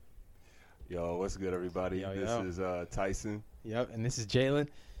Yo, what's good, everybody? Yo, this yo. is Tyson, Yep, and this is Jalen.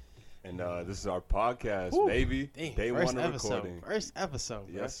 and this is our podcast, Woo. baby. Dang, Day first one of episode. recording. First episode,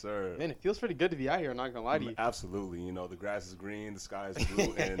 bro. Yes, sir. Man, it feels pretty good to be out here. I'm not gonna lie to you. Absolutely. You know, the grass is green, the sky is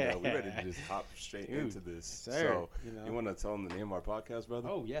blue, and we're ready to just hop straight into this. Sir, So, you you want to tell them the name of our podcast, brother?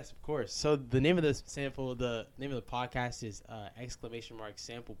 Oh yes, of course. So the name of the name of the podcast is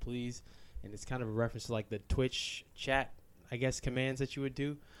 !sample please, and it's kind of a reference to like the Twitch chat, I guess, commands that you would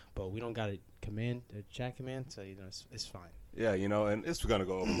do, but we don't got a chat command, so you know it's fine. Yeah, you know, and it's gonna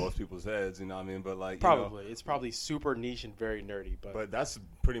go over most people's heads, you know what I mean? But like, Probably it's probably super niche and very nerdy, but that's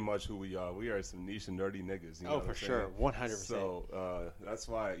pretty much who we are. We are some niche and nerdy niggas. You know oh, for sure, 100%. So that's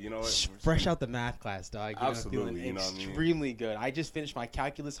why, you know what? Fresh out the math class, dog. Absolutely, feeling you know what I mean? extremely good. I just finished my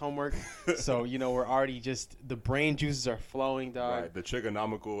calculus homework, so you know we're already just the brain juices are flowing, dog. Right, the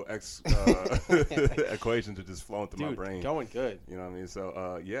trigonomical equations are just flowing through my brain. Going good. You know what I mean?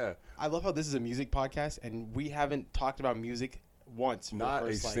 So yeah, I love how this is a music podcast, and we haven't talked about music once. For not the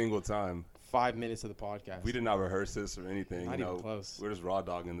a first, single time. 5 minutes of the podcast. We did not rehearse this or anything. Not you even know, close. We're just raw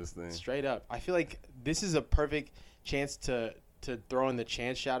dogging this thing. Straight up. I feel like this is a perfect chance to throw in the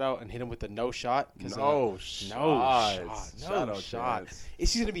Chance shout out and hit him with the no shot. No shot.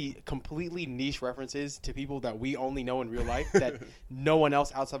 It's just going to be completely niche references to people that we only know in real life that no one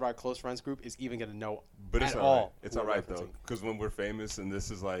else outside of our close friends group is even going to know. But it's at all right. all. It's all right though, because when we're famous and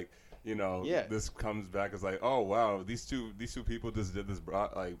this is like, you know, Yeah. this comes back as like, oh wow, these two people just did this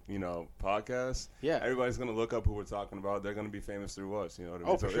podcast. Yeah. Everybody's gonna look up who we're talking about. They're gonna be famous through us. You know what I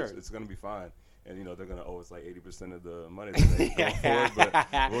mean? Oh, for sure. It's gonna be fine. And you know they're gonna owe us like 80% of the money that they going forward,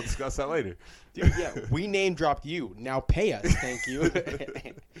 but we'll discuss that later. Dude, yeah, we name dropped you. Now pay us, thank you.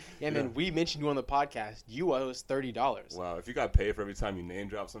 Man, we mentioned you on the podcast. You owe us $30. Wow, if you got paid for every time you name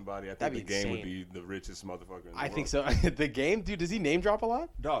drop somebody, I think That'd the be game would insane. be the richest motherfucker in the I world. think so. The game, dude, does he name drop a lot?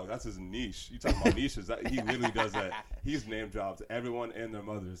 Dog, that's his niche. You talking about niches? He really does that. He's name dropped everyone and their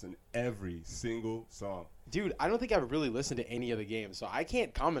mothers in every single song. Dude, I don't think I've really listened to any of the games, so I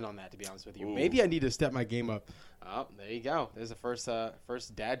can't comment on that, to be honest with you. Ooh. Maybe I need to step my game up. Oh, there you go. There's the first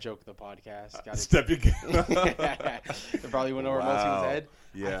dad joke of the podcast. Got Step your game It probably went over most people's head.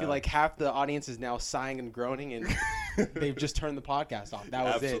 Yeah. I feel like half the audience is now sighing and groaning, and they've just turned the podcast off. That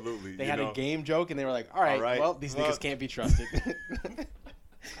was Absolutely. it. They had a game joke, and they were like, all right, well, these niggas can't be trusted.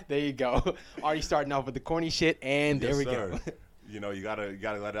 There you go. Already starting off with the corny shit, and there we go. You know, you gotta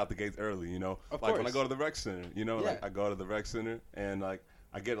let it out the gates early. You know, Of like when I course. go to the rec center. You know, like Yeah. I go to the rec center and like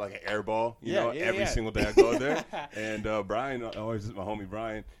I get like an air ball. You Yeah, know, yeah, every yeah. single day I go there. And Brian, always my homie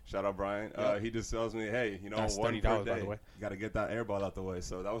Brian. Shout out Brian. Yeah. He just tells me, hey, you know, That's one $30, per by day. the way. You gotta get that air ball out the way.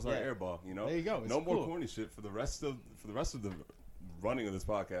 So that was our Yeah. air ball. You know, There you go. It's No more cool. corny shit for the rest of the running of this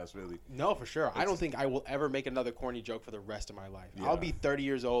podcast. Really. No, for sure. I don't think I will ever make another corny joke for the rest of my life. Yeah. I'll be 30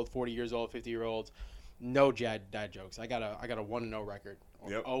 years old, 40 years old, 50-year-olds. No dad jokes. I got a 1-0 record.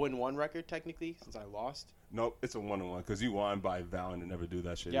 Yep. 0-1 record technically since I lost. Nope, it's a 1-on-1 because you won by vowing to never do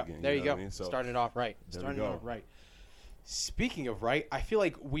that shit Yeah, again. there you know go. what I mean? So, Starting it off right. there we Starting it go. off right. Speaking of right, I feel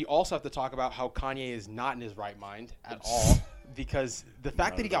like we also have to talk about how Kanye is not in his right mind at all. Because the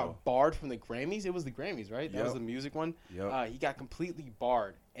fact Not that he at all. got barred from the Grammys, it was the Grammys, right? That Yep. was the music one. Yep. He got completely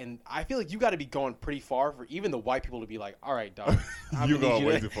barred. And I feel like you got to be going pretty far for even the white people to be like, all right, dog. I'm You gonna going need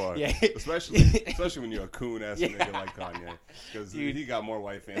way to-" too far. Yeah. Especially when you're a coon ass Yeah. nigga like Kanye, because Dude. he got more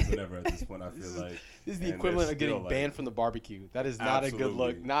white fans than ever at this point. I feel like This is the And equivalent they're of getting still, like- banned from the barbecue. That is not a good look.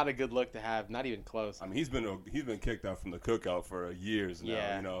 Absolutely. Not a good look to have. Not even close. I mean, he's been kicked out from the cookout for years now.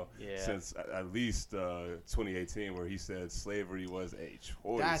 Yeah. You know, Yeah. since at least 2018, where he said slavery was a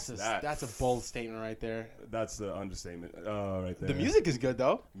choice. That's a bold statement right there. That's the understatement right there. The music is good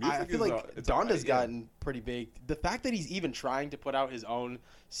though. I Music feel is like it's Donda's alright, yeah. gotten pretty big. The fact that he's even trying to put out his own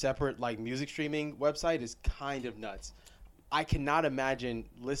separate like music streaming website is kind of nuts. I cannot imagine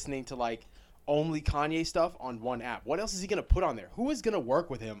listening to like only Kanye stuff on one app. What else is he gonna put on there? Who is gonna work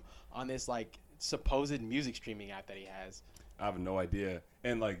with him on this like supposed music streaming app that he has? I have no idea.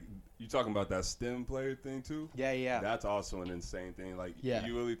 And like you talking about that stem player thing too? Yeah. That's also an insane thing. Like, Yeah.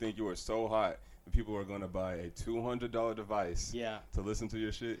 you really think you are so hot that people are going to buy a $200 device Yeah. to listen to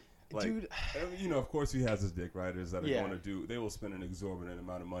your shit? Like, Dude. you know, of course he has his dick riders that are Yeah. going to do, they will spend an exorbitant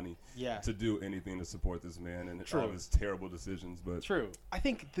amount of money Yeah. to do anything to support this man and all True. of his terrible decisions. But True. I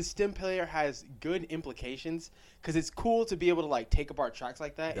think the stem player has good implications because it's cool to be able to like take apart tracks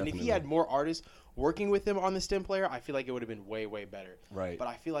like that. And if he Definitely. had more artists working with him on the stem player, I feel like it would have been way, way better. Right. But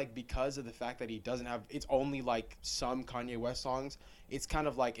I feel like because of the fact that he doesn't have, it's only like some Kanye West songs. It's kind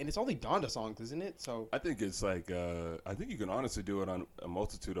of like, and it's only Donda songs, isn't it? So I think it's like, I think you can honestly do it on a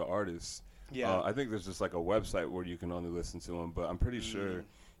multitude of artists. Yeah. I think there's just like a website where you can only listen to them, but I'm pretty sure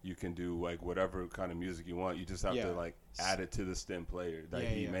you can do like whatever kind of music you want. You just have to like add it to the stem player that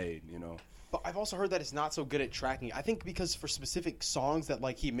he made, you know. But I've also heard that it's not so good at tracking. I think because for specific songs that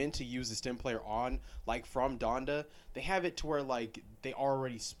like he meant to use the stem player on, like from Donda, they have it to where like they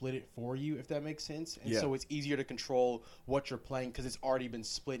already split it for you, if that makes sense. And so it's easier to control what you're playing because it's already been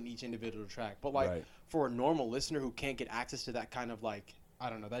split in each individual track. But like for a normal listener who can't get access to that kind of like, I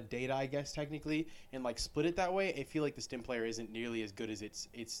don't know, that data, I guess, technically, and like split it that way, I feel like the stem player isn't nearly as good as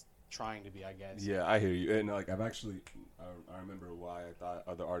it's trying to be, I guess. Yeah, I hear you. And like I remember why I thought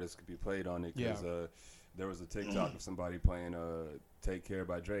other artists could be played on it because there was a TikTok of somebody playing "Take Care"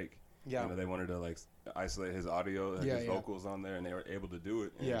 by Drake. Yeah, you know, they wanted to like isolate his audio, his vocals on there, and they were able to do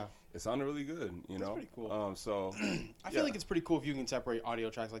it. And it sounded really good. You know, pretty cool. So I feel like it's pretty cool if you can separate audio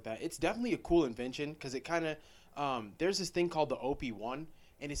tracks like that. It's definitely a cool invention because it kind of there's this thing called the OP1.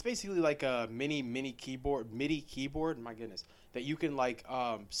 And it's basically like a MIDI keyboard, my goodness, that you can like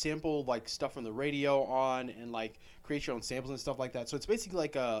sample like stuff from the radio on and like create your own samples and stuff like that. So it's basically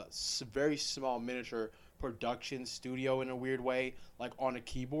like a very small miniature production studio in a weird way, like on a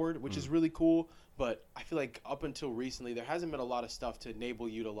keyboard, which is really cool. But I feel like up until recently, there hasn't been a lot of stuff to enable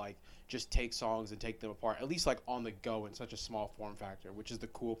you to like just take songs and take them apart, at least like on the go in such a small form factor, which is the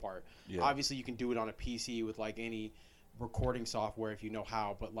cool part. Yeah. Obviously, you can do it on a PC with like any recording software if you know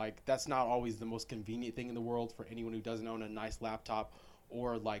how, but like that's not always the most convenient thing in the world for anyone who doesn't own a nice laptop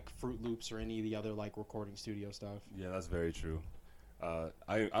or like Fruit Loops or any of the other like recording studio stuff. Yeah, that's very true.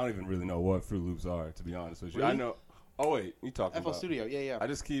 I don't even really know what Fruit Loops are, to be honest with you. Really? I know. Oh wait, you talking FL about Studio? Yeah. I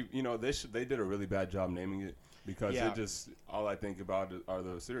just keep, you know, they did a really bad job naming it because it just all I think about are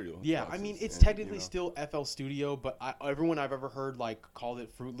the cereal. Yeah, I mean it's technically still FL Studio, but everyone I've ever heard like called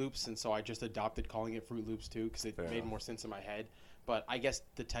it Fruit Loops, and so I just adopted calling it Fruit Loops too because it made more sense in my head. But I guess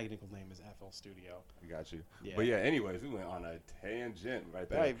the technical name is FL Studio. I got you. Yeah. But yeah, anyways, we went on a tangent right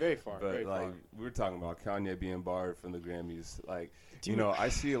there. Right, very far. But very like far. we were talking about Kanye being barred from the Grammys. Like, you know, I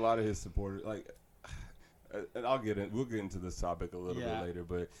see a lot of his supporters like. And we'll get into this topic a little bit later,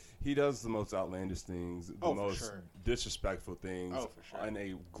 but he does the most outlandish things, the most disrespectful things on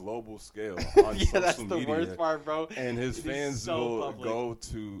a global scale on social that's the media. Worst part, bro. And his fans will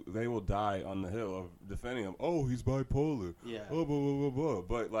they will die on the hill of defending him. Oh, he's bipolar. Yeah. Oh, blah, blah, blah, blah.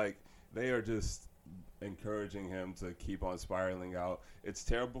 But like they are just encouraging him to keep on spiraling out. It's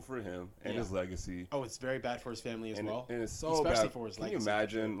terrible for him and his legacy. Oh, it's very bad for his family as well. And it's so especially bad. For his Can legacy. you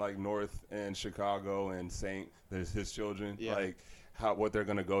imagine like North and Chicago and there's his children, like what they're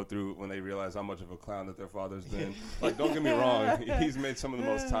gonna go through when they realize how much of a clown that their father's been. Like, don't get me wrong, he's made some of the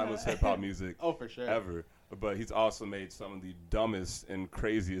most timeless hip hop music for sure ever. But he's also made some of the dumbest and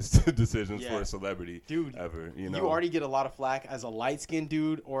craziest decisions for a celebrity ever. You know, you already get a lot of flack as a light-skinned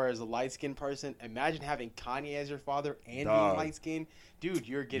dude or as a light-skinned person. Imagine having Kanye as your father and being light-skinned. Dude,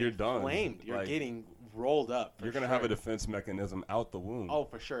 you're flamed. You're like, getting rolled up. You're going to have a defense mechanism out the womb. Oh,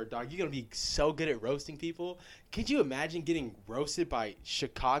 for sure, dog. You're going to be so good at roasting people. Could you imagine getting roasted by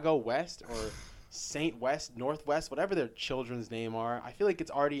Chicago West or Saint West, Northwest, whatever their children's name are? I feel like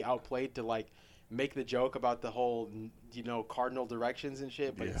it's already outplayed to, like, make the joke about the whole, you know, cardinal directions and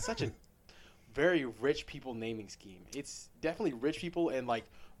shit, but it's such a very rich people naming scheme. It's definitely rich people and like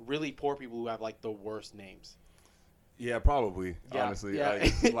really poor people who have like the worst names. Yeah, probably. Honestly,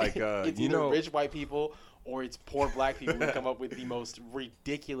 like it's you either know, rich white people or it's poor black people who come up with the most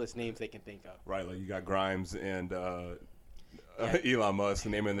ridiculous names they can think of. Right, like you got Grimes and Elon Musk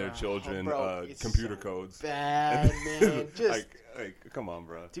naming their children computer codes. Bad, man. Just like, come on,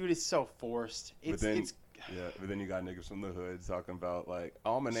 bro. Dude, it's so forced. But then you got niggas from the hood talking about like,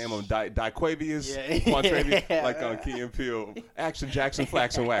 oh, I'm gonna name them Diquavius, Quantravius, like on Key and Peele, Action Jackson,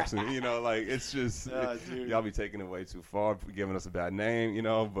 Flaxen, Waxen. You know, like it's just y'all be taking it way too far, giving us a bad name. You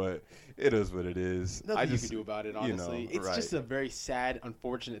know, but it is what it is. Nothing you can do about it, honestly. You know, it's just a very sad,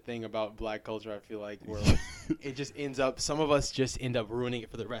 unfortunate thing about black culture, I feel like, where like, it just ends up, some of us just end up ruining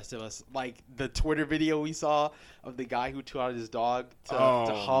it for the rest of us. Like the Twitter video we saw of the guy who taught his dog to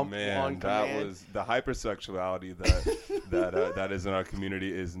hump on command. That was the hypersexuality that is in our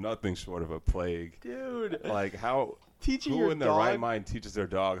community is nothing short of a plague. Dude. Like how... Who in their right mind teaches their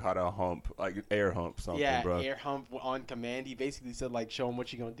dog how to hump, like air hump something, bro? Yeah, air hump on command. He basically said, like, show him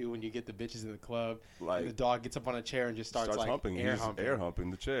what you're going to do when you get the bitches in the club. Like, and the dog gets up on a chair and just starts like, humping. Air humping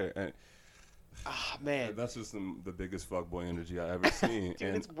the chair. And man. That's just the biggest fuckboy energy I ever seen. Dude,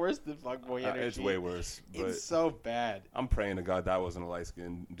 and it's worse than fuckboy energy. It's way worse. But it's so bad. I'm praying to God that wasn't a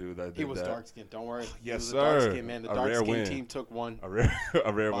light-skinned dude that did that. He was dark-skinned. Don't worry. Yes, sir. Dark-skinned, man. The dark-skinned team took one. A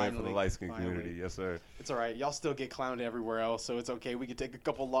rare win for the light-skinned community. Yes, sir. It's all right. Y'all still get clowned everywhere else, so it's okay. We can take a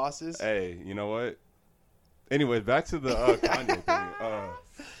couple losses. Hey, you know what? Anyways, back to the Kanye thing.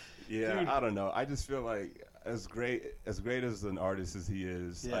 Yeah, dude. I don't know. I just feel like as great as an artist as he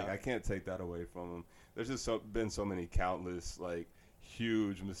is, like I can't take that away from him. There's just been so many countless like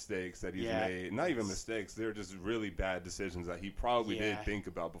huge mistakes that he's made. Not even mistakes. They're just really bad decisions that he probably did think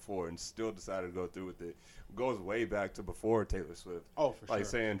about before and still decided to go through with it. It goes way back to before Taylor Swift. Oh, for like sure.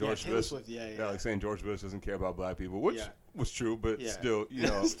 Saying George Bush, like saying George Bush doesn't care about black people, which was true, but still, you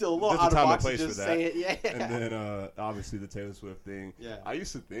know, still a little out of box to just say it. And then obviously the Taylor Swift thing. Yeah. I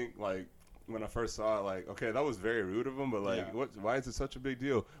used to think like when I first saw it, like, okay, that was very rude of him, but like, why is it such a big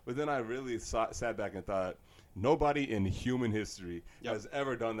deal? But then I really sat back and thought, nobody in human history has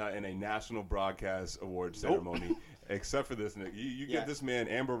ever done that in a national broadcast award ceremony, except for this nigga. You get this man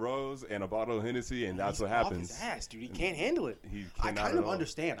Amber Rose and a bottle of Hennessy, and that's what happens. Off his ass, dude. He can't handle it. I kind of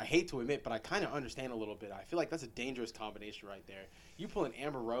understand. I hate to admit, but I kind of understand a little bit. I feel like that's a dangerous combination right there. You pull an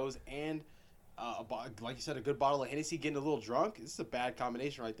Amber Rose and like you said, a good bottle of Hennessy, getting a little drunk. This is a bad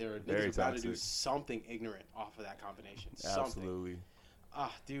combination right there. Niggas are about to do something ignorant off of that combination. Absolutely.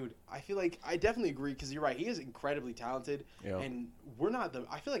 Dude, I feel like I definitely agree because you're right. He is incredibly talented, and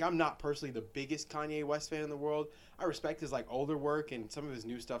I feel like I'm not personally the biggest Kanye West fan in the world. I respect his like older work and some of his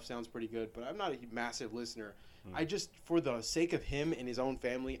new stuff sounds pretty good, but I'm not a massive listener. I just, for the sake of him and his own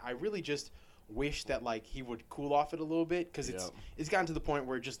family, I really just wish that like he would cool off it a little bit because it's gotten to the point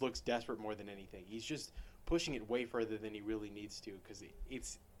where it just looks desperate more than anything. He's just pushing it way further than he really needs to because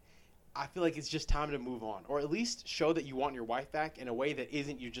I feel like it's just time to move on, or at least show that you want your wife back in a way that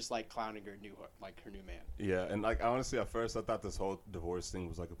isn't you just like clowning her new man. Yeah, and like honestly, at first I thought this whole divorce thing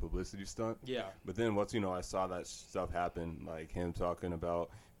was like a publicity stunt. Yeah. But then once I saw that stuff happen, like him talking about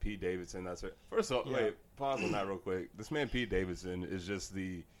Pete Davidson. First of all, wait, pause on that real quick. This man Pete Davidson is just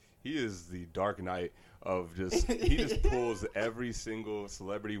he is the Dark Knight of he just pulls every single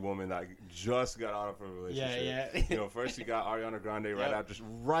celebrity woman that just got out of a relationship. Yeah. First he got Ariana Grande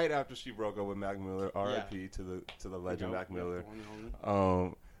right after she broke up with Mac Miller. R.I.P. to the legend Mac Miller.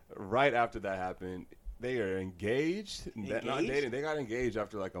 Right after that happened, they are engaged. Not dating. They got engaged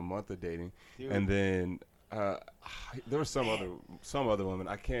after like a month of dating, and then there was some other woman.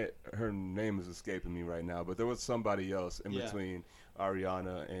 I can't. Her name is escaping me right now, but there was somebody else in between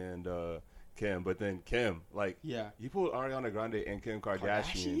Ariana and Kim. But then Kim, he pulled Ariana Grande and Kim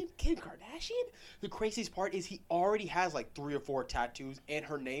Kardashian. Kim Kardashian? The craziest part is he already has like 3 or 4 tattoos and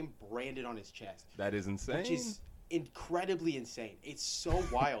her name branded on his chest. That is insane. Which is incredibly insane. It's so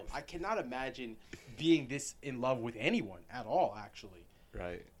wild. I cannot imagine being this in love with anyone at all, actually.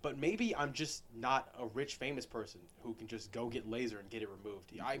 Right. But maybe I'm just not a rich, famous person who can just go get laser and get it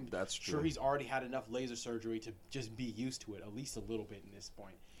removed. That's true. Sure he's already had enough laser surgery to just be used to it, at least a little bit in this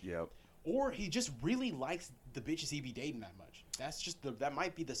point. Yep. Or he just really likes the bitches he be dating that much. That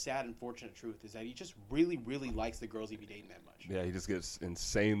might be the sad, unfortunate truth, is that he just really, really likes the girls he be dating that much. Yeah, he just gets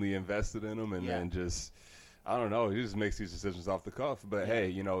insanely invested in them and then just... I don't know. He just makes these decisions off the cuff. But,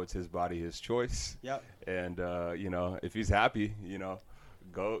 hey, it's his body, his choice. Yep. And, if he's happy,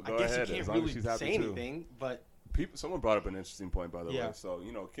 go ahead. You can't as long really as she's happy say too. Anything, but someone brought up an interesting point, by the way. So,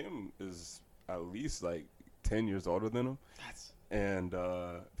 Kim is at least, 10 years older than him. And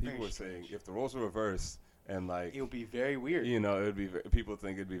people were saying if the roles were reversed and, it would be very weird. It would be people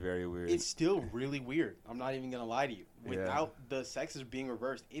think it'd be very weird. It's still really weird. I'm not even going to lie to you. Without the sexes being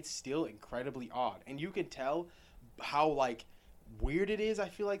reversed, it's still incredibly odd. And you can tell how, weird it is, I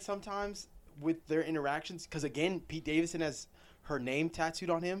feel like, sometimes with their interactions. Because, again, Pete Davidson has her name tattooed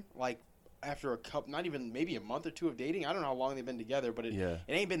on him, after a couple, not even maybe a month or 2 of dating. I don't know how long they've been together, but it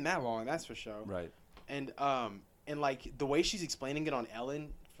ain't been that long, that's for sure. Right. And the way she's explaining it on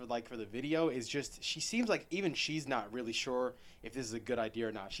Ellen for the video is just, she seems like even she's not really sure if this is a good idea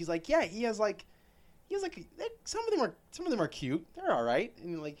or not. She's like, yeah, he has some of them are cute. They're all right.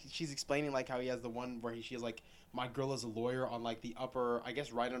 And she's explaining how he has the one where she has my girl is a lawyer on the upper, I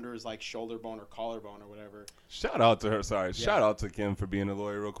guess right under his shoulder bone or collarbone or whatever. Shout out to her. Sorry. Yeah. Shout out to Kim for being a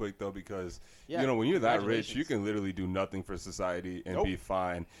lawyer real quick though, because when you're that rich, you can literally do nothing for society and be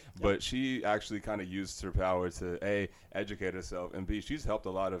fine. But she actually kind of used her power to A, educate herself, and B, she's helped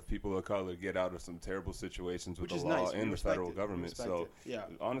a lot of people of color get out of some terrible situations with the law and the federal government. So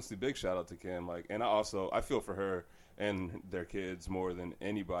honestly, big shout out to Kim. And I feel for her and their kids more than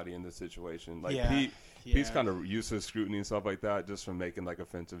anybody in this situation. Pete's kind of used to scrutiny and stuff like that, just from making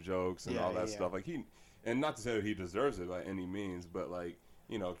offensive jokes and all that stuff. And not to say that he deserves it by any means, but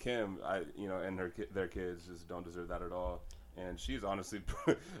Kim, and their kids just don't deserve that at all. And she's honestly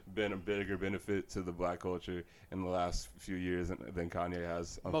been a bigger benefit to the black culture in the last few years than Kanye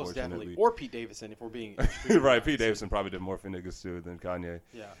has, unfortunately. Most definitely. Or Pete Davidson, if we're being right. Pete Davidson probably did more for niggas too than Kanye.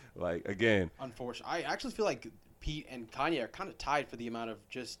 Yeah. Like, again. Unfortunately. I actually feel like Pete and Kanye are kind of tied for the amount of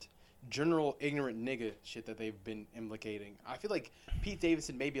just general ignorant nigga shit that they've been implicating. I feel like Pete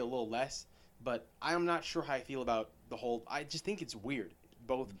Davidson maybe a little less, but I'm not sure how I feel about the whole. I just think it's weird.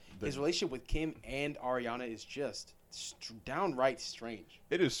 Both his relationship with Kim and Ariana is just downright strange.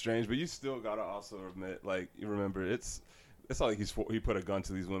 It is strange, but you still gotta also admit, like, you remember, it's not like he put a gun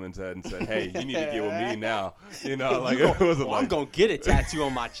to these women's head and said, "Hey, you need to get with me now." You know, like it wasn't like, I'm gonna get a tattoo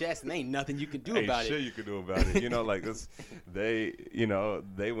on my chest, and ain't nothing you can do about shit it. You can do about it. You know, like this, they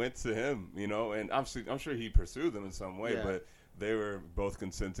went to him. You know, and I'm sure he pursued them in some way, but they were both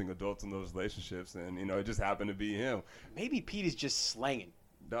consenting adults in those relationships, and it just happened to be him. Maybe Pete is just slanging.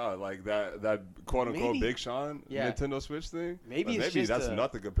 No, like that quote unquote Big Sean Nintendo Switch thing. Maybe that's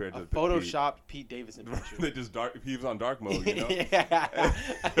nothing compared to photoshopped Pete Davidson picture. They just he was on dark mode, you know.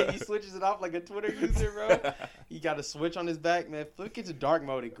 He switches it off like a Twitter user, bro. He got a switch on his back, man. Flip it to dark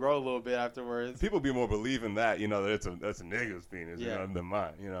mode and grow a little bit afterwards. People be more believing that, that that's a nigga's penis, than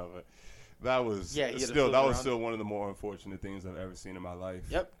mine, But that was still one of the more unfortunate things I've ever seen in my life.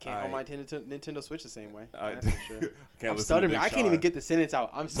 Yep, can't hold my Nintendo Switch the same way. I'm stuttering. I can't even get the sentence out.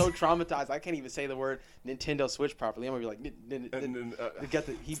 I'm so traumatized. I can't even say the word Nintendo Switch properly. I'm gonna be like, get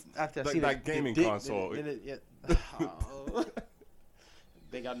the after I've seen that gaming console.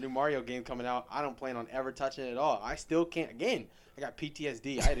 They got a new Mario game coming out. I don't plan on ever touching it at all. I still can't. Again, I got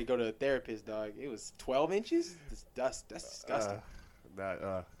PTSD. I had to go to a therapist, dog. It was 12 inches. That's disgusting.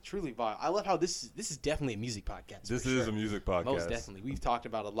 Truly vile. I love how this is definitely a music podcast. This is a music podcast. Most definitely. We've talked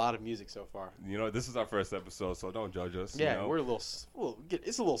about a lot of music so far. This is our first episode, so don't judge us. Yeah, we're it's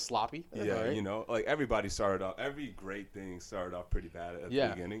a little sloppy. Yeah, right. Like everybody started off. Every great thing started off pretty bad at the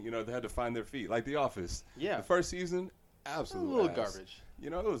beginning. They had to find their feet. Like The Office. Yeah. The first season, absolutely. A little garbage.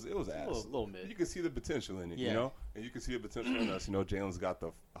 It was ass. A little mid. You can see the potential in it, and you can see the potential in us. Jalen's got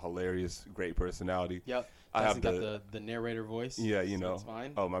the hilarious, great personality. Yep. I have got the narrator voice. Yeah, so it's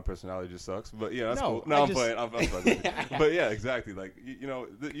fine. Oh, my personality just sucks. But yeah, that's cool. No, I'm playing. I'm playing. But yeah, exactly. Like,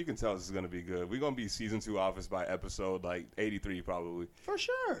 you can tell this is going to be good. We're going to be season 2 Office by episode, 83 probably. For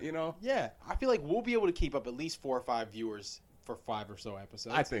sure. Yeah. I feel like we'll be able to keep up at least 4 or 5 viewers for 5 or so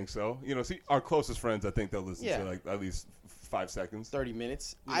episodes. I think so. See, our closest friends, I think they'll listen to at least 5 seconds. 30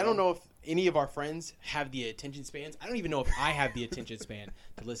 minutes. I don't know if any of our friends have the attention spans. I don't even know if I have the attention span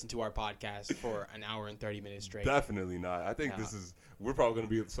to listen to our podcast for an hour and 30 minutes straight. Definitely not. I think we're probably going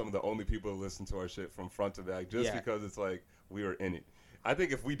to be some of the only people who listen to our shit from front to back just because it's like we were in it. I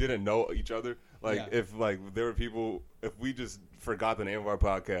think if we didn't know each other, if there were people, if we just forgot the name of our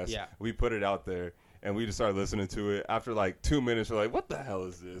podcast, we put it out there. And we just started listening to it. After 2 minutes, we're like, "What the hell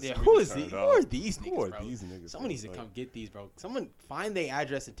is this?" Yeah, who are these niggas? Who are these niggas? Someone needs to come get these, bro. Someone find their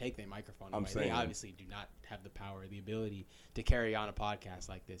address and take their microphone away. They obviously do not have the power or the ability to carry on a podcast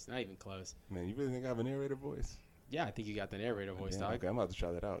like this. Not even close. Man, you really think I have a narrator voice? Yeah, I think you got the narrator voice, dog. Okay, I'm about to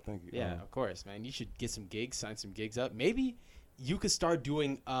try that out. Thank you. Yeah, of course, man. You should get some gigs, sign some gigs up. Maybe you could start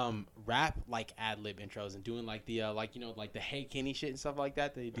doing rap ad lib intros and doing the Hey Kenny shit and stuff like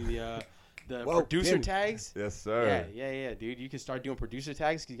that. They do the producer tags. Yes, sir. Yeah, dude. You can start doing producer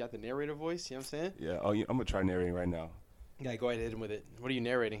tags because you got the narrator voice. You know what I'm saying? Yeah. Oh, I'm going to try narrating right now. Yeah, go ahead, hit him with it. What are you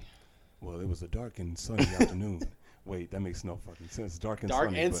narrating? Well, it was a dark and sunny afternoon. Wait, that makes no fucking sense. Dark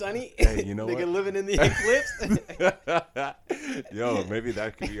and sunny? Hey, you know what? Nigga living in the eclipse? Yo, maybe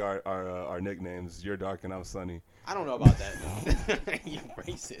that could be our nicknames. You're dark and I'm sunny. I don't know about that. You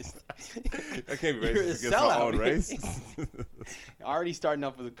racist. I can't be racist against my own race. Already starting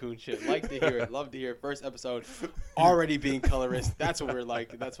off with a coon shit. Like to hear it. Love to hear it. First episode, already being colorist. That's what we're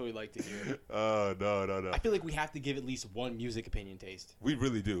like. That's what we like to hear. Oh, no. I feel like we have to give at least one music opinion taste. We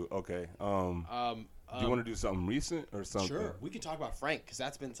really do. Okay. Do you want to do something recent or something? Sure. We could talk about Frank because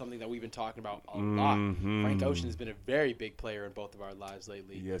that's been something that we've been talking about a lot. Frank Ocean has been a very big player in both of our lives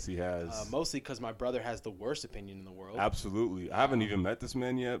lately. Yes, he has. Mostly because my brother has the worst opinion in the world. Absolutely. I haven't even met this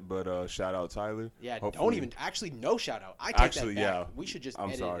man yet, but shout out Tyler. Yeah, no shout out. I take that back. Yeah. We should just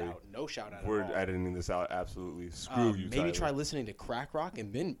edit it out. No shout out. We're editing this out. Absolutely. Screw you, Tyler. Maybe try listening to crack rock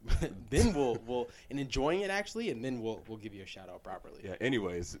and then we'll and enjoying it actually, and then we'll give you a shout out properly. Yeah.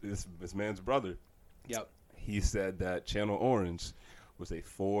 Anyways, this man's brother. Yep. He said that Channel Orange was a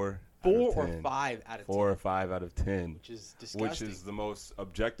 4 or 5 out of 10. 4 or 5 out of 10. Which is disgusting. Which is the most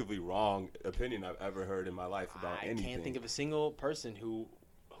objectively wrong opinion I've ever heard in my life about anything. I can't think of a single person who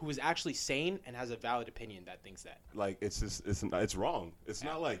who is actually sane and has a valid opinion that thinks that. Like, it's wrong. It's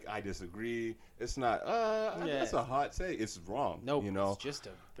not like I disagree. It's not, that's a hot take. It's wrong. No, it's just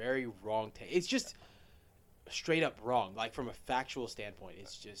a very wrong take. It's just straight up wrong. Like, from a factual standpoint,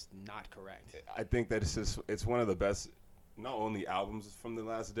 it's just not correct. I think that it's one of the best, not only albums from the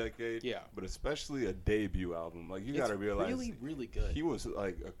last decade, but especially a debut album. Like, you got to realize, really, really good. He was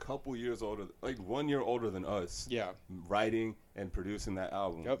like a couple years older, like 1 year older than us. Yeah, writing and producing that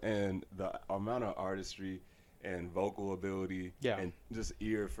album. Yep. And the amount of artistry and vocal ability and just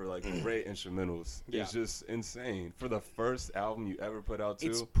ear for like great instrumentals is just insane. For the first album you ever put out too.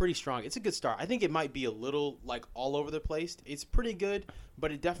 It's pretty strong. It's a good start. I think it might be a little like all over the place. It's pretty good,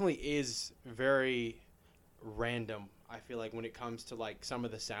 but it definitely is very random. I feel like when it comes to like some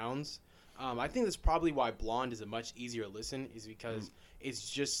of the sounds, I think that's probably why Blonde is a much easier listen, is because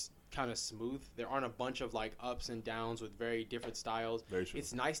it's just kind of smooth. There aren't a bunch of like ups and downs with very different styles. Very true.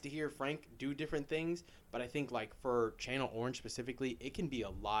 It's nice to hear Frank do different things, but I think like for Channel Orange specifically, it can be a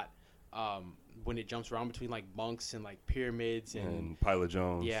lot when it jumps around between like Monks and like Pyramids and Pilot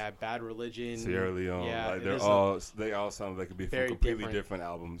Jones. Yeah, Bad Religion. Sierra Leone. Yeah, like they all sound like could be from completely different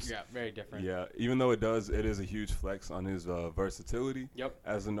albums. Yeah, very different. Yeah, even though it is a huge flex on his versatility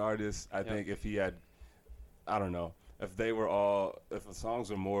as an artist. I think if he had, I don't know, if the songs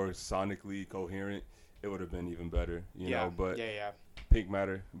were more sonically coherent, it would have been even better, you know. But Pink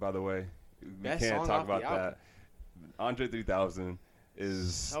Matter, by the way, we can't talk about that. Andre 3000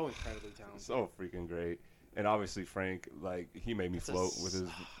 is so incredibly talented, so freaking great, and obviously Frank, like he made me float with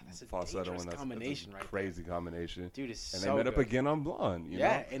his falsetto, and that's a crazy combination, dude. Is and so they met good. up again on Blonde, you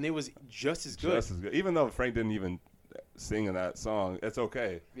know? And it was just as good. Even though Frank didn't even sing in that song, it's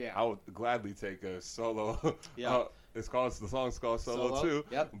okay. Yeah, I would gladly take a solo. The song's called Solo too.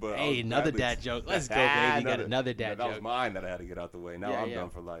 Yep. But hey, another dad joke. Let's go, baby. You got another dad joke. That was mine that I had to get out the way. Now I'm done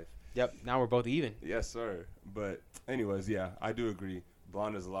for life. Yep. Now we're both even. Yes, sir. But anyways, I do agree.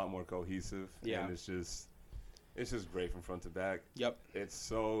 Blonde is a lot more cohesive. Yeah. And it's just great from front to back. Yep. It's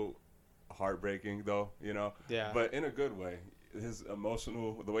so heartbreaking though, you know. Yeah. But in a good way.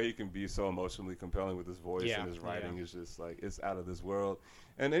 The way he can be so emotionally compelling with his voice and his writing is just like, it's out of this world.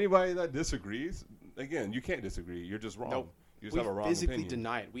 And anybody that disagrees, again, you can't disagree. You're just wrong. Nope. You just have a wrong opinion. We physically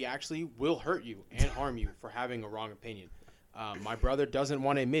deny it. We actually will hurt you and harm you for having a wrong opinion. My brother doesn't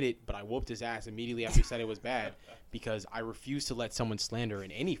want to admit it, but I whooped his ass immediately after he said it was bad because I refuse to let someone slander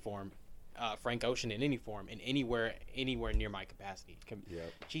in any form, Frank Ocean in any form, in anywhere near my capacity.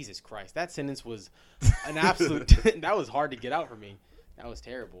 Jesus Christ. That sentence was an absolute – that was hard to get out for me. That was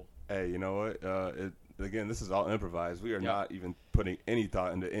terrible. Hey, you know what? Again, this is all improvised. We are not even putting any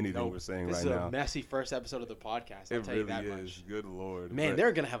thought into anything we're saying right now. This is a messy first episode of the podcast. I'll tell you that much. It really is. Good Lord. Man,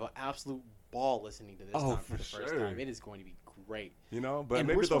 they're going to have an absolute ball listening to this time for the sure. first time. It is going to be great. You know, but and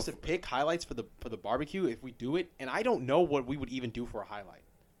maybe we're supposed to pick highlights for the barbecue if we do it, and I don't know what we would even do for a highlight.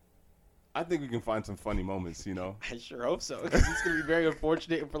 I think we can find some funny moments, you know. I sure hope so, because it's going to be very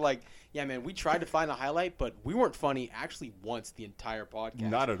unfortunate if we're like, yeah, man, we tried to find a highlight, but we weren't funny actually once the entire podcast.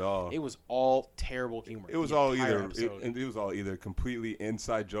 Not at all. It was all terrible humor. It was all either completely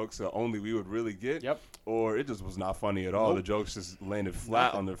inside jokes that only we would really get, or it just was not funny at all. Nope. The jokes just landed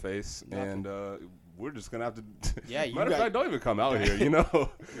flat on their face, and we're just gonna have to. Yeah, matter of fact, don't even come out here. You know,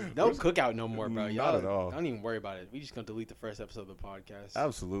 no cookout no more, bro. Not at all. Don't even worry about it. We just gonna delete the first episode of the podcast.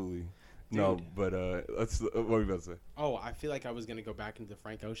 Absolutely. Dude. No, but what were you about to say? Oh, I feel like I was gonna go back into the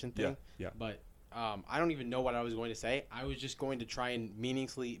Frank Ocean thing. Yeah. But I don't even know what I was going to say. I was just going to try and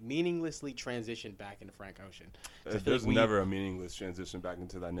meaninglessly transition back into Frank Ocean. There's never a meaningless transition back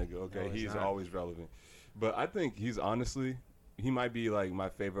into that nigga. Okay, No, he's always relevant. But I think he might be like my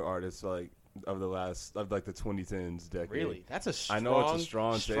favorite artist, like of the 2010s decade. Really? That's a strong, I know it's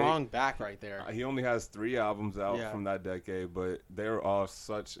a strong back right there. He only has 3 albums out from that decade, but they're all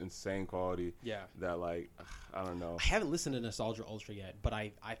such insane quality. Yeah. That I don't know. I haven't listened to Nostalgia Ultra yet, but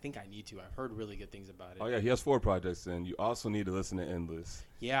I think I need to. I've heard really good things about it. Oh yeah, he has 4 projects, and you also need to listen to Endless.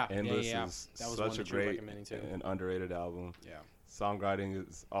 Yeah. Endless is that was such a great and underrated album. Yeah. Songwriting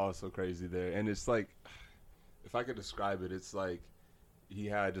is also crazy there, and it's like, if I could describe it, it's like he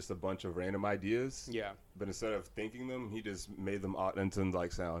had just a bunch of random ideas. Yeah. But instead of thinking them, he just made them into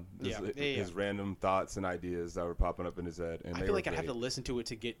like sound. His random thoughts and ideas that were popping up in his head. And I feel like I have to listen to it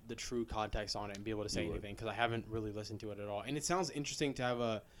to get the true context on it and be able to say anything, because I haven't really listened to it at all. And it sounds interesting to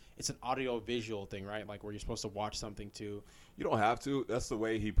have it's an audio visual thing, right? Like where you're supposed to watch something too. You don't have to. That's the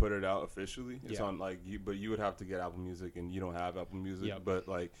way he put it out officially. It's on but you would have to get Apple Music, and you don't have Apple Music. Yeah. But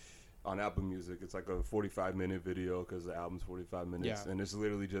like, on Apple Music, it's like a 45-minute video because the album's 45 minutes, and it's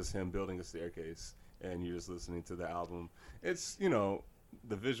literally just him building a staircase, and you're just listening to the album. It's,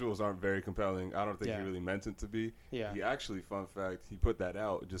 the visuals aren't very compelling. I don't think he really meant it to be. Yeah. He actually, fun fact, he put that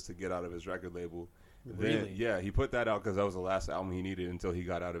out just to get out of his record label. Really? Then, he put that out because that was the last album he needed until he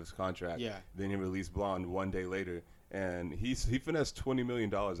got out of his contract. Yeah. Then he released Blonde one day later, and he finessed $20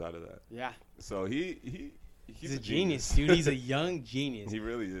 million out of that. Yeah. So he's a genius, dude. He's a young genius. He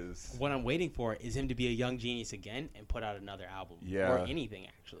really is. What I'm waiting for is him to be a young genius again and put out another album. Yeah. Or anything,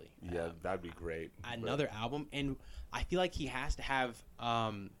 actually. Yeah, that'd be great. Another album, and I feel like he has to have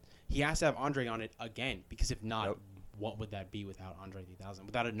Andre on it again, because if not, what would that be without Andre 3000?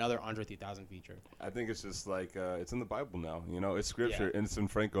 Without another Andre 3000 feature? I think it's just like it's in the Bible now. You know, it's scripture. Yeah. It's in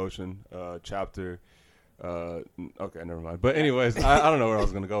Frank Ocean chapter. Okay, never mind. But anyways, I don't know where I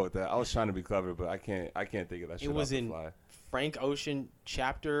was gonna go with that. I was trying to be clever, but I can't think of that shit. It was off in the fly. Frank Ocean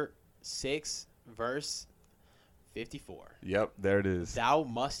chapter 6, verse 54. Yep, there it is. Thou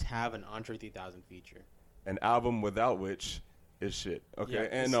must have an Andre 3000 feature. An album without which is shit. Okay, yeah,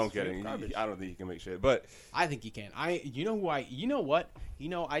 and no, I'm kidding. I don't think he can make shit, but I think he can. I didn't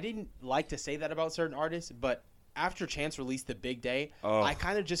like to say that about certain artists, but after Chance released The Big Day, I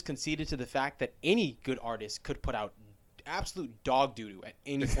kind of just conceded to the fact that any good artist could put out absolute dog doo-doo at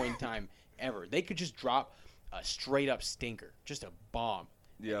any point in time ever. They could just drop a straight-up stinker, just a bomb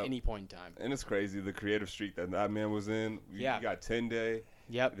at any point in time. And it's crazy, the creative streak that man was in. You got 10 Day.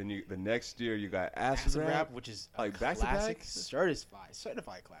 Yep. Then the next year you got Acid Rap, which is like classic,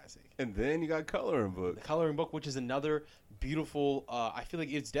 certified classic. And then you got Coloring Book. The Coloring Book, which is another beautiful. I feel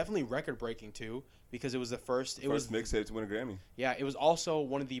like it's definitely record breaking too, because it was the first. It was mixtape to win a Grammy. Yeah, it was also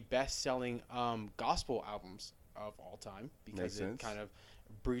one of the best selling gospel albums of all time, because it kind of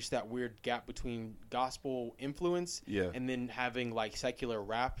breached that weird gap between gospel influence and then having like secular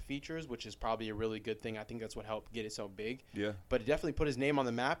rap features, which is probably a really good thing. I think that's what helped get it so big. Yeah. But it definitely put his name on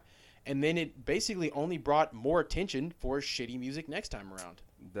the map, and then it basically only brought more attention for shitty music next time around.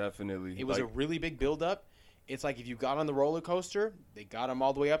 Definitely. It was a really big build-up. It's like if you got on the roller coaster, they got him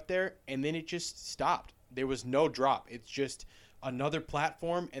all the way up there, and then it just stopped. There was no drop. It's just another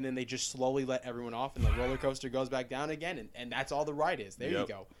platform, and then they just slowly let everyone off, and the roller coaster goes back down again, and that's all the ride is. There you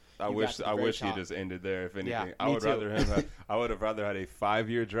go. I wish he just ended there. If anything, yeah, I would have rather had a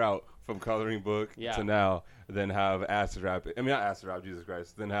 5-year drought from Coloring Book to now than have Acid Rap. I mean, not Acid Rap, Jesus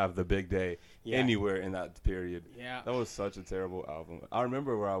Christ. Than have The Big Day anywhere in that period. Yeah, that was such a terrible album. I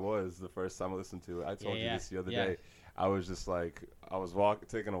remember where I was the first time I listened to it. I told you this the other day. I was just like, I was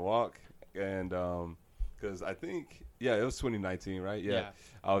taking a walk, and because I think it was 2019, right? Yeah.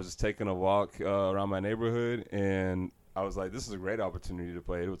 I was just taking a walk around my neighborhood, and I was like, this is a great opportunity to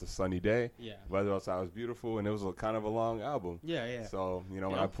play it. It was a sunny day. Yeah. Weather outside was beautiful, and it was kind of a long album. Yeah. So, when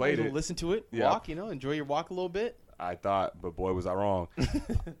I played it. Listen to it, walk, enjoy your walk a little bit. I thought, but boy, was I wrong.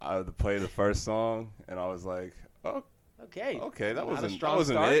 I would play the first song, and I was like, oh. Okay, that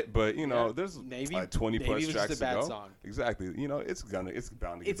wasn't it, but there's maybe like 20 plus tracks to go. Song. Exactly, it's bound to get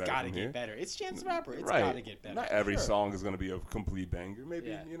better. It's got to get better. It's Chance the Rapper. It's got to get better. Not every song is gonna be a complete banger,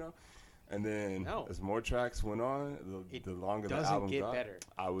 maybe And then as more tracks went on, the longer the album got,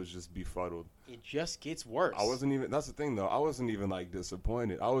 I was just befuddled. It just gets worse. I wasn't even. That's the thing, though. I wasn't even like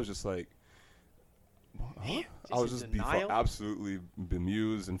disappointed. I was just like. Man, I was just absolutely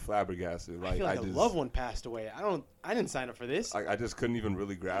bemused and flabbergasted. Like, I feel like a loved one passed away. I didn't sign up for this. I just couldn't even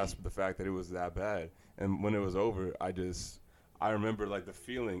really grasp the fact that it was that bad. And when it was over, I remember like the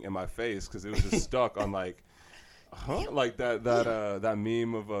feeling in my face, because it was just stuck on like, like that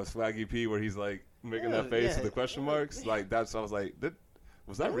meme of Swaggy P where he's like making that face with the question marks. Like that's, I was like,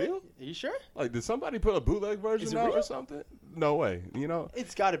 was that real? Are you sure? Like, did somebody put a bootleg version out or something? No way.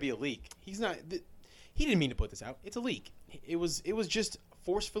 It's got to be a leak. He's not. He didn't mean to put this out. It's a leak. It was just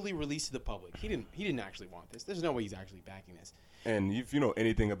forcefully released to the public. He didn't actually want this. There's no way he's actually backing this. And if you know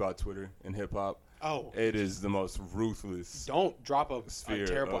anything about Twitter and hip hop, it is the most ruthless. Don't drop a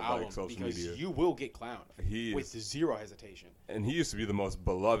terrible album, like, social because media. you will get clowned with zero hesitation. And he used to be the most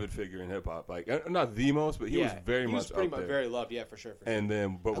beloved figure in hip hop. Like, not the most, but he was very much up there. He was very loved, for sure. And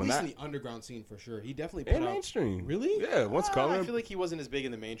then, but at least in the underground scene, for sure, he definitely put out mainstream. Really? Yeah. I feel like he wasn't as big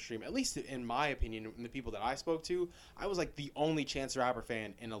in the mainstream. At least in my opinion, and the people that I spoke to, I was like the only Chance the Rapper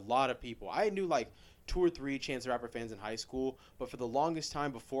fan, and a lot of people. I knew like 2 or 3 Chance the Rapper fans in high school, but for the longest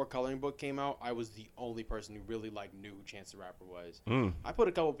time before Coloring Book came out, I was the only person who really like knew who Chance the Rapper was. I put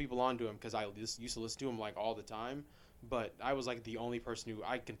a couple people onto him because I used to listen to him like all the time, but I was like the only person who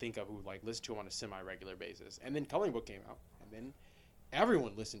I can think of who like listened to him on a semi-regular basis. And then Coloring Book came out, and then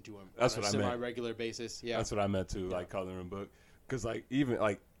everyone listened to him on a semi-regular basis. Yeah, that's what I meant too, like Coloring Book, because like even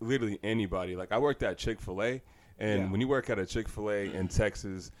like literally anybody. Like I worked at Chick-fil-A. And when you work at a Chick-fil-A in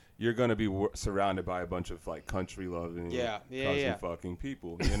Texas, you're gonna be surrounded by a bunch of like country loving, country fucking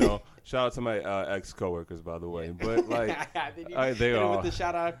people. You know, shout out to my ex coworkers, by the way. But like, they are with the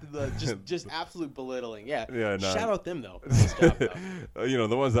shout out to the just absolute belittling. No. Shout out them though. Nice job, though. You know,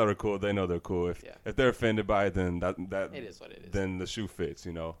 the ones that are cool, they know they're cool. If they're offended by it, then that it is what it is. Then the shoe fits.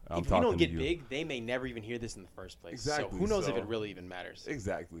 You know, if you don't get big, they may never even hear this in the first place. Exactly. So who knows if it really even matters?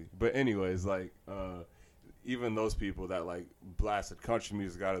 Exactly. But anyways, like. Even those people that like blasted country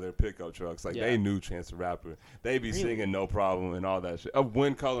music out of their pickup trucks, like they knew Chance the Rapper. They be singing No Problem and all that shit.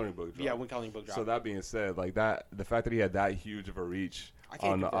 When Coloring Book dropped. Yeah, when Coloring Book dropped. So that being said, like that, the fact that he had that huge of a reach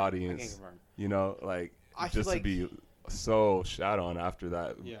on the audience, you know, like just to be so shot on after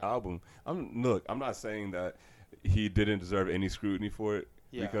that album. I'm not saying that he didn't deserve any scrutiny for it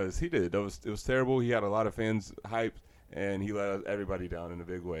because he did. It was terrible. He had a lot of fans hyped and he let everybody down in a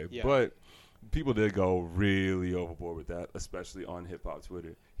big way. Yeah. But people did go really overboard with that, especially on hip-hop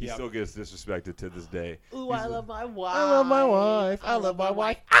Twitter. He still gets disrespected to this day. Ooh, I love my wife. I love my wife. I love my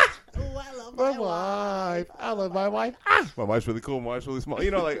wife. Ah! Ooh, I love my wife. I love my wife. Ah! My wife's really cool. My wife's really small. You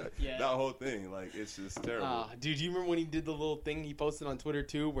know, like, that whole thing. Like, it's just terrible. Dude, do you remember when he did the little thing he posted on Twitter,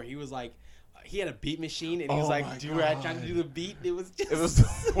 too, where he was like, he had a beat machine, and he was like, trying to do the beat. It was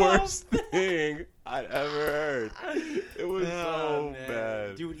the worst thing I'd ever heard. It was so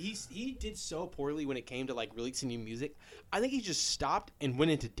bad. Dude, he did so poorly when it came to, like, releasing new music. I think he just stopped and went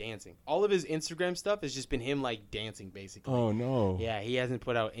into dancing. All of his Instagram stuff has just been him, like, dancing, basically. Oh, no. Yeah, he hasn't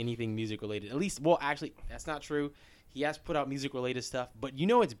put out anything music-related. At least, well, actually, that's not true. He has put out music-related stuff. But you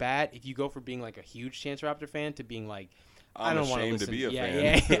know it's bad if you go from being, like, a huge Chance Raptor fan to being, like, I don't want to listen to be a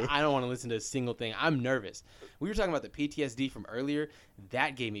fan. Yeah. I don't want to listen to a single thing. I'm nervous. We were talking about the PTSD from earlier.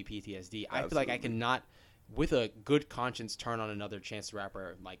 That gave me PTSD. Absolutely. I feel like I cannot, with a good conscience, turn on another Chance the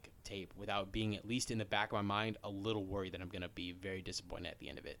Rapper like tape without being at least in the back of my mind a little worried that I'm gonna be very disappointed at the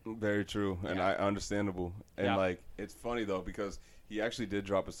end of it. Very true, and understandable. And like, it's funny though because he actually did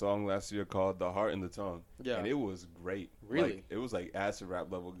drop a song last year called "The Heart and the Tongue," and it was great. Really, like, it was like acid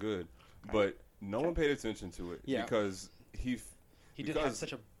rap level good, but no one paid attention to it because he did have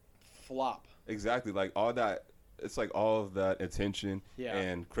such a flop. Exactly, like all that. It's like all of that attention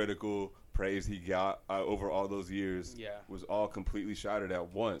and critical praise he got over all those years was all completely shattered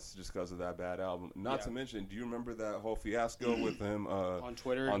at once just because of that bad album. Not to mention, do you remember that whole fiasco with him on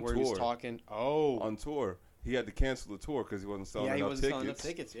Twitter where he was talking? On tour. He had to cancel the tour because he wasn't selling enough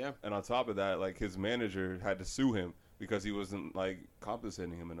tickets. And on top of that, like his manager had to sue him because he wasn't like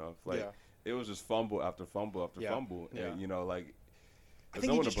compensating him enough. Like it was just fumble after fumble after fumble. And, you know, like I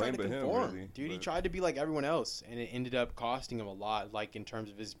think he just tried to conform. Really, dude, he tried to be like everyone else, and it ended up costing him a lot, like in terms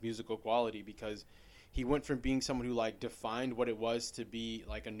of his musical quality, because he went from being someone who like defined what it was to be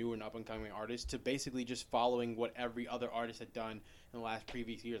like a new and up and coming artist to basically just following what every other artist had done in the last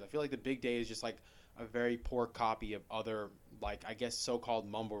previous years. I feel like the Big Day is just like a very poor copy of other, like, I guess so-called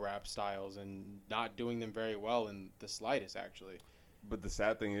mumble rap styles and not doing them very well in the slightest, actually. But the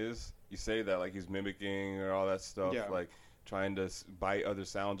sad thing is, you say that like he's mimicking or all that stuff, like trying to bite other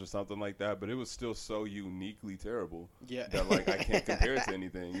sounds or something like that, but it was still so uniquely terrible that like I can't compare it to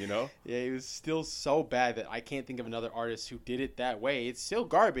anything, you know? Yeah, it was still so bad that I can't think of another artist who did it that way. It's still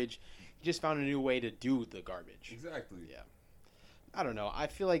garbage. He just found a new way to do the garbage. Exactly. Yeah. I don't know. I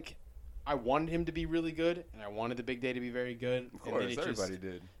feel like I wanted him to be really good, and I wanted the Big Day to be very good. Of course, everybody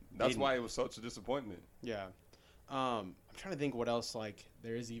did. That's why it was such a disappointment. Yeah. I'm trying to think what else like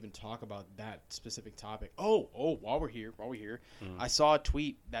there is even talk about that specific topic. Oh, while we're here, I saw a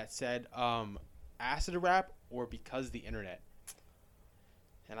tweet that said acid rap or because the internet.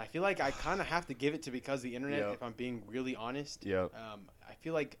 And I feel like I kind of have to give it to because the internet if I'm being really honest. Yeah. I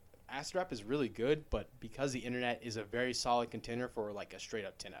feel like acid rap is really good, but because the internet is a very solid contender for like a straight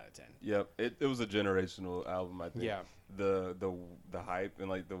up 10 out of 10. Yep. It was a generational album, I think. Yeah. The hype and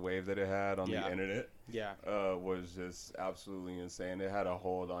like the wave that it had on the internet was just absolutely insane. It had a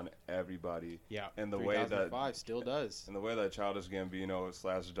hold on everybody. Yeah. And the way that still does. And the way that Childish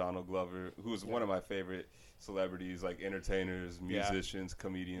Gambino / Donald Glover, who's one of my favorite celebrities, like entertainers, musicians,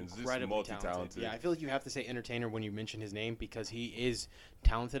 comedians, just multi-talented. Yeah, I feel like you have to say entertainer when you mention his name because he is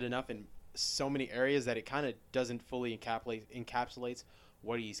talented enough in so many areas that it kind of doesn't fully encapsulates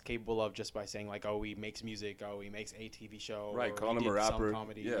what he's capable of just by saying like, oh, he makes music, oh, he makes a TV show, right? Calling him a rapper,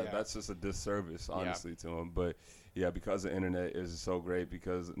 that's just a disservice, honestly, to him. But because the internet is so great,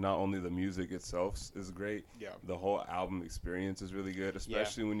 because not only the music itself is great, the whole album experience is really good,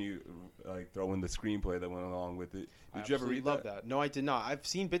 especially when you like throw in the screenplay that went along with it. Did you ever read that? No, I did not. I've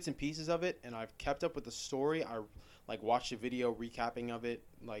seen bits and pieces of it, and I've kept up with the story. I like watched a video recapping of it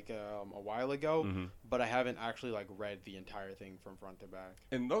like a while ago, but I haven't actually like read the entire thing from front to back.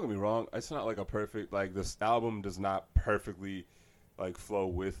 And don't get me wrong, it's not like a perfect like this album does not perfectly like flow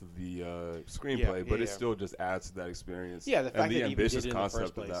with the screenplay, but it still just adds to that experience. Yeah, the fact and the that ambitious even did it in the concept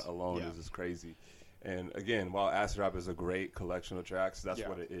first of place. that alone is just crazy. And again, while Acid Rap is a great collection of tracks, that's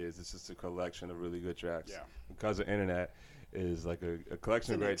what it is. It's just a collection of really good tracks. Yeah. Because the internet is like a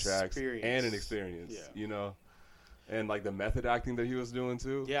collection of great tracks and an experience. Yeah. You know, and like the method acting that he was doing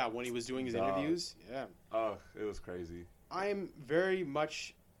too. Yeah, when he was doing his interviews. Yeah. Oh, it was crazy. I'm very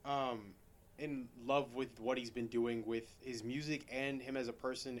much in love with what he's been doing with his music and him as a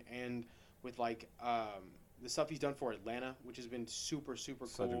person, and with like the stuff he's done for Atlanta, which has been super, super cool.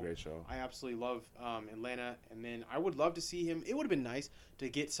 Such a great show. I absolutely love Atlanta. And then I would love to see him. It would have been nice to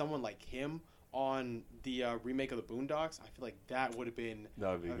get someone like him on the remake of the Boondocks. I feel like that would have been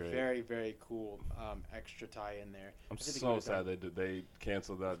a great. very, very cool extra tie in there. I'm so sad they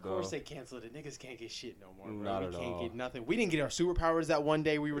canceled that, though. Of course they canceled it. Niggas can't get shit no more, bro. Not we at can't all. get nothing. We didn't get our superpowers that one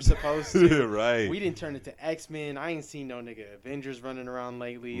day we were supposed to. Right. We didn't turn it to X-Men. I ain't seen no nigga Avengers running around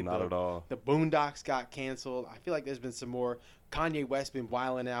lately. Not at all. The Boondocks got canceled. I feel like there's been some more. Kanye West been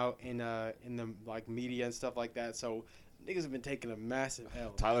wilding out in the like media and stuff like that. So niggas have been taking a massive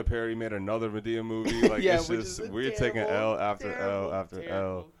L. Tyler Perry made another Madea movie. Like it's just we're taking L after L after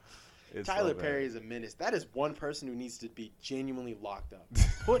L. It's Tyler Perry is a menace. That is one person who needs to be genuinely locked up.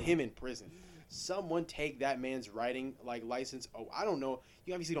 Put him in prison. Someone take that man's writing like license. Oh, I don't know.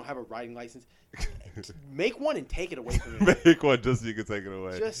 You obviously don't have a writing license. Make one and take it away from him. Make one just so you can take it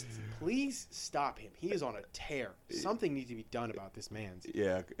away. Just please stop him. He is on a tear. Something needs to be done about this man.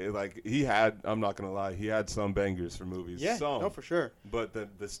 Yeah, like he had. I'm not gonna lie. He had some bangers for movies. Yeah, some, no, for sure. But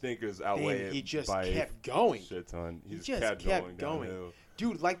the stinkers outweigh it. He just by kept going. Shit ton. He just kept going. Downhill.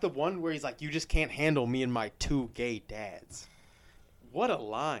 Dude, like the one where he's like, "You just can't handle me and my two gay dads." What a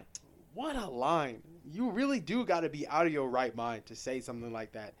line! What a line! You really do got to be out of your right mind to say something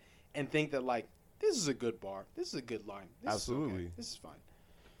like that and think that like this is a good bar. This is a good line. Absolutely, this is fine.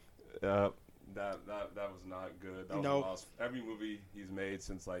 That was not good. That was a loss. Every movie he's made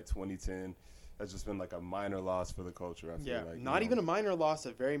since like 2010 has just been like a minor loss for the culture. I feel like not even a minor loss,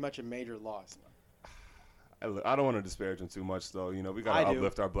 very much a major loss. I don't want to disparage him too much, though. You know, we gotta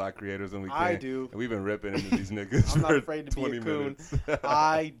uplift our black creators when we can. I do. And we've been ripping into these niggas I'm for not afraid to 20 be a coon. minutes.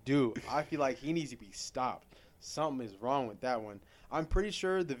 I do. I feel like he needs to be stopped. Something is wrong with that one. I'm pretty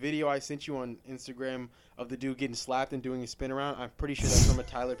sure the video I sent you on Instagram of the dude getting slapped and doing a spin around, I'm pretty sure that's from a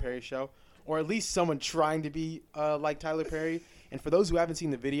Tyler Perry show. Or at least someone trying to be like Tyler Perry. And for those who haven't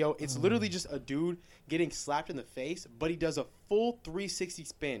seen the video, it's literally just a dude getting slapped in the face, but he does a full 360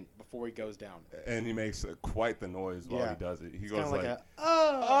 spin before he goes down. And he makes quite the noise while he does it. He goes like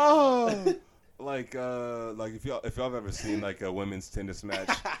oh. Like if y'all have ever seen like a women's tennis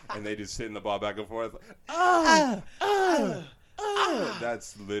match and they just hitting the ball back and forth,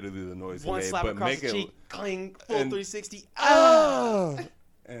 that's literally the noise one he made. slap But across make the it cheek, cling, full 360.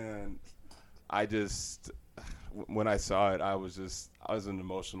 And I just, when I saw it, I was in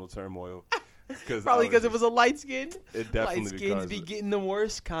emotional turmoil. Probably because it was a light skin. It definitely light skins be getting the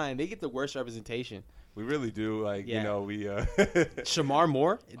worst kind. They get the worst representation. We really do. Like, you know, we... Shamar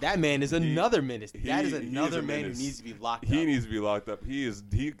Moore, that man is another menace. That is another man who needs to be locked up. He needs to be locked up.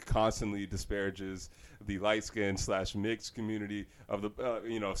 He constantly disparages the light-skinned / mixed community of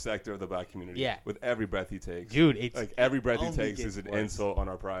the, sector of the black community. Yeah. With every breath he takes. Dude, it's... Like, every breath he takes is an insult on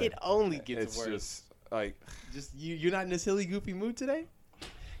our pride. It only gets worse. It's just, like... Just, you're not in a silly, goofy mood today?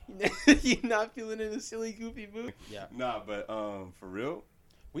 You're not feeling in a silly, goofy mood? Yeah. Nah, but for real...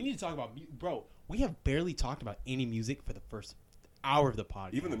 We need to talk about... Bro, we have barely talked about any music for the first hour of the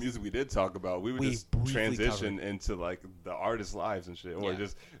podcast. Even the music we did talk about, we would just transition into like the artists' lives and shit, or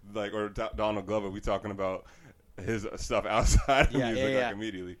just like Donald Glover. We talking about his stuff outside of music like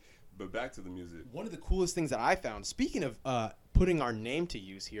immediately. But back to the music. One of the coolest things that I found, speaking of putting our name to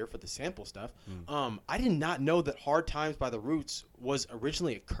use here for the sample stuff, I did not know that "Hard Times" by the Roots was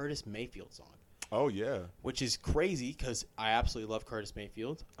originally a Curtis Mayfield song. Oh, yeah. Which is crazy because I absolutely love Curtis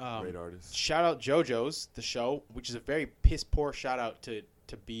Mayfield. Great artist. Shout out JoJo's, the show, which is a very piss poor shout out to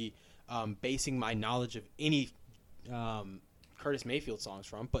be basing my knowledge of any Curtis Mayfield songs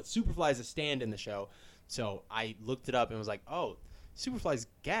from. But Superfly is a stand in the show. So I looked it up and was like, oh, Superfly's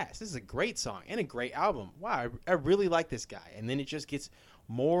gas. This is a great song and a great album. Wow, I really like this guy. And then it just gets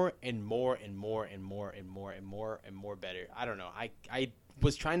more and more and more and more and more and more and more better. I don't know. I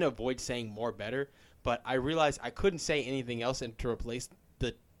was trying to avoid saying more better, but I realized I couldn't say anything else to replace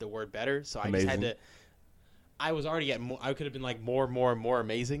the word better, so I just had to. I was already at I could have been like more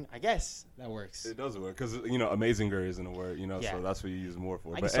amazing. I guess that works. It does work because amazinger isn't a word, so that's what you use more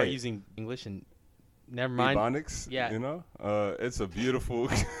for. I can start using English and never mind. Ebonics, it's a beautiful.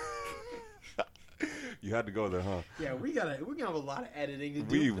 You had to go there, huh? Yeah, we're gonna have a lot of editing to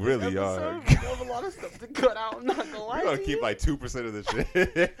do. We really are. We have a lot of stuff to cut out. I'm not gonna lie. We're gonna keep like 2% of this shit.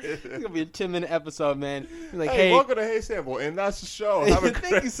 It's gonna be a 10-minute episode, man. Like, hey, welcome to Hey Sample, and that's the show.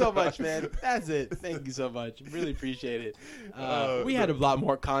 Thank you so much, man. That's it. Thank you so much. Really appreciate it. We had a lot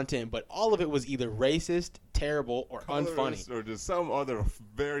more content, but all of it was either racist, terrible, or unfunny, or just some other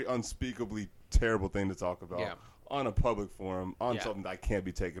very unspeakably terrible thing to talk about on a public forum on something that can't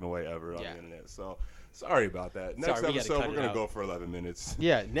be taken away ever on the internet. So. Sorry about that. Next episode, we're going to go for 11 minutes.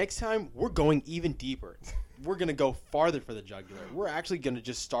 Yeah, next time, we're going even deeper. We're going to go farther for the jugular. We're actually going to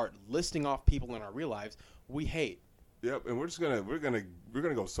just start listing off people in our real lives we hate. Yep, and we're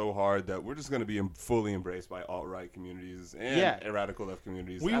gonna go so hard that we're just gonna be fully embraced by alt-right communities and radical left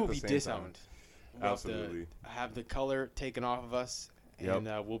communities. We will be disowned. Absolutely. Have the color taken off of us, and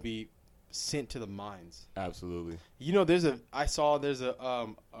we'll be sent to the mines. Absolutely. I saw there's a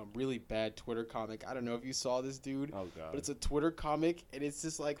really bad Twitter comic. I don't know if you saw this, dude. Oh god. But it's a Twitter comic, and it's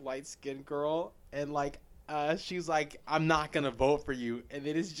this like light-skinned girl, and like she's like, I'm not gonna vote for you, and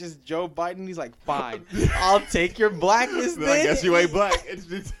then it's just Joe Biden. He's like, fine, I'll take your blackness. Then I guess you ain't black. It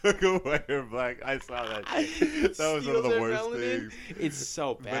just took away your black. I saw that. That was one of the worst things. It's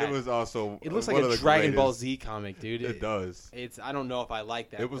so bad. But it was also. It looks like a Dragon Ball Z comic, dude. It does. I don't know if I like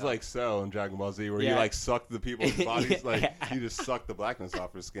that. It was like Cell in Dragon Ball Z, where he like sucked the people's bodies, like he just sucked the blackness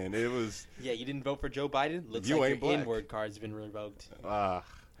off her skin. It was. Yeah, you didn't vote for Joe Biden. Looks you like ain't your black. N-word card's been revoked.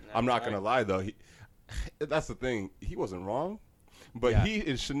 I'm not gonna lie though. That's the thing. He wasn't wrong, but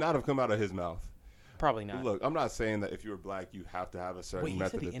it should not have come out of his mouth. Probably not. Look, I'm not saying that if you're black, you have to have a certain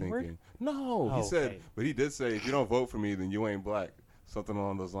method of N-word? thinking. No, he said, but he did say, if you don't vote for me, then you ain't black. Something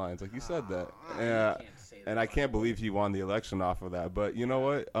along those lines. Like, he said that. And I can't believe he won the election off of that. But you know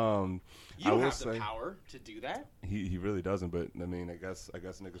what? You don't have the power to do that. He really doesn't. But I mean, I guess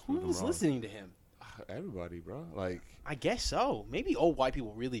niggas proved him wrong. Who's listening to him? Everybody, bro. Like, I guess so. Maybe old white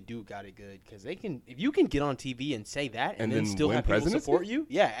people really do got it good because they can. If you can get on TV and say that and then still have people support you,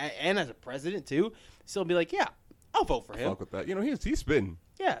 and as a president too, still be like, yeah, I'll vote for him. Fuck with that. He's spitting.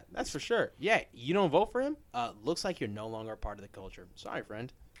 Yeah, that's for sure. Yeah, you don't vote for him. Looks like you're no longer a part of the culture. Sorry,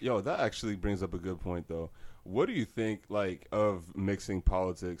 friend. Yo, that actually brings up a good point though. What do you think, like, of mixing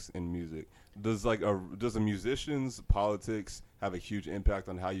politics and music? Does a musician's politics have a huge impact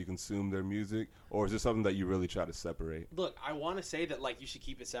on how you consume their music, or is this something that you really try to separate? Look, I want to say that you should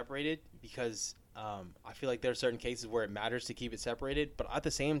keep it separated because I feel like there are certain cases where it matters to keep it separated, but at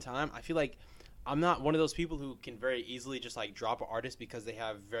the same time, I feel like I'm not one of those people who can very easily just drop an artist because they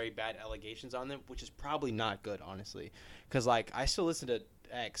have very bad allegations on them, which is probably not good, honestly, because I still listen to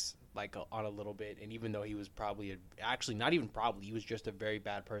X on a little bit, and even though he was he was just a very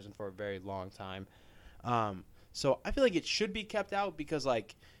bad person for a very long time. So I feel like it should be kept out because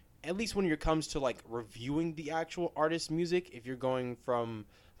at least when it comes to reviewing the actual artist's music, if you're going from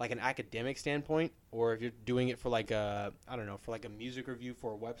an academic standpoint, or if you're doing it for a music review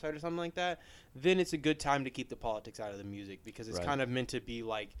for a website or something like that, then it's a good time to keep the politics out of the music because it's kind of meant to be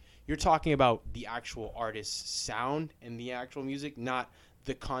you're talking about the actual artist's sound and the actual music, not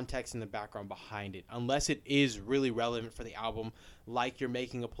the context and the background behind it, unless it is really relevant for the album, you're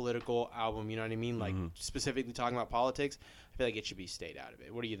making a political album, you know what I mean? Specifically talking about politics, I feel like it should be stayed out of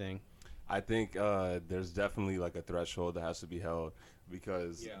it. What do you think? I think there's definitely a threshold that has to be held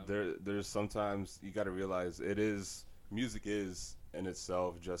because there's sometimes you got to realize music is in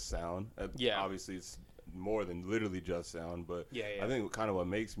itself just sound. Obviously it's more than literally just sound, but I think kind of what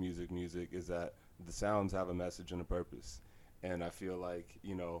makes music is that the sounds have a message and a purpose. And I feel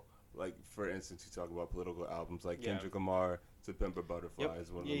for instance, you talk about political albums Kendrick Lamar, To Pimp a Butterfly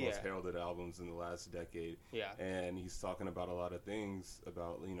is one of the most heralded albums in the last decade. Yeah. And he's talking about a lot of things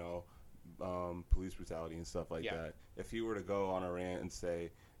about, police brutality and stuff like that. If he were to go on a rant and say,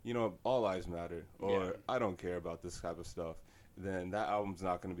 all lives matter, or I don't care about this type of stuff, then that album's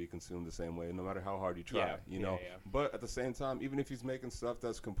not going to be consumed the same way, no matter how hard you try, But at the same time, even if he's making stuff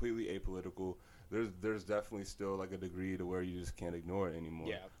that's completely apolitical, there's definitely still a degree to where you just can't ignore it anymore.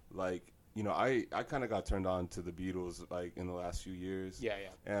 Yeah. I kind of got turned on to the Beatles in the last few years. Yeah, yeah.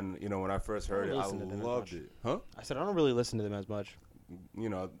 And when I first heard it, I loved it. Huh? I said I don't really listen to them as much.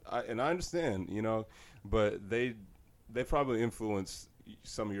 I understand, but they probably influenced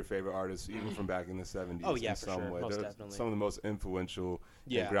some of your favorite artists, even from back in the 70s. Oh yeah, in for some sure. way. Most They're definitely. some of the most influential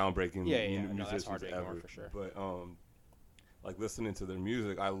and groundbreaking musicians that's hard to ignore, ever. for sure. But like listening to their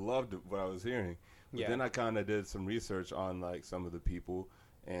music, I loved what I was hearing. But then I kind of did some research on like some of the people,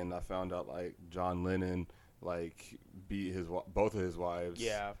 and I found out like John Lennon like beat both of his wives.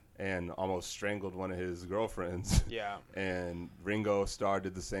 Yeah. And almost strangled one of his girlfriends. Yeah. And Ringo Starr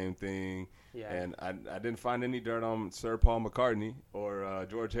did the same thing. Yeah. And I didn't find any dirt on Sir Paul McCartney or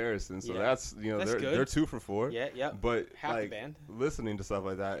George Harrison. So that's they're 2 for 4. Yeah, yeah. But half like the band. listening to stuff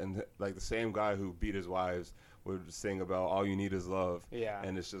like that, and like the same guy who beat his wives would sing about all you need is love. Yeah.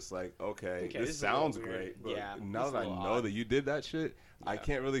 And it's just like, okay this sounds great, but now that I know that you did that shit, I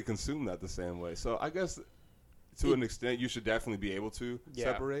can't really consume that the same way. So I guess to an extent, you should definitely be able to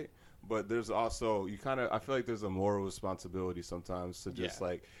separate. But there's also, I feel like there's a moral responsibility sometimes to just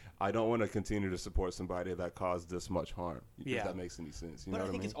like, I don't want to continue to support somebody that caused this much harm. If that makes any sense. You know what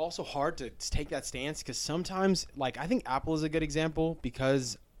I mean? It's also hard to take that stance because sometimes, like, I think Apple is a good example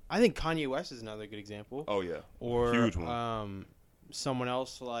because I think Kanye West is another good example. Oh, yeah. Or huge one. Someone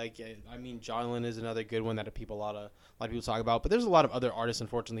else like, John Lennon is another good one that a lot of people talk about. But there's a lot of other artists,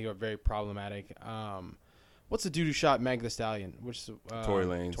 unfortunately, who are very problematic. What's the dude who shot Meg Thee Stallion? Tory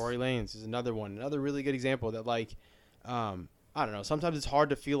Lanez. Tory Lanez is another one. Another really good example that, like, I don't know. Sometimes it's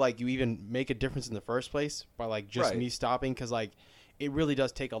hard to feel like you even make a difference in the first place by, like, just me stopping. Because, like, it really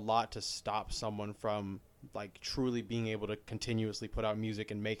does take a lot to stop someone from, like, truly being able to continuously put out music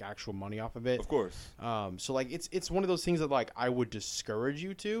and make actual money off of it. Of course. So, like, it's one of those things that, like, I would discourage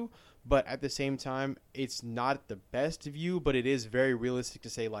you to. But at the same time, it's not the best of you. But it is very realistic to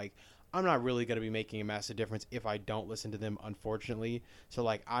say, like, I'm not really going to be making a massive difference if I don't listen to them, unfortunately. So,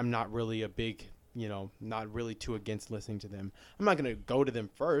 like, I'm not really a big, not really too against listening to them. I'm not going to go to them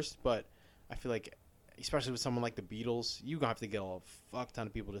first, but I feel like, especially with someone like the Beatles, you're going to have to get a fuck ton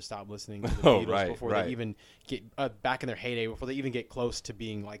of people to stop listening to the Beatles before they even get back in their heyday, before they even get close to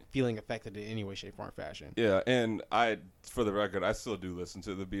being, like, feeling affected in any way, shape, form, or fashion. Yeah, and for the record, I still do listen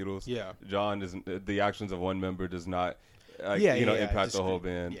to the Beatles. Yeah. John isn't, the actions of one member does not impact the whole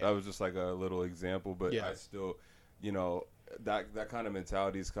band. That was just like a little example, but I still, that kind of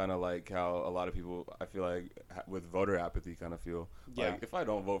mentality is kind of like how a lot of people, I feel like, with voter apathy kind of feel. Like, if I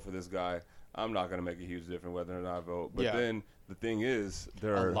don't vote for this guy, I'm not going to make a huge difference whether or not I vote. But then the thing is,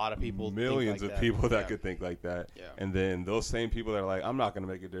 there are a lot of people, millions of people that could think like that. Yeah. And then those same people that are like, I'm not going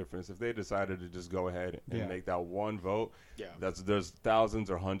to make a difference, if they decided to just go ahead and make that one vote, there's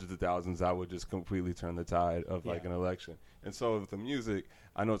thousands or hundreds of thousands that would just completely turn the tide of like an election. And so with the music,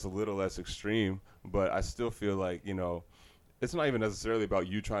 I know it's a little less extreme, but I still feel like, it's not even necessarily about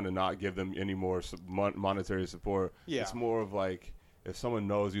you trying to not give them any more monetary support. Yeah. It's more of like, if someone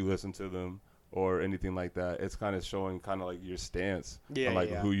knows you listen to them or anything like that, it's kind of showing kind of like your stance on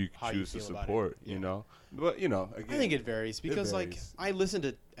like who you choose to support, you know? But, again, I think it varies because, like, I listen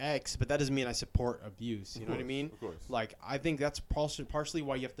to X, but that doesn't mean I support abuse. You know what I mean? Of course. Like, I think that's partially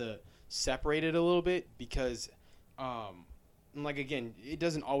why you have to separate it a little bit because, like, again, it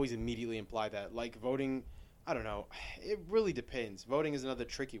doesn't always immediately imply that. Like, voting, I don't know. It really depends. Voting is another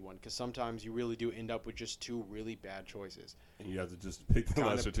tricky one because sometimes you really do end up with just 2 really bad choices. And you have to just pick the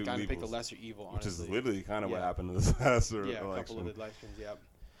lesser 2 evils. Kind of pick the lesser evil, honestly. Which is literally kind of what happened to this last election. Yeah, a couple of elections,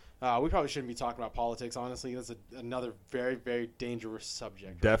 we probably shouldn't be talking about politics, honestly. That's another very, very dangerous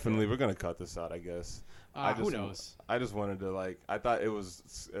subject. Definitely. We're going to cut this out, I guess. Who knows? I just wanted to, like, I thought it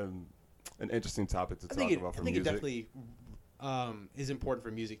was an interesting topic to talk about for music. I think it definitely is important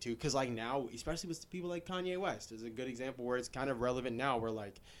for music too, because like now, especially with people like Kanye West, is a good example where it's kind of relevant now, where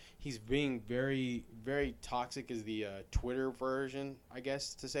like he's being very, very toxic is the Twitter version, I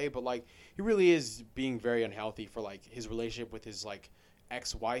guess to say, but like he really is being very unhealthy for like his relationship with his like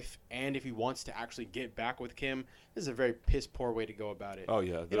ex-wife, and if he wants to actually get back with Kim, this is a very piss poor way to go about it. Oh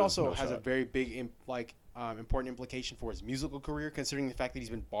yeah, it also has a very big important implication for his musical career, considering the fact that he's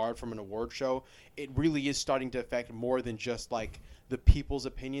been barred from an award show. It really is starting to affect more than just like the people's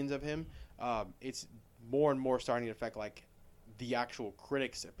opinions of him. It's more and more starting to affect like the actual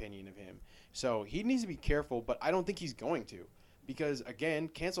critics' opinion of him. So he needs to be careful, but I don't think he's going to, because again,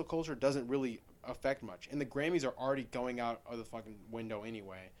 cancel culture doesn't really affect much, and the Grammys are already going out of the fucking window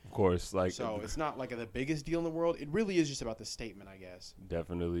anyway. Of course, like, so it's not like the biggest deal in the world. It really is just about the statement, I guess.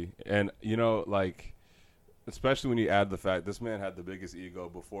 Definitely. And like, especially when you add the fact this man had the biggest ego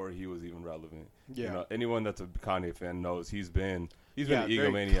before he was even relevant. Yeah. Anyone that's a Kanye fan knows he's been an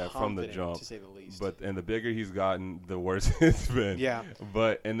egomaniac from the jump, to say the least. And the bigger he's gotten, the worse it's been. Yeah.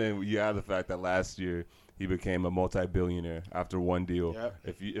 And then you add the fact that last year he became a multi-billionaire after one deal. Yep.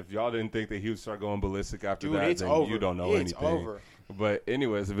 If y'all didn't think that he would start going ballistic after that, then over. You don't know anything. Over. But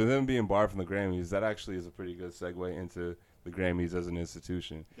anyways, with him being barred from the Grammys, that actually is a pretty good segue into the Grammys as an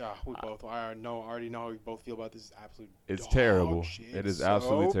institution. Yeah, we both. I already know how we both feel about this. It's terrible. Shit. It is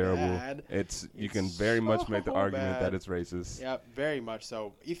absolutely terrible. Bad. You can very much make the argument that it's racist. Yeah, very much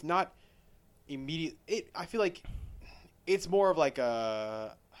so. If not immediate, I feel like it's more of like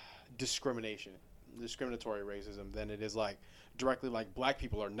a discriminatory racism than it is like directly like black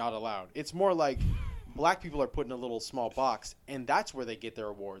people are not allowed. It's more like black people are put in a little small box, and that's where they get their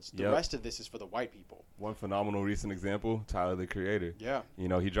awards. The rest of this is for the white people. One phenomenal recent example, Tyler, the Creator. Yeah. You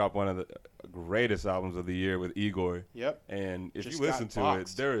know, he dropped one of the greatest albums of the year with Igor. Yep. And if you listen to it,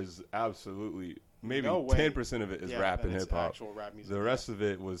 there is absolutely maybe 10% of it is rap and hip-hop. Actual rap music. The rest of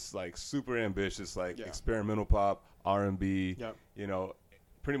it was like super ambitious, like experimental pop, R&B, you know,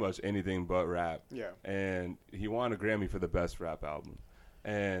 pretty much anything but rap. Yeah. And he won a Grammy for the best rap album.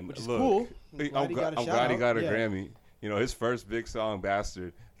 And which is look, cool. I'm glad he got a Grammy. You know, his first big song,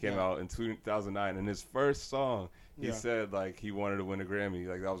 Bastard, came out in 2009. And his first song, he said, like, he wanted to win a Grammy.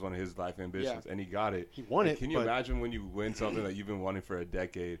 Like, that was one of his life ambitions. And he got it. He won it. Can you imagine when you win something that you've been wanting for a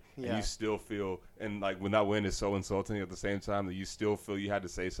decade and you still feel, and, like, when that win is so insulting at the same time that you still feel you had to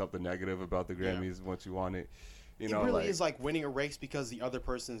say something negative about the Grammys once you won it. You know, it really is like winning a race because the other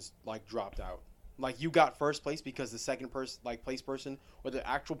person's, like, dropped out. Like, you got first place because the second person, like, place person, or the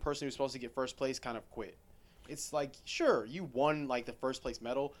actual person who's supposed to get first place kind of quit. It's like, sure, you won, like, the first place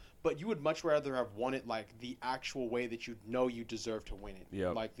medal, but you would much rather have won it, like, the actual way that you know you deserve to win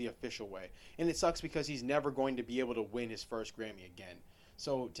it. Like, the official way. And it sucks because he's never going to be able to win his first Grammy again.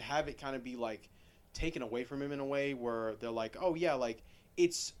 So to have it kind of be, like, taken away from him in a way where they're like, oh, yeah, like,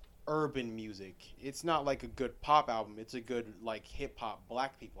 it's urban music. It's not like a good pop album. It's a good like hip hop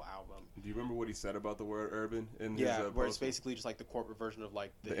black people album. Do you remember what he said about the word urban? In his, where post? It's basically just like the corporate version of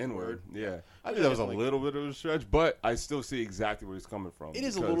like the N-word. Yeah, I think that was a little bit of a stretch, but I still see exactly where he's coming from. It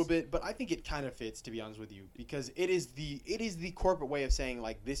is a little bit, but I think it kind of fits, to be honest with you, because it is the corporate way of saying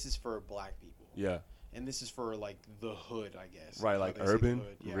like this is for black people. Yeah. And this is for like the hood, I guess. Right, like urban.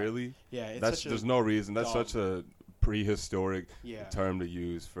 Really? Yeah. It's there's no reason. That's such a prehistoric term to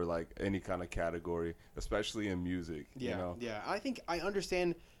use for like any kind of category, especially in music. Yeah, you know? Yeah. I think I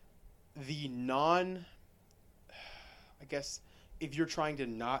understand the I guess if you're trying to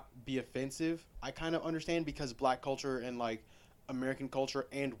not be offensive, I kind of understand because black culture and like American culture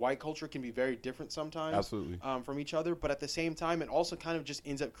and white culture can be very different sometimes. Absolutely. From each other, but at the same time, it also kind of just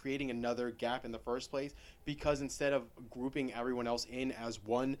ends up creating another gap in the first place because instead of grouping everyone else in as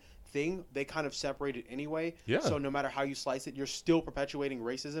one thing, they kind of separate it anyway. Yeah. So no matter how you slice it, you're still perpetuating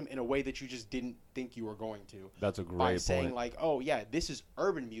racism in a way that you just didn't think you were going to. That's a great point. By point. saying like, oh yeah, this is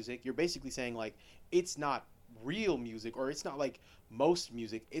urban music, you're basically saying like it's not real music or it's not like most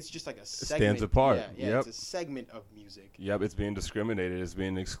music. It's just like a segment. Stands apart. Yeah, it's a segment of music. Yep, it's being discriminated. It's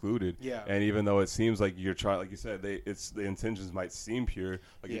being excluded. Yeah. And even though it seems like you're trying, like you said, the intentions might seem pure.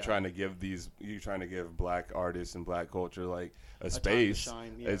 Like you're trying to give black artists and black culture like a space.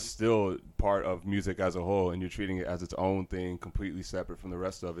 Time to shine, It's still part of music as a whole, and you're treating it as its own thing, completely separate from the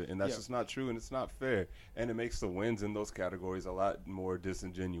rest of it. And that's just not true, and it's not fair. And it makes the wins in those categories a lot more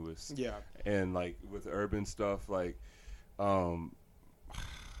disingenuous. Yeah. And like with urban stuff, like,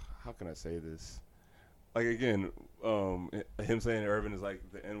 how can I say this? Like again, him saying urban is like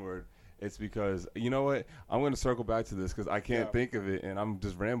the N-word. It's because, you know what? I'm going to circle back to this because I can't think of it, and I'm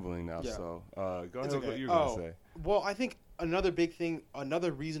just rambling now. Yeah. So go ahead with what you're going to say. Well, I think another big thing,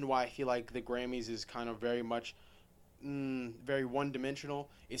 another reason why I feel like the Grammys is kind of very much very one-dimensional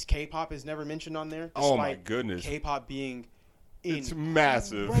is K-pop is never mentioned on there. Oh, my goodness. K-pop being it's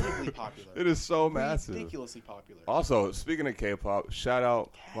massive. Incredibly popular. It is so massive. Ridiculously popular. Also, speaking of K-pop, shout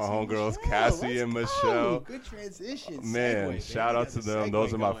out my homegirls, Cassie and Michelle. Good transition. Man, shout out to them.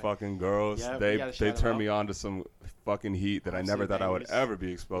 Those are my fucking girls. Yep, they turned me on to some fucking heat that I never thought I would ever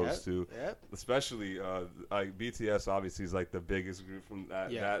be exposed to. Yep. Especially like BTS obviously is like the biggest group from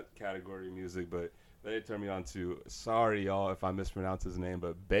that category of music, but they turned me on to, sorry y'all if I mispronounce his name,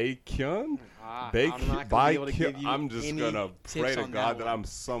 but Baekhyun. I'm just gonna pray to God that I'm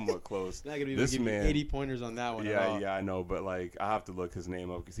somewhat close. Not gonna be able to give you 80 pointers on that one. Yeah, I know, but like I have to look his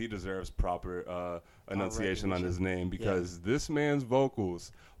name up because he deserves proper enunciation on his name because this man's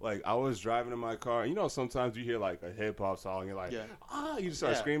vocals. Like I was driving in my car, you know, sometimes you hear like a hip hop song, you're like, you just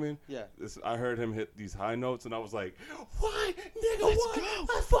start screaming. Yeah. I heard him hit these high notes, and I was like, what, nigga,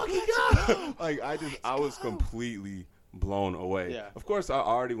 let's fucking go. Like I was completely blown away. Yeah. Of course, I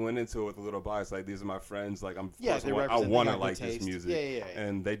already went into it with a little bias. Like these are my friends. Like I want to like this music. Yeah.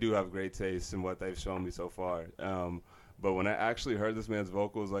 And they do have great taste in what they've shown me so far. But when I actually heard this man's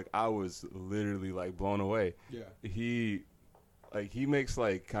vocals, like I was literally like blown away. Yeah. like he makes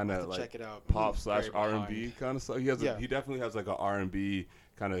like kind of like check it out. pop / R&B kind of stuff. He definitely has like an R&B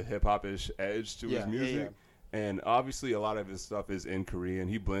kind of hip hop ish edge to his music. And obviously, a lot of his stuff is in Korean.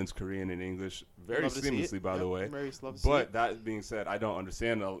 He blends Korean and English very seamlessly, by the way. But that being said, I don't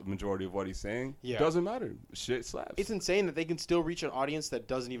understand the majority of what he's saying. Yeah. Doesn't matter. Shit slaps. It's insane that they can still reach an audience that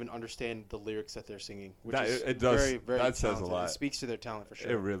doesn't even understand the lyrics that they're singing. Which it does. Very, very that talented. Says a lot. It speaks to their talent for sure.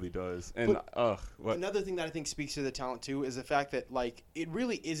 It really does. And another thing that I think speaks to the talent too is the fact that like it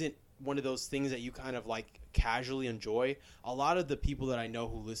really isn't one of those things that you kind of like casually enjoy. A lot of the people that I know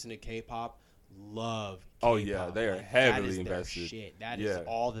who listen to K-pop love K-pop. Oh yeah, they are heavily invested. Shit. That is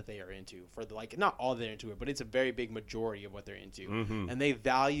all that they are into. For the like, not all they're into it, but it's a very big majority of what they're into. Mm-hmm. And they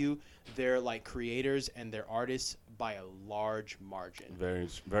value their like creators and their artists by a large margin. Very,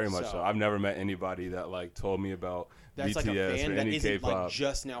 very much so. I've never met anybody that like told me about BTS like a fan or that any isn't K-pop. Like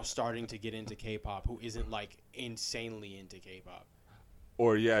just now starting to get into K-pop, who isn't like insanely into K-pop.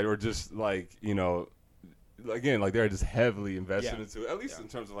 Or just like again, like they're just heavily invested into it, at least in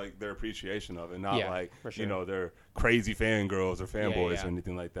terms of like their appreciation of it, not like they're crazy fangirls or fanboys or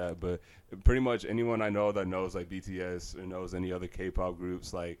anything like that. But pretty much anyone I know that knows like BTS or knows any other K-pop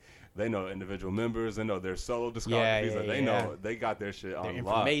groups, like they know individual members, they know their solo discographies, like they know they got their shit on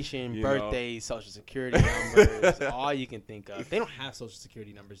information, birthdays, social security numbers, all you can think of. They don't have social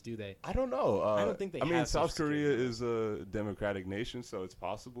security numbers, do they? I don't know. I don't think they. I mean, South Korea is a democratic nation, so it's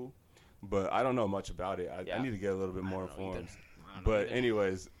possible. But I don't know much about it. I need to get a little bit more informed. But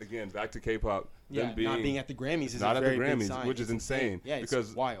anyways, again, back to K-pop. Not being at the Grammys is not a very at the Grammys, big sign. Which is insane. Yeah, it's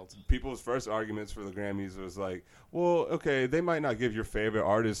because wild. People's first arguments for the Grammys was like, well, okay, they might not give your favorite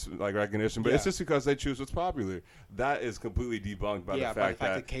artist like recognition, but it's just because they choose what's popular. That is completely debunked by the fact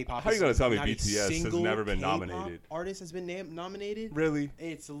that K-pop. How are you going to tell me BTS has never been nominated? Artist has been nominated? Really?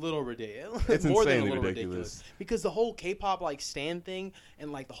 It's a little ridiculous. It's more insanely than a little ridiculous. Because the whole K-pop like stan thing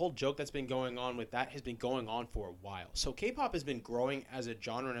and like the whole joke that's been going on with that has been going on for a while. So K-pop has been growing as a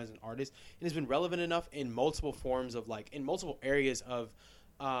genre and as an artist and has been relevant enough in multiple forms of like in multiple areas of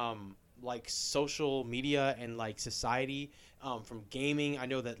like social media and like society, from gaming. I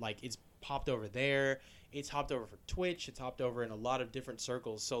know that like it's popped over there, it's hopped over for Twitch, it's hopped over in a lot of different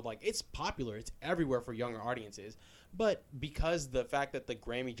circles, so like it's popular, it's everywhere for younger audiences. But because the fact that the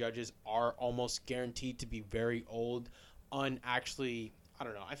Grammy judges are almost guaranteed to be very old, I don't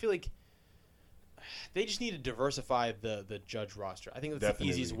know, I feel like they just need to diversify the judge roster. I think that's the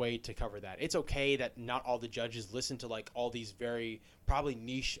easiest way to cover that. It's okay that not all the judges listen to like all these very probably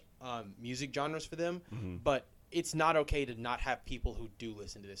niche music genres for them, but it's not okay to not have people who do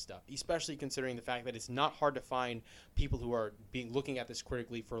listen to this stuff, especially considering the fact that it's not hard to find people who are looking at this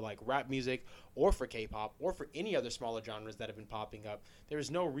critically for like rap music or for K-pop or for any other smaller genres that have been popping up. There is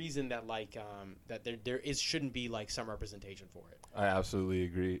no reason that like that shouldn't be like some representation for it. I absolutely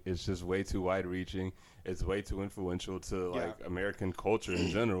agree. It's just way too wide-reaching. It's way too influential to like American culture in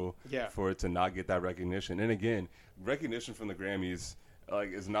general for it to not get that recognition. And again, recognition from the Grammys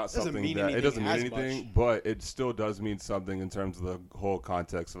like is not something that it doesn't mean anything, but it still does mean something in terms of the whole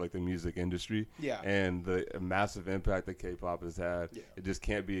context of like the music industry and the massive impact that K-pop has had. It just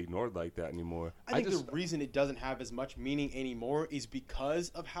can't be ignored like that anymore. I think the reason it doesn't have as much meaning anymore is because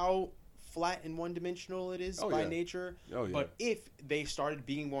of how flat and one-dimensional it is by nature. But if they started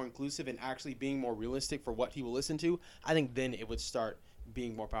being more inclusive and actually being more realistic for what people listen to, I think then it would start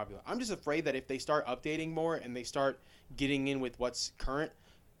being more popular. I'm just afraid that if they start updating more and they start getting in with what's current,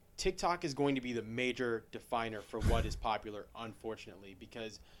 TikTok is going to be the major definer for what is popular, unfortunately,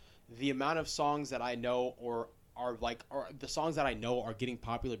 because the amount of songs that I know or the songs that I know are getting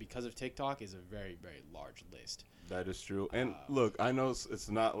popular because of TikTok is a very, very large list. That is true. And look, I know it's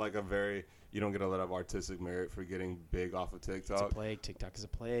not like you don't get a lot of artistic merit for getting big off of TikTok. It's a plague. TikTok is a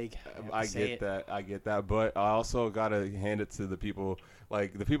plague. I get that. But I also got to hand it to the people,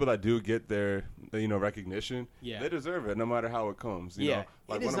 like the people that do get their, recognition. Yeah. They deserve it no matter how it comes. You know?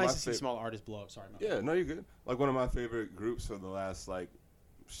 Like it is nice to see small artists blow up. Sorry. No, you're good. Like one of my favorite groups for the last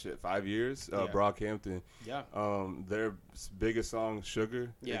 5 years, Brockhampton. Yeah. Their biggest song,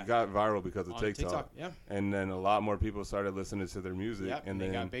 Sugar, it got viral because of TikTok. And then a lot more people started listening to their music. Yeah, and then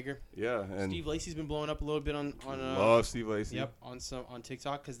they got bigger. Yeah. And Steve Lacy's been blowing up a little bit on love Steve Lacy. Yep, on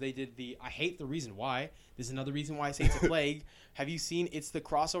TikTok because they did I hate the reason why. This is another reason why I say it's a plague. Have you seen? It's the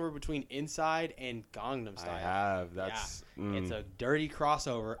crossover between Inside and Gangnam Style. I have. That's it's a dirty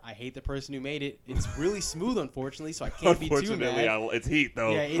crossover. I hate the person who made it. It's really smooth, unfortunately, so I can't be too mad. It's heat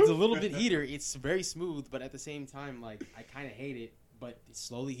though. Yeah, it's a little bit heater. It's very smooth, but at the same time, like I kind of hate it. But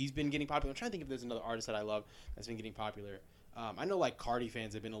slowly, he's been getting popular. I'm trying to think if there's another artist that I love that's been getting popular. I know like Cardi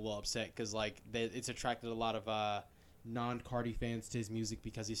fans have been a little upset because like it's attracted a lot of non-Cardi fans to his music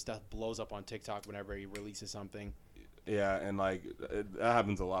because his stuff blows up on TikTok whenever he releases something. Yeah, and like that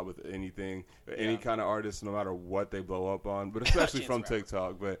happens a lot with anything, any kind of artist, no matter what they blow up on, but especially from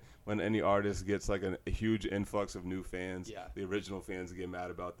TikTok. But when any artist gets like a huge influx of new fans, the original fans get mad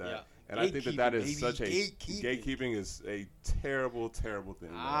about that. Yeah. And I think that is such a gatekeeping is a terrible, terrible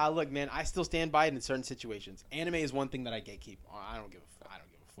thing. Look, man, I still stand by it in certain situations. Anime is one thing that I gatekeep. I don't give a fuck.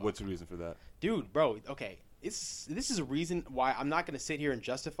 What's the reason for that? Dude, bro, okay. This is a reason why I'm not going to sit here and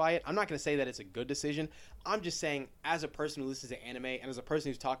justify it. I'm not going to say that it's a good decision. I'm just saying, as a person who listens to anime and as a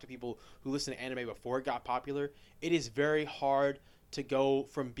person who's talked to people who listen to anime before it got popular, it is very hard to go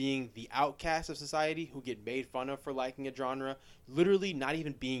from being the outcast of society who get made fun of for liking a genre, literally not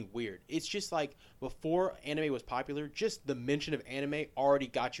even being weird. It's just like before anime was popular, just the mention of anime already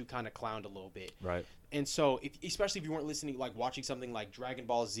got you kind of clowned a little bit. Right. And so, especially if you weren't listening, like watching something like Dragon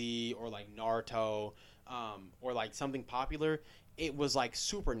Ball Z or like Naruto, or like something popular, it was like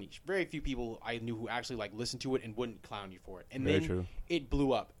super niche. Very few people I knew who actually like listened to it and wouldn't clown you for it. And then it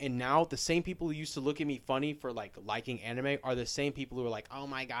blew up. And now the same people who used to look at me funny for like liking anime are the same people who are like, oh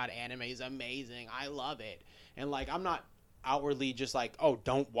my god, anime is amazing, I love it. And like, I'm not outwardly just like, oh,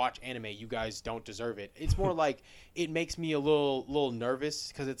 don't watch anime, you guys don't deserve it. It's more like it makes me a little nervous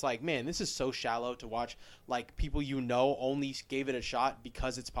because it's like, man, this is so shallow to watch like people you know only gave it a shot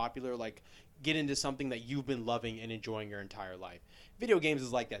because it's popular, like get into something that you've been loving and enjoying your entire life. Video games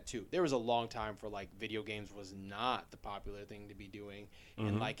is like that too. There was a long time for like video games was not the popular thing to be doing.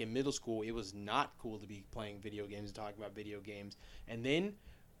 And like in middle school, it was not cool to be playing video games and talking about video games. And then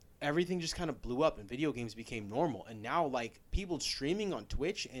everything just kind of blew up and video games became normal. And now like people streaming on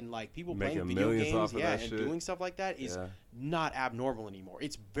Twitch and like people playing video games and doing stuff like that is not abnormal anymore.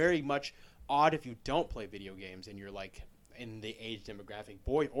 It's very much odd if you don't play video games and you're like in the age demographic,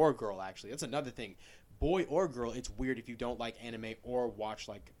 boy or girl. Actually, that's another thing, boy or girl. It's weird if you don't like anime or watch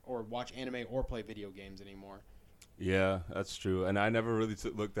anime or play video games anymore. Yeah, that's true. And I never really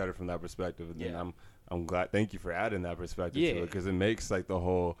looked at it from that perspective. And then I'm glad. Thank you for adding that perspective to it, because it makes like the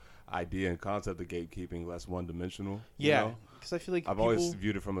whole idea and concept of gatekeeping less one-dimensional. Yeah, because I feel like I've always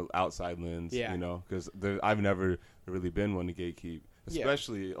viewed it from an outside lens. You know, because I've never really been one to gatekeep,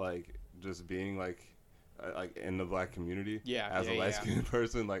 especially like just being like in the black community, as a light-skinned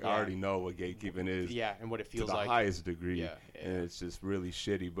person, like I already know what gatekeeping is, and what it feels to the like highest degree, and it's just really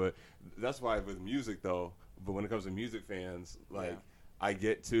shitty. But that's why with music though, but when it comes to music fans, like I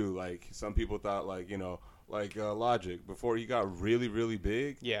get too, like some people thought like, you know, like Logic, before he got really, really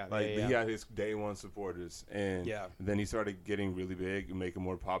big, he had his day one supporters, and then he started getting really big and making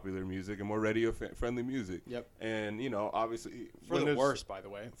more popular music and more radio friendly music. And you know, obviously for the worst, by the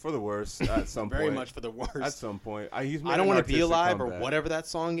way, for the worst at some point, very much for the worst. At some point, I Don't Want to Be Alive or whatever that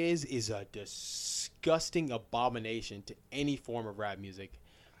song is a disgusting abomination to any form of rap music.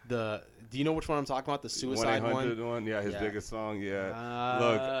 Do you know which one I'm talking about? The Suicide one? Yeah, his biggest song,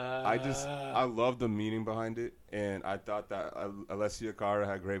 Look, I love the meaning behind it, and I thought that Alessia Cara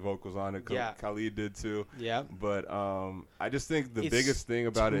had great vocals on it. Khalid did too. But I just think the biggest thing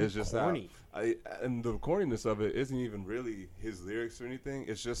about it is just corny. And the corniness of it isn't even really his lyrics or anything.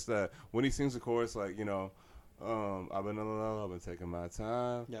 It's just that when he sings the chorus, like, you know, I've been alone, I've been taking my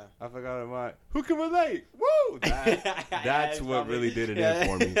time. I forgot who can relate? Woo! That's what really did it in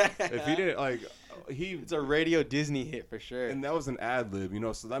for me. If he didn't it's a radio Disney hit for sure. And that was an ad lib, you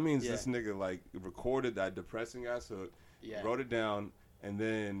know, so that means this nigga like recorded that depressing ass hook, wrote it down, and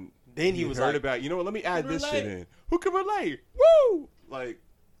then he was heard about, you know what, let me add this shit in. Who can relate? Woo! Like,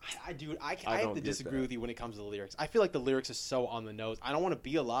 I have to disagree with you when it comes to the lyrics. I feel like the lyrics are so on the nose. I don't want to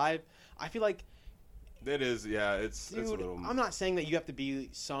be alive. I feel like it is, it's a little. I'm not saying that you have to be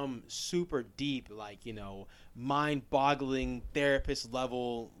some super deep, like, you know, mind-boggling therapist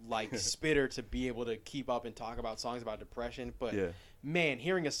level, like, spitter to be able to keep up and talk about songs about depression. But, man,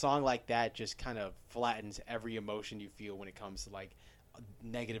 hearing a song like that just kind of flattens every emotion you feel when it comes to, like,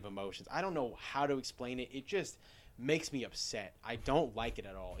 negative emotions. I don't know how to explain it. It just makes me upset. I don't like it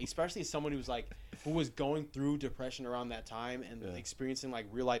at all, especially as someone who was going through depression around that time and experiencing like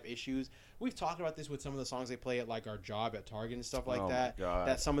real life issues. We've talked about this with some of the songs they play at like our job at Target and stuff like that.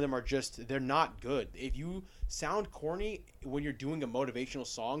 That some of them are they're not good. If you sound corny when you're doing a motivational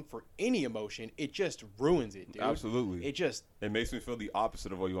song for any emotion, it just ruins it, dude. Absolutely. It makes me feel the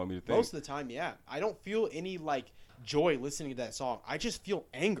opposite of what you want me to think. Most of the time, I don't feel any like joy listening to that song. I just feel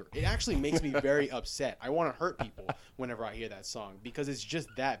anger. It actually makes me very upset. I want to hurt people whenever I hear that song because it's just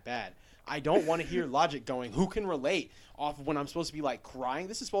that bad. I don't want to hear Logic going, who can relate, off of when I'm supposed to be like crying.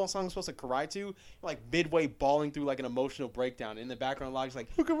 This is what song I'm supposed to cry to, like midway bawling through like an emotional breakdown. In the background, Logic's like,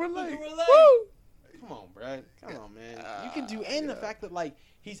 who can relate? Woo! Come on, bro. Come on, man. You can do, and the fact that like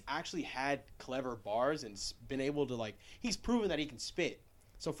he's actually had clever bars and been able to like he's proven that he can spit.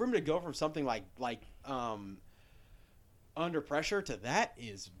 So for him to go from something like Under Pressure to that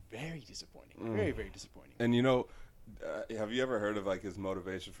is very disappointing. Very, very disappointing. And have you ever heard of like his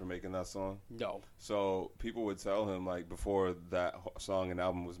motivation for making that song? No. So people would tell him like before that song and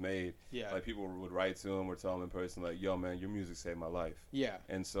album was made, like people would write to him or tell him in person like, "Yo, man, your music saved my life." Yeah.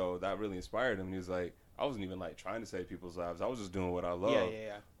 And so that really inspired him. He was like, "I wasn't even like trying to save people's lives. I was just doing what I love."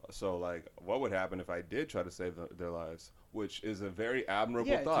 Yeah. So like, what would happen if I did try to save their lives? Which is a very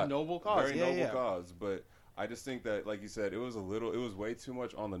admirable thought. It's a noble cause. Very noble cause, but. I just think that, like you said, it was way too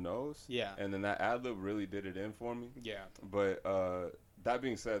much on the nose. Yeah. And then that ad-lib really did it in for me. Yeah. But that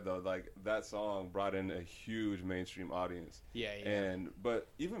being said, though, like, that song brought in a huge mainstream audience. Yeah. But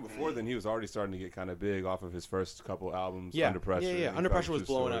even before then, he was already starting to get kind of big off of his first couple albums, Under Pressure. Yeah. Under Pressure was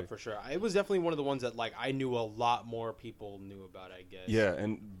blowing up for sure. It was definitely one of the ones that, like, I knew a lot more people knew about, I guess. Yeah,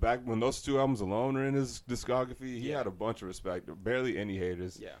 and back when those two albums alone are in his discography, he had a bunch of respect. Barely any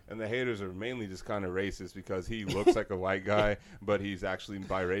haters. Yeah. And the haters are mainly just kind of racist because he looks like a white guy, but he's actually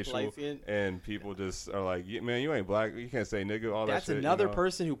biracial. And people just are like, man, you ain't black. You can't say nigga, all that shit. That's another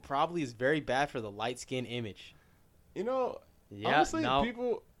person who probably is very bad for the light skin image. Honestly,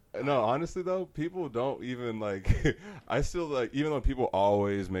 people. No, honestly though, people don't even like. I still like, even though people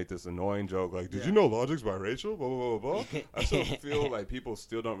always make this annoying joke, like, "Did you know Logic's biracial?" Blah blah blah blah. I still feel like people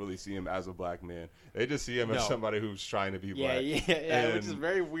still don't really see him as a black man. They just see him as somebody who's trying to be black. Yeah, which is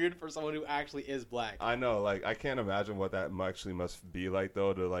very weird for someone who actually is black. I know, like, I can't imagine what that actually must be like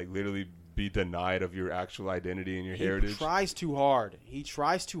though, to like literally be denied of your actual identity and your heritage. He tries too hard. He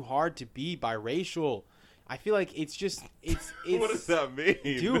tries too hard to be biracial. I feel like it's what does that mean?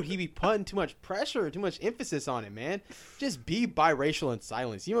 Dude, he be putting too much pressure, too much emphasis on it, man. Just be biracial in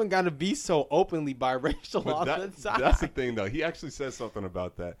silence. You don't got to be so openly biracial on the side. That's the thing, though. He actually said something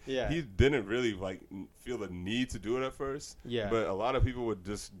about that. Yeah. He didn't really like feel the need to do it at first. Yeah. But a lot of people would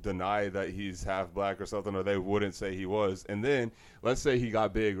just deny that he's half black or something, or they wouldn't say he was. And then let's say he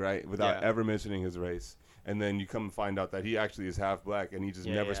got big, right, without ever mentioning his race. And then you come and find out that he actually is half black, and he just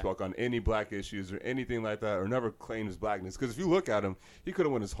never spoke on any black issues or anything like that, or never claimed his blackness. Because if you look at him, he could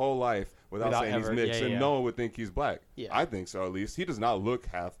have went his whole life without saying he's mixed, and no one would think he's black. Yeah. I think so, at least. He does not look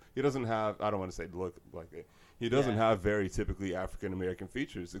half. He doesn't have, I don't want to say look like it. He doesn't have very typically African-American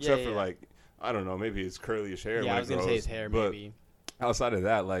features, except for, like, I don't know, maybe his curly-ish hair when it grows. I was going to say his hair, maybe. Outside of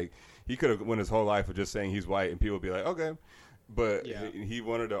that, like, he could have went his whole life with just saying he's white, and people would be like, okay. But he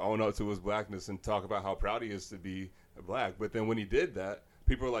wanted to own up to his blackness and talk about how proud he is to be black. But then when he did that,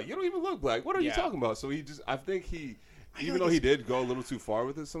 people were like, "You don't even look black. What are you talking about?" So I think even though he did go a little too far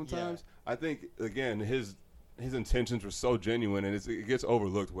with it sometimes, I think, again, his intentions were so genuine, and it gets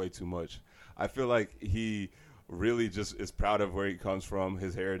overlooked way too much. I feel like he really just is proud of where he comes from,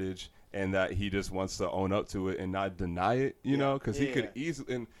 his heritage, and that he just wants to own up to it and not deny it, you know, because he could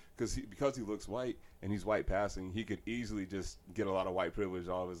easily, and because he looks white and he's white passing, he could easily just get a lot of white privilege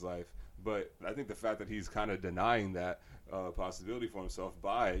all of his life. But I think the fact that he's kind of denying that possibility for himself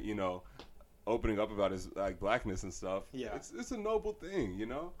by, you know, opening up about his like blackness and stuff, it's a noble thing, you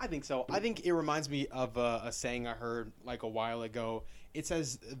know? I think so. I think it reminds me of a saying I heard like a while ago. It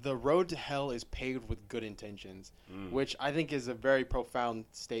says, "The road to hell is paved with good intentions," which I think is a very profound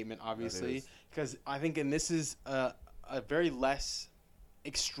statement, obviously, because I think, and this is a very less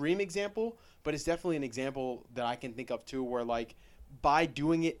extreme example, but it's definitely an example that I can think of too, where like by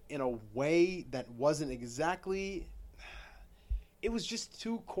doing it in a way that wasn't exactly, it was just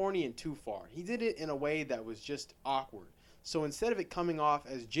too corny and too far. He did it in a way that was just awkward. So instead of it coming off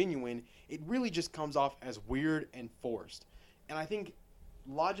as genuine, it really just comes off as weird and forced. And I think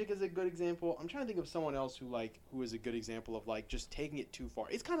Logic is a good example. I'm trying to think of someone else who is a good example of like just taking it too far.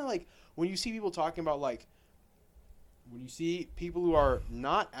 It's kind of like when you see people talking about like, when you see people who are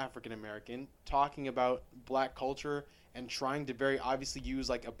not African American talking about black culture and trying to very obviously use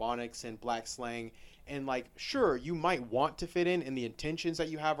like ebonics and black slang, and like, sure, you might want to fit in and the intentions that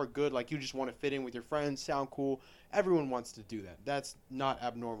you have are good, like you just want to fit in with your friends, sound cool. Everyone wants to do that. That's not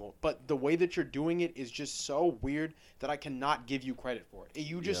abnormal. But the way that you're doing it is just so weird that I cannot give you credit for it.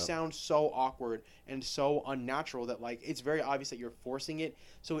 You just sound so awkward and so unnatural that like it's very obvious that you're forcing it,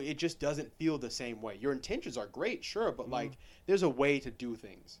 so it just doesn't feel the same way. Your intentions are great, sure, but like there's a way to do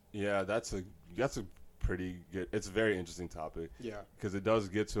things. Yeah, that's a pretty good. It's a very interesting topic. Yeah. Because it does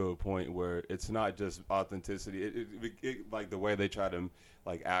get to a point where it's not just authenticity. It like the way they try to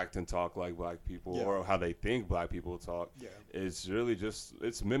like act and talk like black people or how they think black people talk. Yeah. It's really just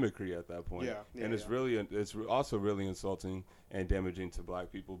it's mimicry at that point. Yeah. And it's also really insulting and damaging to black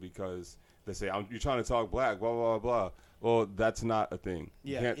people because they say you're trying to talk black, blah blah blah. Well, that's not a thing.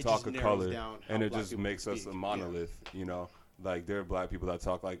 Yeah, you can't talk a color, and it just makes us a monolith. You know, like there are black people that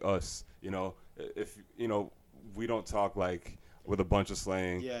talk like us. You know, if we don't talk like with a bunch of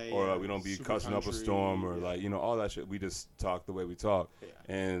slang, or we don't be super cussing country, up a storm, or like all that shit. We just talk the way we talk,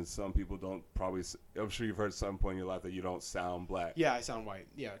 and some people don't probably. I'm sure you've heard at some point in your life that you don't sound black. Yeah, I sound white.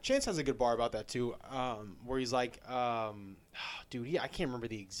 Yeah, Chance has a good bar about that too, where he's like, dude, I can't remember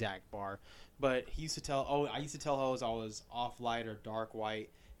the exact bar. But he used to tell, I used to tell hoes I was off light or dark white,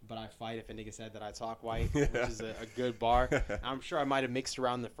 but I fight if a nigga said that I talk white, which is a good bar. I'm sure I might have mixed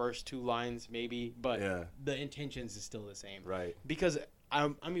around the first two lines maybe, but the intentions is still the same. Right. Because, I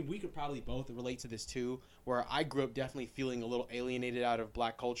mean, we could probably both relate to this too, where I grew up definitely feeling a little alienated out of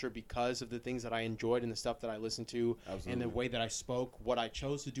black culture because of the things that I enjoyed and the stuff that I listened to. Absolutely. And the way that I spoke, what I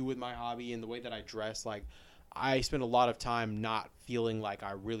chose to do with my hobby, and the way that I dressed, like, I spent a lot of time not feeling like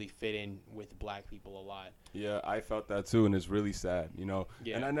I really fit in with black people a lot. Yeah, I felt that too, and it's really sad,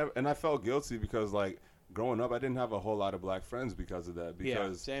 Yeah. And I felt guilty because like growing up, I didn't have a whole lot of black friends because of that.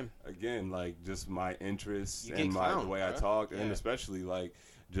 Because same. Again, like just my interests and the way I talked, and especially like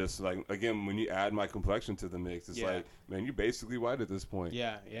just like again when you add my complexion to the mix, it's like, man, you're basically white at this point.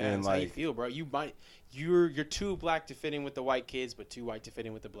 Yeah, and that's like, how you feel, bro. You're too black to fit in with the white kids, but too white to fit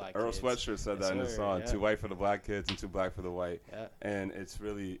in with the black Earl kids. Sweatshirt said that in his song, too white for the black kids and too black for the white. Yeah. And it's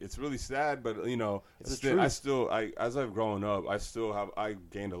really sad, but as I've grown up, I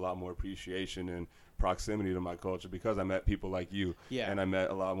gained a lot more appreciation and proximity to my culture because I met people like you. Yeah. And I met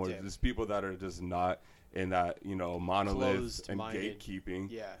a lot more just people that are just not in that, monolith and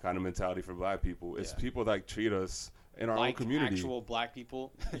gatekeeping kind of mentality for black people. It's people that treat us in our own community. Actual black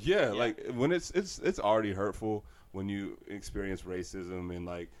people. Like when it's already hurtful when you experience racism and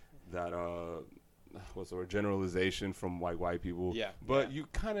like that generalization from white people. Yeah. But you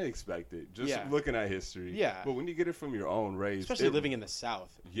kind of expect it just looking at history. Yeah. But when you get it from your own race, especially living in the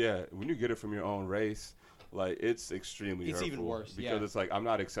South. Yeah, when you get it from your own race, like it's extremely hurtful. It's even worse because it's like I'm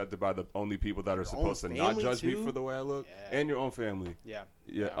not accepted by the only people that are supposed to not judge me for the way I look, and your own family. Yeah.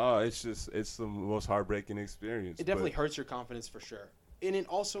 Oh, it's the most heartbreaking experience. It definitely hurts your confidence for sure, and it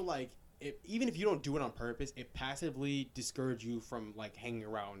also like even if you don't do it on purpose, it passively discourages you from like hanging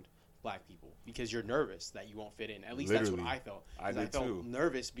around black people because you're nervous that you won't fit in. At least that's what I felt. I felt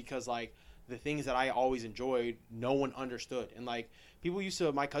nervous because like the things that I always enjoyed, no one understood. And like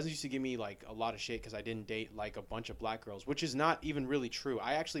my cousins used to give me like a lot of shit because I didn't date like a bunch of black girls, which is not even really true.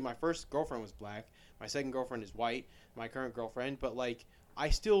 My first girlfriend was black. My second girlfriend is white. My current girlfriend, but like I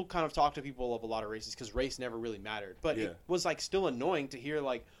still kind of talk to people of a lot of races because race never really mattered. But it was like still annoying to hear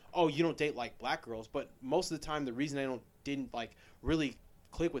like, oh, you don't date like black girls. But most of the time, the reason I didn't like really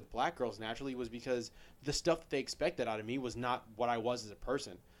click with black girls naturally was because the stuff that they expected out of me was not what I was as a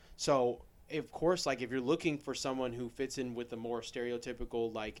person. So of course, like if you're looking for someone who fits in with a more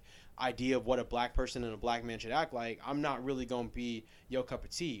stereotypical like idea of what a black person and a black man should act like, I'm not really going to be your cup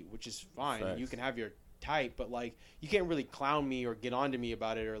of tea, which is fine. Facts. You can have your type, but like you can't really clown me or get onto me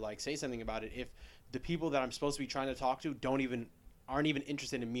about it or like say something about it if the people that I'm supposed to be trying to talk to aren't even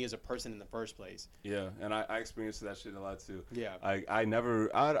interested in me as a person in the first place. Yeah, and I experienced that shit a lot too. Yeah. I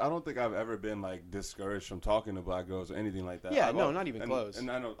don't think I've ever been like discouraged from talking to black girls or anything like that. Yeah, not even close. And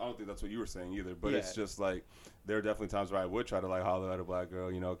I don't think that's what you were saying either, but it's just like there are definitely times where I would try to like holler at a black girl,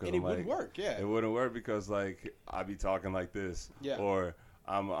 cause and it wouldn't work, It wouldn't work because like I'd be talking like this. Yeah. Or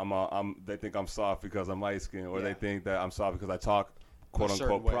they think I'm soft because I'm light skinned, or they think that I'm soft because I talk quote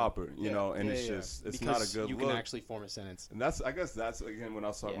unquote proper, and it's just it's because not a good you look. Can actually form a sentence. And I guess that's again when I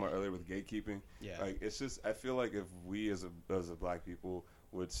was talking about earlier with gatekeeping. Yeah. Like it's just I feel like if we as a black people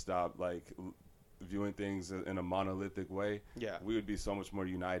would stop like viewing things in a monolithic way, we would be so much more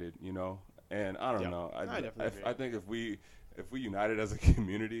united, And I don't know. I think if we united as a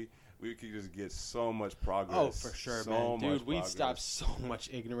community, we could just get so much progress. Oh, for sure, man. Dude, we'd stop so much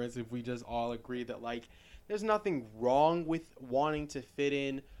ignorance if we just all agree that, like, there's nothing wrong with wanting to fit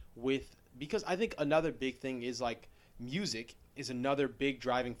in with... Because I think another big thing is, like, music is another big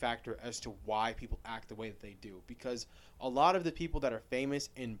driving factor as to why people act the way that they do. Because a lot of the people that are famous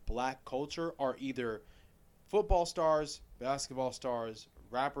in black culture are either football stars, basketball stars,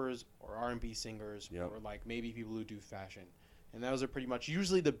 rappers, or R&B singers, or, like, maybe people who do fashion. And those are pretty much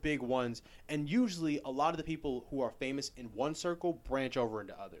usually the big ones. And usually a lot of the people who are famous in one circle branch over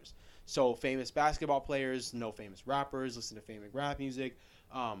into others. So famous basketball players know famous rappers, listen to famous rap music.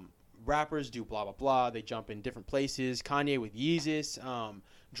 Rappers do blah, blah, blah. They jump in different places. Kanye with Yeezus.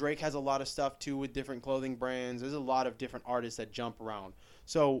 Drake has a lot of stuff, too, with different clothing brands. There's a lot of different artists that jump around.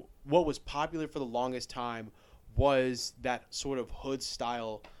 So what was popular for the longest time was that sort of hood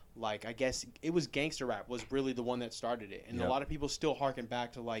style, like, I guess it was gangster rap was really the one that started it. And a lot of people still harken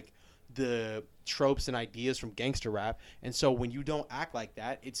back to, like, the tropes and ideas from gangster rap. And so when you don't act like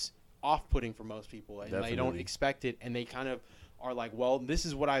that, it's off-putting for most people. And they don't expect it, and they kind of are like, well, this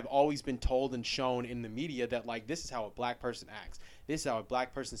is what I've always been told and shown in the media, that, like, this is how a black person acts. This is how a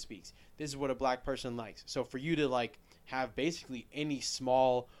black person speaks. This is what a black person likes. So for you to, like, have basically any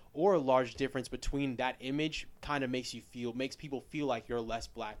small or large difference between that image kind of makes people feel like you're less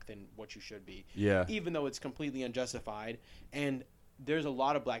black than what you should be. Yeah. Even though it's completely unjustified. And there's a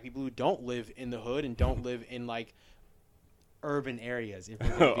lot of black people who don't live in the hood and don't live in, like, urban areas. If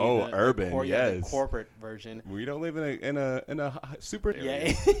urban, the corporate version. We don't live in a super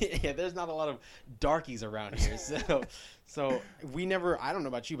area. Yeah, there's not a lot of darkies around here. So we never. I don't know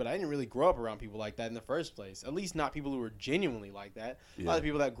about you, but I didn't really grow up around people like that in the first place. At least not people who were genuinely like that. A lot of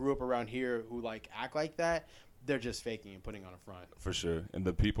people that grew up around here who, like, act like that, they're just faking and putting on a front. For sure. And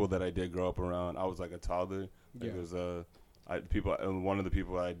the people that I did grow up around, I was like a toddler. Like there's one of the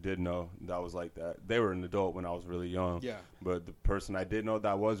people I did know that was like that. They were an adult when I was really young. Yeah. But the person I did know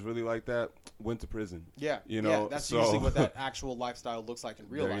that was really like that went to prison. Yeah. You know, that's usually what that actual lifestyle looks like in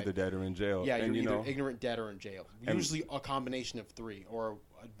real life. They're either dead or in jail. Yeah, you're either ignorant, dead, or in jail. Usually a combination of three, or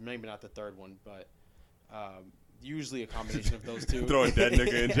maybe not the third one, but usually a combination of those two. Throw a dead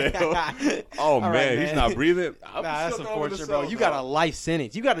nigga in jail. Oh, man, he's not breathing. That's unfortunate, bro. You got a life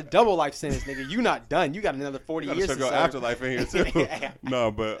sentence. You got a double life sentence, nigga. You not done. You got another 40 years to serve. Afterlife in here, too. No,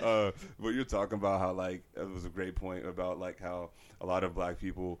 but you're talking about how, like, it was a great point about, like, how a lot of black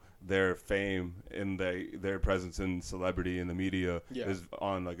people, their fame and their presence in celebrity in the media is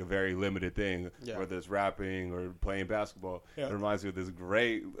on, like, a very limited thing, whether it's rapping or playing basketball. It reminds me of this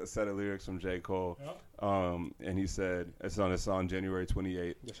great set of lyrics from J. Cole. And he said, it's on his song January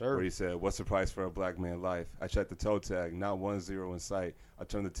 28th, where he said, "What's the price for a black man's life? I checked the toe tag, not 1 0 in sight. I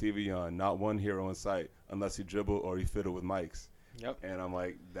turned the TV on, not one hero in sight, unless he dribble or he fiddle with mics." Yep. And I'm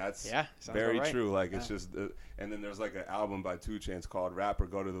like, that's very true. Like, it's just, and then there's like an album by 2 Chainz called "Rap or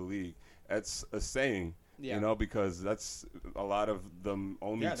Go to the League." That's a saying, you know, because that's a lot of them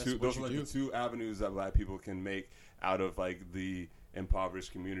only two. Those are like the 2 avenues that black people can make out of, like, the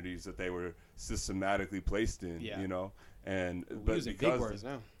impoverished communities that they were systematically placed in. You know. And we're using big words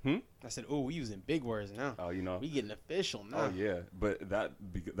now. I said, we using big words now. Oh, you know, we getting official now. Oh yeah, but that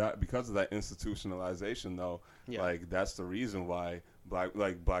because of that institutionalization, though, like, that's the reason why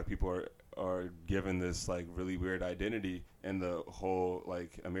black people are given this, like, really weird identity in the whole,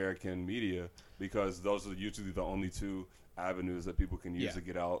 like, American media, because those are usually the only 2 avenues that people can use to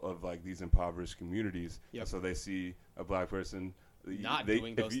get out of, like, these impoverished communities. So they see a black person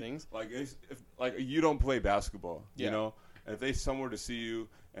doing those things. Like, if you don't play basketball, you know, if they somewhere to see you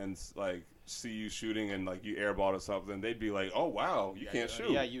and, like, see you shooting and, like, you airball or something, they'd be like, "Oh wow, you can't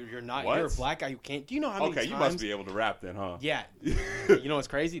shoot." Yeah, you're not. What? You're a black guy. You can't. Do you know how many times? Okay, you must be able to rap then, huh? Yeah. You know what's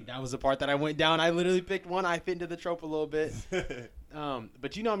crazy? That was the part that I went down. I literally picked one. I fit into the trope a little bit.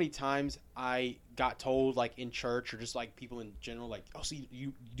 But you know how many times I got told, like, in church or just, like, people in general, like, "Oh, so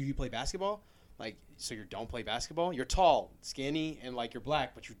do you play basketball? Like, so you don't play basketball? You're tall, skinny, and, like, you're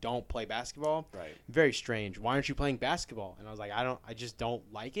black, but you don't play basketball?" Right. Very strange. "Why aren't you playing basketball?" And I was like, I just don't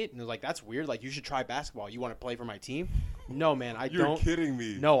like it. And it was like, "That's weird. Like, you should try basketball. You want to play for my team?" No, man, I don't. You're kidding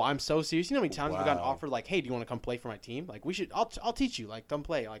me. No, I'm so serious. You know how many times we've gotten offered, like, "Hey, do you want to come play for my team? Like, I'll teach you. Like, come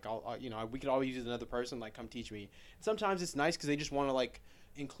play. Like, we could always use another person. Like, come teach me." And sometimes it's nice because they just want to, like,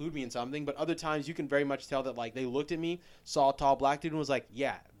 include me in something, but other times you can very much tell that, like, they looked at me, saw a tall black dude, and was like,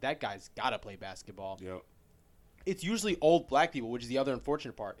 "Yeah, that guy's gotta play basketball." Yep. It's usually old black people, which is the other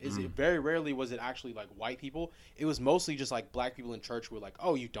unfortunate part. Is it very rarely was it actually, like, white people. It was mostly just, like, black people in church who were like,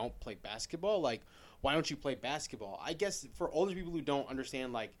 "Oh, you don't play basketball? Like, why don't you play basketball?" I guess for older people who don't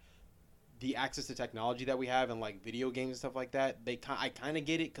understand, like, the access to technology that we have and, like, video games and stuff like that, I kind of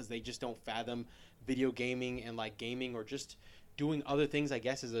get it because they just don't fathom video gaming and, like, gaming or just doing other things, I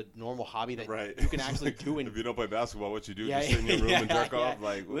guess, is a normal hobby that you can actually do. If you don't play basketball, what you do? Just sit in your room and jerk off?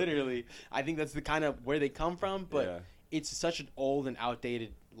 Like, literally. I think that's the kind of where they come from, but it's such an old and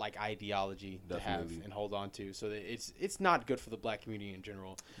outdated, like, ideology to have and hold on to. So that it's not good for the black community in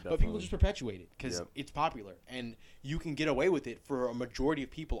general. But people just perpetuate it because it's popular. And you can get away with it for a majority of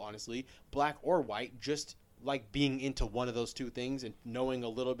people, honestly, black or white, just like being into one of those two things and knowing a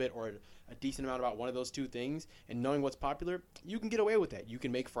little bit or a decent amount about one of those two things and knowing what's popular, you can get away with that. You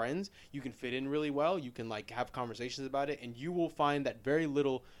can make friends, you can fit in really well, you can like have conversations about it, and you will find that very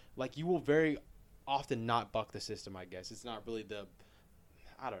little, like you will very often not buck the system, I guess. It's not really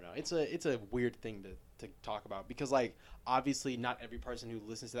I don't know. It's a weird thing to talk about because like obviously not every person who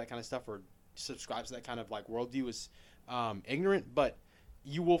listens to that kind of stuff or subscribes to that kind of like worldview is ignorant, but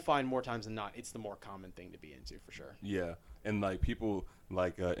you will find more times than not it's the more common thing to be into for sure. Yeah, and like people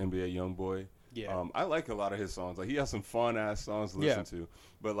like NBA YoungBoy. Yeah, I like a lot of his songs. Like he has some fun ass songs to listen to,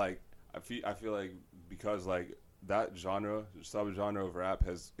 but like I feel like because like that subgenre of rap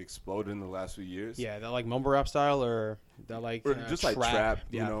has exploded in the last few years. Yeah, that like mumble rap style or that like or just like trap,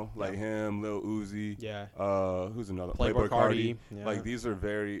 you know, like him, Lil Uzi. Yeah. Who's another? Playboy Cardi. Yeah. Like these are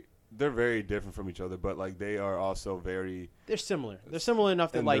they're very different from each other, but like they are also very. They're similar. They're similar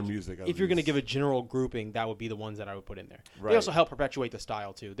enough that like music, if you're gonna give a general grouping, that would be the ones that I would put in there. Right. They also help perpetuate the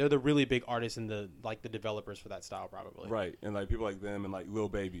style too. They're the really big artists and the developers for that style probably. Right, and like people like them and like Lil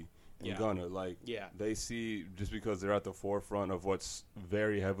Baby and Gunna, like they see just because they're at the forefront of what's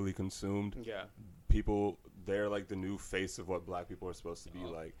very heavily consumed. Yeah, people they're like the new face of what black people are supposed to be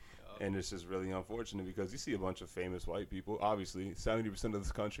like. And it's just really unfortunate because you see a bunch of famous white people. Obviously, 70% of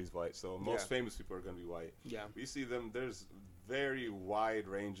this country is white, so most famous people are going to be white. Yeah. You see them, there's very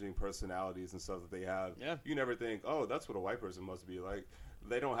wide-ranging personalities and stuff that they have. Yeah. You never think, oh, that's what a white person must be like.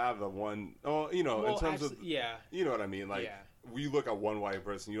 They don't have the one, in terms of, you know what I mean? Like, when you look at one white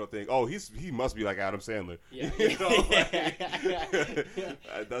person, you don't think, oh, he must be like Adam Sandler. Yeah. You know,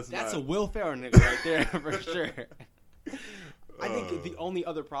 that's a Will Ferrell nigga right there for sure. I think the only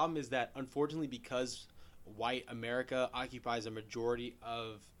other problem is that, unfortunately, because white America occupies a majority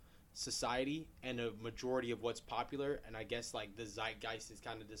of society and a majority of what's popular, and I guess like the zeitgeist is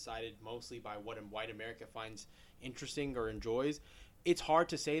kind of decided mostly by what white America finds interesting or enjoys, it's hard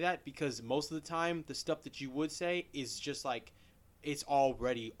to say that because most of the time the stuff that you would say is just like it's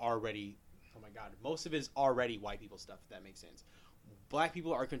already oh my god, most of it is already white people stuff, if that makes sense. Black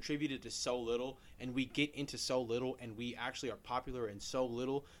people are contributed to so little, and we get into so little, and we actually are popular in so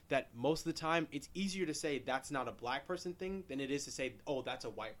little that most of the time it's easier to say that's not a black person thing than it is to say, oh, that's a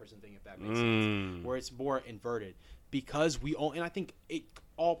white person thing, if that makes sense. Where it's more inverted. Because and I think it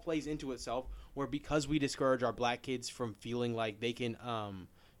all plays into itself, where because we discourage our black kids from feeling like they can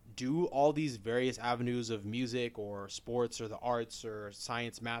do all these various avenues of music or sports or the arts or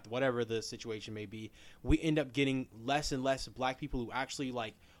science, math, whatever the situation may be, we end up getting less and less black people who actually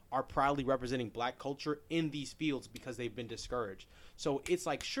like are proudly representing black culture in these fields because they've been discouraged. So it's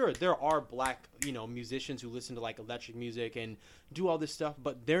like, sure, there are black, musicians who listen to like electric music and do all this stuff,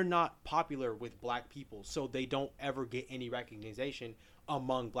 but they're not popular with black people. So they don't ever get any recognition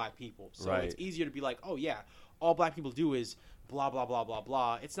among black people. So It's easier to be like, oh yeah, all black people do is blah, blah, blah, blah,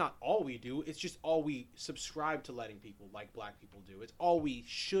 blah. It's not all we do. It's just all we subscribe to letting people like black people do. It's all we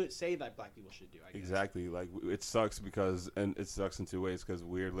should say that black people should do, I guess. Exactly. Like, it sucks and it sucks in two ways because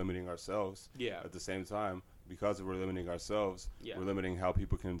we're limiting ourselves. Yeah. At the same time, because we're limiting ourselves, we're limiting how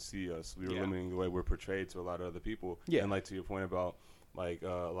people can see us. We're limiting the way we're portrayed to a lot of other people. Yeah. And like to your point about like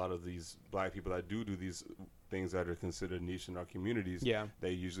a lot of these black people that do these things that are considered niche in our communities,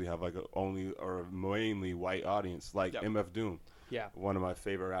 they usually have like only or mainly white audience, like MF Doom, one of my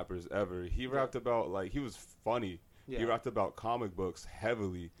favorite rappers ever. He rapped about like he was funny. He rapped about comic books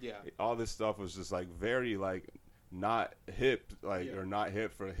heavily. All this stuff was just like very like not hip, like or not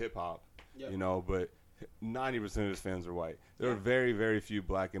hip for hip hop, but 90% of his fans are white. There are very, very few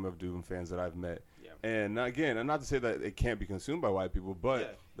black MF Doom fans that I've met. And again, and not to say that it can't be consumed by white people,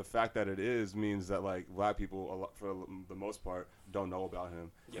 but the fact that it is means that like black people, for the most part, don't know about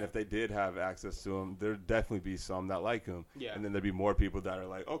him. And if they did have access to him, there'd definitely be some that like him. And then there'd be more people that are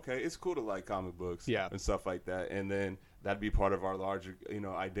like, okay, it's cool to like comic books and stuff like that. And then that'd be part of our larger,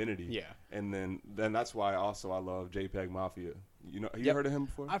 identity. And then that's why also I love JPEG Mafia. Have you heard of him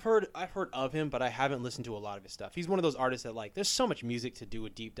before? I've heard of him, but I haven't listened to a lot of his stuff. He's one of those artists that like there's so much music to do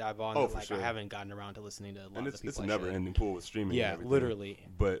a deep dive on that like sure. I haven't gotten around to listening to a lot of the people. It's a never ending pool with streaming. Yeah, and literally.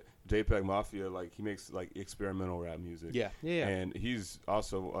 But JPEG Mafia, like he makes like experimental rap music. Yeah. And he's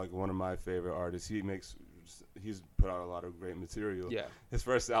also like one of my favorite artists. He's put out a lot of great material. Yeah. His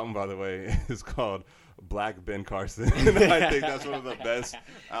first album, by the way, is called Black Ben Carson. I think that's one of the best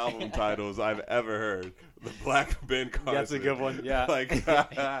album titles I've ever heard. The Black Ben Carson. That's a good one. Yeah.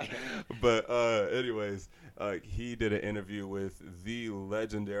 But anyways, he did an interview with the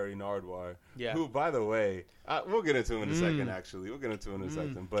legendary Nardwuar. Yeah. Who, by the way, we'll get into him in a second. Actually, we'll get into him in a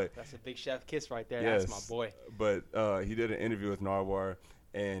second. But that's a big chef kiss right there. Yes, that's my boy. But he did an interview with Nardwuar.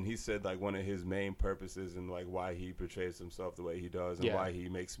 And he said, like, one of his main purposes and, like, why he portrays himself the way he does and why he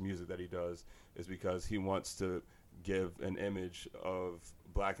makes music that he does is because he wants to give an image of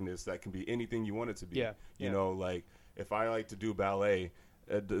blackness that can be anything you want it to be. Yeah. You know, like, if I like to do ballet,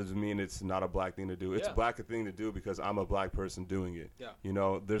 it doesn't mean it's not a black thing to do. It's a black thing to do because I'm a black person doing it. Yeah. You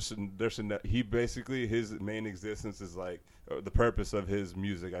know, he basically, his main existence is like, the purpose of his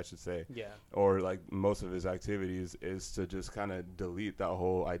music, I should say. Yeah. Or like most of his activities is to just kind of delete that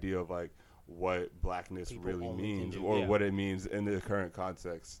whole idea of like what blackness people really means or what it means in the current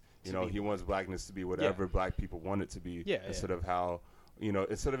context. You know, he wants blackness to be whatever black people want it to be instead of how, you know,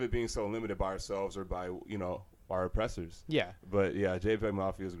 instead of it being so limited by ourselves or by, you know, our oppressors. Yeah. But yeah, JPEG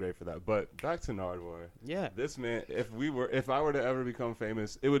Mafia is great for that. But back to Nardwuar. Yeah. This man, if I were to ever become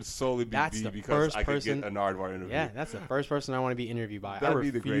famous, it would solely be because I could get a Nardwuar interview. Yeah, that's the first person I want to be interviewed by. I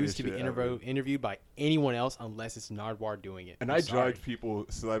refuse to be interviewed by anyone else unless it's Nardwuar doing it. And I judge people,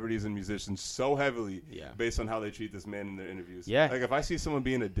 celebrities and musicians, so heavily based on how they treat this man in their interviews. Yeah. Like if I see someone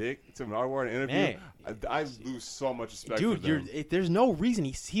being a dick to Nardwuar in an interview, I lose so much respect for them. Dude, there's no reason.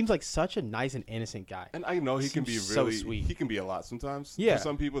 He seems like such a nice and innocent guy. And I know he can be really sweet. He can be a lot sometimes. Yeah. For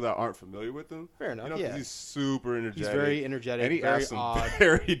some people that aren't familiar with him. Fair enough. You know, he's super energetic. He's very energetic. And he asks some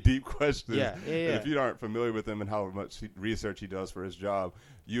very deep questions. Yeah. And if you aren't familiar with him and how much research he does for his job,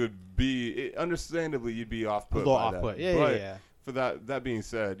 you would be understandably you'd be off put. A little off put. Yeah. For that being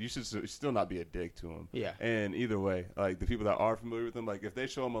said, you should still not be a dick to him. Yeah. And either way, like the people that are familiar with him, like if they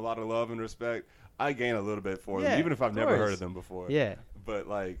show him a lot of love and respect, I gain a little bit for them, even if I've never heard of them before. Yeah. But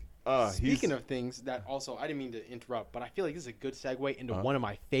like. Speaking of things that also, I didn't mean to interrupt, but I feel like this is a good segue into one of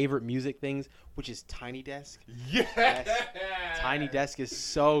my favorite music things, which is Tiny Desk. Yes. Tiny Desk is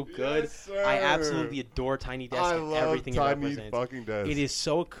so good. Yes, I absolutely adore Tiny Desk and everything it represents. Fucking Desk. It is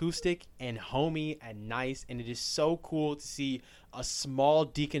so acoustic and homey and nice, and it is so cool to see a small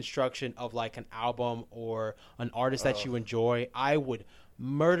deconstruction of like an album or an artist that you enjoy. I would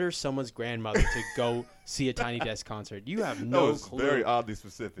murder someone's grandmother to go see a Tiny Desk concert. You have no clue. Very oddly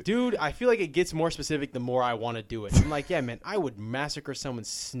specific. Dude, I feel like it gets more specific the more I want to do it. I'm like, yeah, man, I would massacre someone's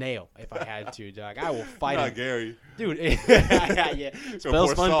snail if I had to, dog. I will fight him. Not Gary. Dude, yeah. Spell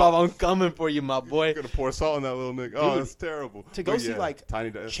SpongeBob, I'm coming for you, my boy. Gonna pour salt on that little nigga. Oh, that's terrible. To go see like Tiny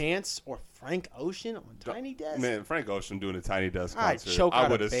Desk. Chance or Frank Ocean on Tiny Desk? Man, Frank Ocean doing a Tiny Desk concert. I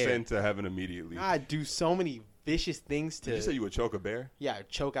would ascend to heaven immediately. I'd do so many vicious things to. Did you say you would choke a bear? Yeah, I'd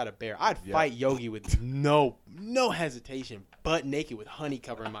choke out a bear. I'd fight Yogi with no hesitation, butt naked with honey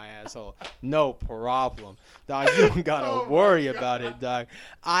covering my asshole. No problem, dog. You don't gotta worry about it, dog.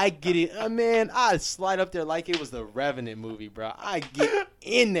 I get it, man. I'd slide up there like it was the Revenant movie, bro. I get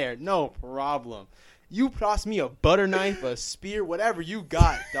in there, no problem. You toss me a butter knife, a spear, whatever you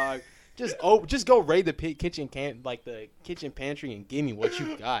got, dog. Just go raid the kitchen pantry and give me what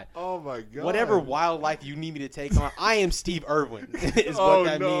you got. Oh my god! Whatever wildlife you need me to take on, I am Steve Irwin. Is what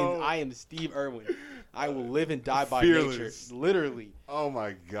that means. I am Steve Irwin. I will live and die by nature, literally. Oh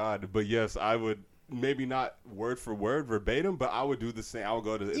my god! But yes, I would. Maybe not word for word, verbatim, but I would do the same. I would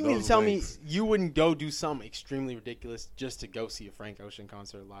go to. You mean to tell me you wouldn't go do something extremely ridiculous just to go see a Frank Ocean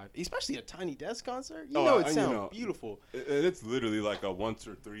concert live, especially a Tiny Desk concert? It sounds beautiful. It's literally like a once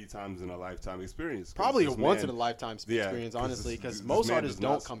or three times in a lifetime experience. Probably a once in a lifetime experience, honestly, because most artists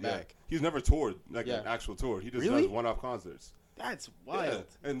don't come back. He's never toured an actual tour. He just does one-off concerts. That's wild.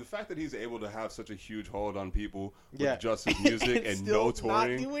 Yeah. And the fact that he's able to have such a huge hold on people with just his music and no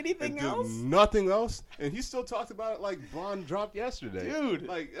touring. Not do anything else? Nothing else. And he still talked about it like Blonde dropped yesterday. Dude.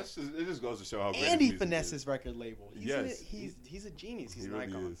 Like, it just goes to show how great And he finesses his record label. He's a genius. He's an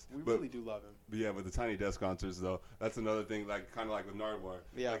icon. We really do love him. But yeah, with the Tiny Desk concerts, though, that's another thing, like kind of like with Nardwuar.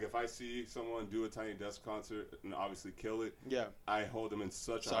 Yeah. Like, if I see someone do a Tiny Desk concert and obviously kill it, I hold them in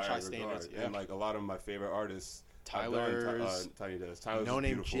such a high regard. Yeah. And, like, a lot of my favorite artists, Tyler's Tiny Desk. Tyler's No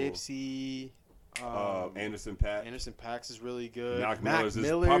Name Gypsy. Anderson .Paak. Anderson .Paak's is really good. Mac Miller's is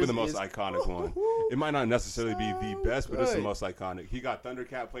probably the most iconic one. It might not necessarily be the best, but it's the most iconic. He got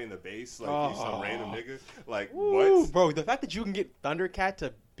Thundercat playing the bass like he's some random nigga. Like, what? Bro, the fact that you can get Thundercat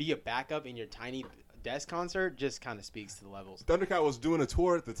to be a backup in your Tiny Desk concert just kind of speaks to the levels. Thundercat was doing a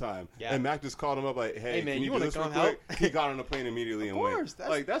tour at the time, and Mac just called him up like, "Hey man, can you want to come help?" He got on the plane immediately and went. Of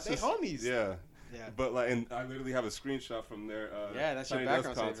course, that's just homies. Yeah. Yeah. But like, and I literally have a screenshot from their that's your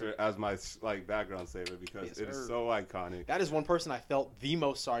background concert as my background saver because it is so iconic. That is one person I felt the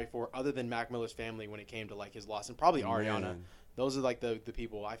most sorry for, other than Mac Miller's family, when it came to like his loss, and probably Ariana. Those are like the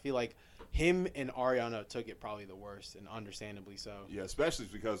people. I feel like him and Ariana took it probably the worst, and understandably so. Yeah, especially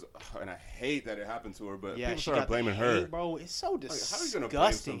because, and I hate that it happened to her, but yeah, people started blaming her. Bro, it's so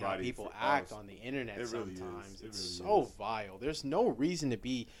disgusting how people act on the internet sometimes. Really it's so vile. There's no reason to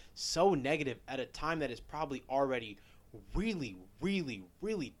be so negative at a time that is probably already really, really,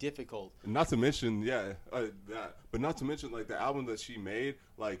 really difficult. Not to mention, that, but not to mention, like, the album that she made,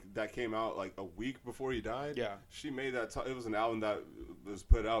 like, that came out, like, a week before he died. Yeah. She made that, it was an album that was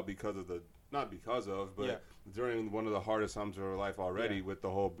put out because of not because of, but during one of the hardest times of her life already with the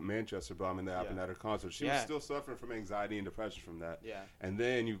whole Manchester bombing that happened at her concert. She was still suffering from anxiety and depression from that. Yeah. And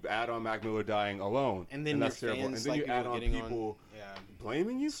then you add on Mac Miller dying alone. And then that's terrible. And then you add on people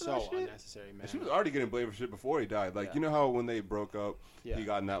blaming you for that shit. So unnecessary, man. And she was already getting blamed for shit before he died. Like, you know how when they broke up, he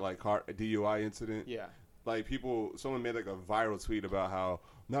got in that, like, DUI incident? Yeah. Like, someone made, like, a viral tweet about how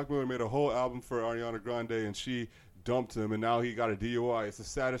Mac Miller made a whole album for Ariana Grande and she dumped him and now he got a DUI. It's the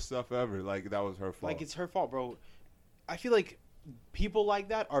saddest stuff ever. Like, that was her fault. Like, it's her fault, bro. I feel like people like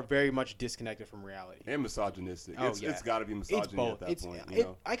that are very much disconnected from reality. And misogynistic. Oh, it's got to be misogyny at that point.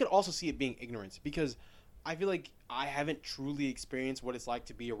 I could also see it being ignorance because I feel like I haven't truly experienced what it's like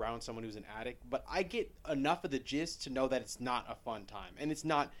to be around someone who's an addict, but I get enough of the gist to know that it's not a fun time. And it's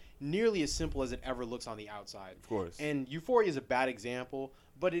not nearly as simple as it ever looks on the outside. Of course. And Euphoria is a bad example,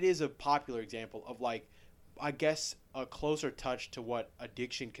 but it is a popular example of, like, I guess a closer touch to what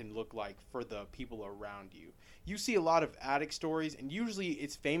addiction can look like for the people around you. You see a lot of addict stories, and usually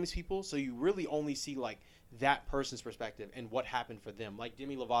it's famous people, so you really only see, like, that person's perspective and what happened for them. Like,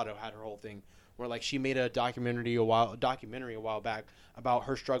 Demi Lovato had her whole thing where, like, she made a documentary a while back about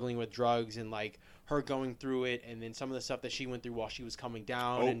her struggling with drugs and, like, her going through it, and then some of the stuff that she went through while she was coming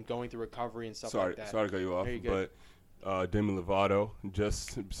down and going through recovery and stuff like that. Sorry to cut you off, but Demi Lovato,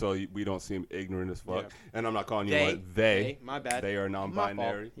 just so we don't seem ignorant as fuck. Yeah. And I'm not calling you they. My bad. They are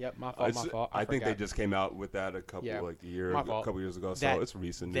non-binary. Yep, my fault. I think they just came out with that a couple years ago. So it's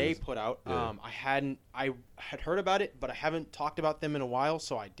recent. They put out. I had heard about it, but I haven't talked about them in a while,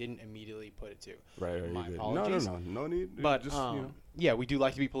 so I didn't immediately put it to. Right. My apologies. No need. But yeah, we do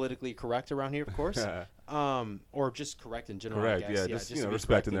like to be politically correct around here, of course. Or just correct in general. Correct. I guess. Just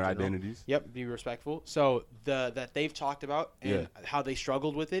respecting their identities. Yep, be respectful. So that they've talked about and how they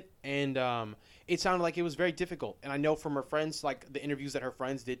struggled with it, and it sounded like it was very difficult. And I know from her friends, like the interviews that her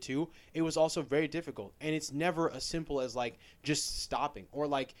friends did too, it was also very difficult. And it's never as simple as like just stopping, or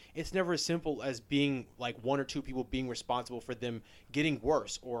like it's never as simple as being like one or two people being responsible for them getting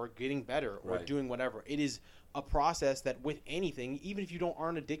worse or getting better or doing whatever. It is a process that with anything, even if you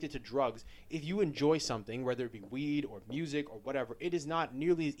aren't addicted to drugs, if you enjoy something, whether it be weed or music or whatever, it is not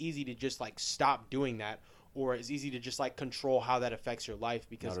nearly as easy to just like stop doing that, or as easy to just like control how that affects your life,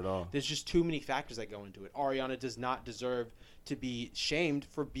 because there's just too many factors that go into it. Ariana does not deserve to be shamed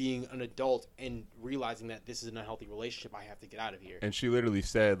for being an adult and realizing that this is an unhealthy relationship. I have to get out of here. And she literally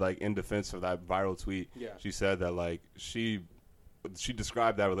said, like, in defense of that viral tweet, she said that like she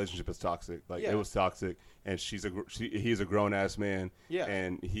described that relationship as toxic. Like it was toxic. And he's a grown ass man,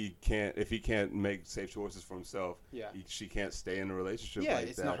 and if he can't make safe choices for himself, she can't stay in a relationship. Yeah,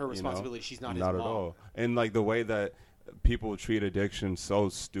 it's not her responsibility. She's not his mom. Not at all. And like the way that people treat addiction so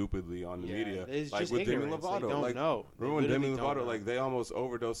stupidly on the media, like with Demi Lovato, remember when Demi Lovato, like they almost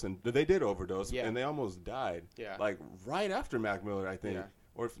overdosed, and they did overdose, and they almost died. Yeah, like right after Mac Miller, I think,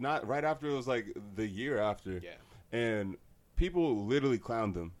 or if not right after, it was like the year after. Yeah, and people literally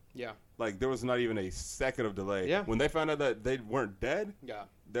clowned them. Yeah. Like, there was not even a second of delay. Yeah. When they found out that they weren't dead,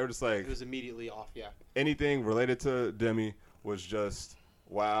 they were just like... It was immediately off, anything related to Demi was just,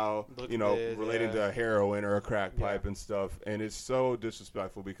 wow, relating to heroin or a crack pipe and stuff. And it's so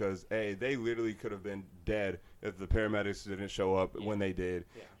disrespectful because, A, they literally could have been dead if the paramedics didn't show up when they did.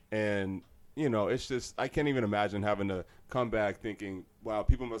 Yeah. And, it's just... I can't even imagine having to come back thinking, wow,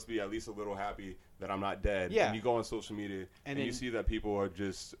 people must be at least a little happy that I'm not dead. Yeah. And you go on social media and you see that people are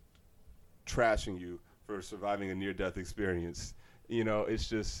just... trashing you for surviving a near-death experience.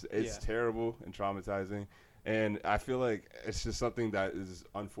 It's terrible and traumatizing, and I feel like it's just something that is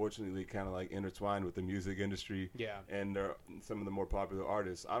unfortunately kind of like intertwined with the music industry and some of the more popular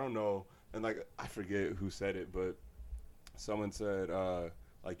artists. I don't know, and like I forget who said it, but someone said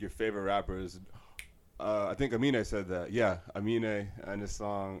like your favorite rapper is I think Amine said that. Yeah, Amine and his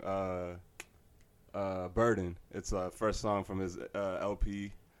song Burden. It's the first song from his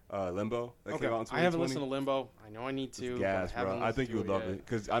LP Limbo. That came out in 2020. I haven't listened to Limbo. I know I need to. It's gas, bro. I think you would love it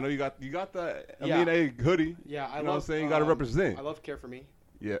because I know you got the Amine hoodie. Yeah, I love. What I'm saying? You got to represent. I love Care for Me.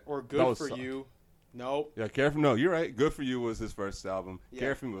 Yeah. Or Good for You. Nope. Yeah, Care For Me. No, you're right. Good For You was his first album. Yeah.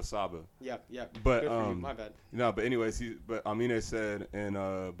 Care For Me was Saba. Yeah. But Good for you. My bad. No, but anyways, but Amine said in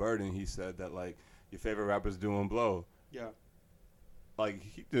Burden, he said that like your favorite rapper's doing blow. Yeah. Like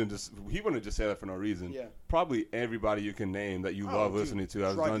he wouldn't just say that for no reason. Yeah. Probably everybody you can name that you love listening to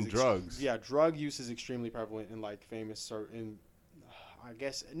has done drugs. Yeah, drug use is extremely prevalent in like famous certain, I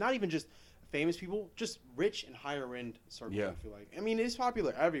guess not even just famous people, just rich and higher end circles. Yeah. I feel like. I mean, it's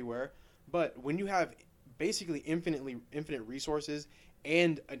popular everywhere, but when you have basically infinite resources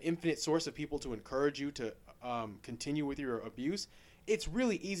and an infinite source of people to encourage you to continue with your abuse, it's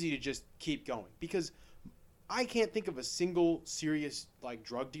really easy to just keep going because I can't think of a single serious like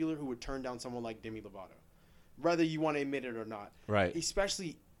drug dealer who would turn down someone like Demi Lovato, whether you want to admit it or not. Right.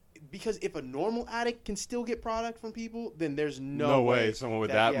 Especially because if a normal addict can still get product from people, then there's no way someone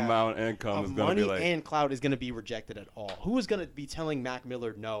with that amount of income is going to be like... money and clout is going to be rejected at all. Who is going to be telling Mac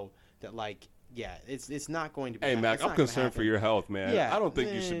Miller no that like... Yeah, it's not going to be. Hey, Mac, I'm concerned for your health, man. Yeah, I don't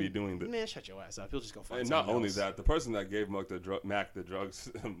think you should be doing this. Man, shut your ass up. He'll just go find And not only that, the person that gave Mac the drugs,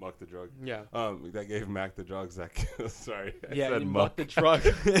 Muck the drug. Yeah. That gave Mac the drugs that sorry. I said Muck the drug.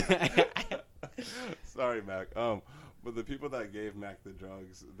 Sorry, Mac. But the people that gave Mac the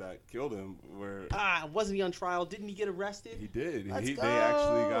drugs that killed him were... wasn't he on trial? Didn't he get arrested? He did. They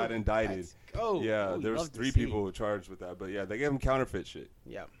actually got indicted. Let's go. Yeah, there was 3 people charged with that. But yeah, they gave him counterfeit shit.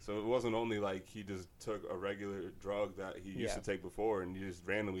 Yeah. So it wasn't only like he just took a regular drug that he used to take before and he just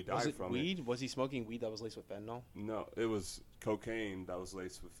randomly died from weed? it. Was he smoking weed that was laced with fentanyl? No, it was cocaine that was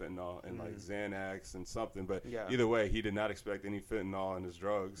laced with fentanyl and like Xanax and something. But yeah. Either way, he did not expect any fentanyl in his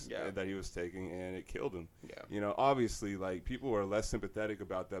drugs that he was taking, and it killed him. Yeah. You know, obviously, like people are less sympathetic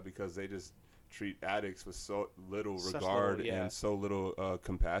about that because they just treat addicts with so little regard and so little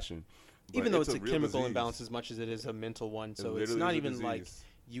compassion. But even though it's a chemical disease. imbalance as much as it is a mental one, so it's not even like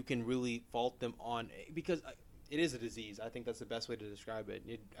you can really fault them on because it is a disease. I think that's the best way to describe it.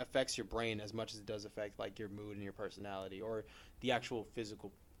 It affects your brain as much as it does affect like your mood and your personality or the actual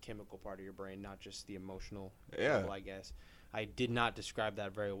physical chemical part of your brain, not just the emotional level, I guess. I did not describe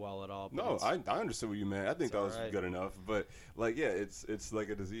that very well at all. But no, I understood what you meant. I think that was right. good enough. But like, yeah, it's like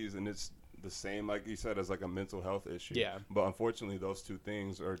a disease, and it's the same, like you said, as like a mental health issue. Yeah. But unfortunately, those two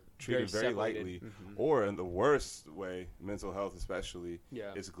things are treated very lightly, mm-hmm. or in the worst way, mental health especially,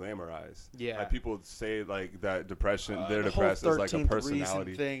 is glamorized. Yeah. Like people say like that depression, they're depressed is like a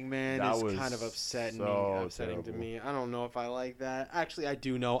personality thing, man. That is kind of upsetting to me. I don't know if I like that. Actually, I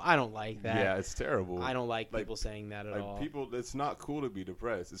do know. I don't like that. Yeah, it's terrible. I don't like people saying that at all. People, it's not cool to be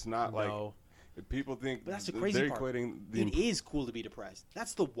depressed. It's not like. People think but that's the crazy part. It is cool to be depressed.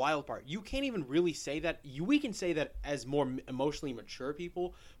 That's the wild part. You can't even really say that. We can say that as more emotionally mature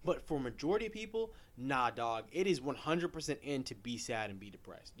people, but for majority of people, nah, dog. It is 100% in to be sad and be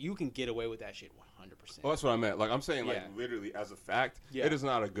depressed. You can get away with that shit 100%. Well, that's what I meant. Like I'm saying, like literally as a fact, it is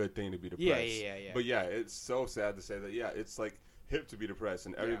not a good thing to be depressed. Yeah. But yeah, it's so sad to say that. Yeah, it's like hip to be depressed,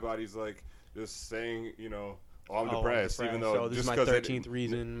 and everybody's like just saying, you know. I'm depressed, even though this is my 13th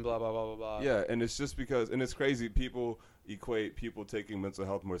reason, blah, blah, blah, blah, blah. Yeah, and it's just because, and it's crazy, people equate people taking mental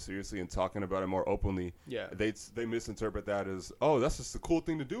health more seriously and talking about it more openly. Yeah. They misinterpret that as, oh, that's just a cool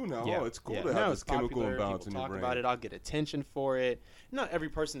thing to do now. Oh, it's cool to have this chemical imbalance in your brain. Talk about it, I'll get attention for it. Not every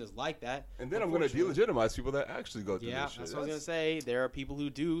person is like that. And then I'm going to delegitimize people that actually go through this shit. That's what I was going to say. There are people who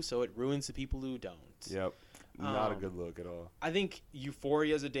do, so it ruins the people who don't. Yep. Not a good look at all. I think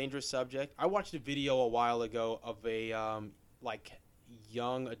euphoria is a dangerous subject. I watched a video a while ago of a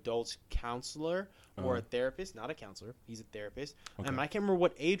young adults counselor or a therapist, not a counselor. He's a therapist. Okay. I can't remember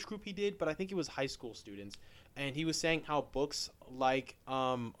what age group he did, but I think it was high school students. And he was saying how books like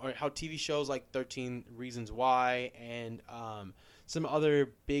or how TV shows like 13 Reasons Why and some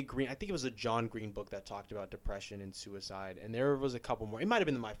other big Green. I think it was a John Green book that talked about depression and suicide. And there was a couple more. It might have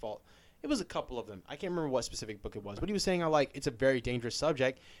been My Fault. It was a couple of them. I can't remember what specific book it was, but he was saying how it's a very dangerous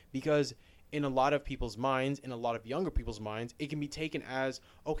subject because in a lot of people's minds, in a lot of younger people's minds, it can be taken as,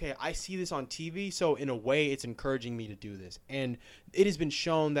 okay, I see this on TV, so in a way it's encouraging me to do this. And it has been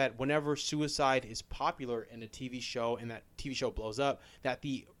shown that whenever suicide is popular in a TV show and that TV show blows up, that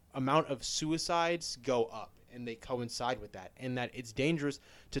the amount of suicides go up and they coincide with that, and that it's dangerous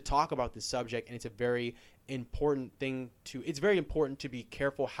to talk about this subject, and it's a very important thing it's very important to be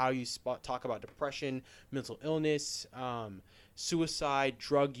careful how you talk about depression, mental illness, suicide,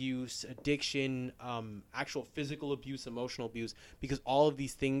 drug use, addiction, actual physical abuse, emotional abuse, because all of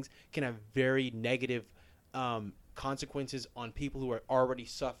these things can have very negative consequences on people who are already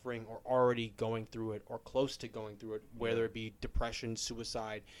suffering or already going through it or close to going through it, whether it be depression,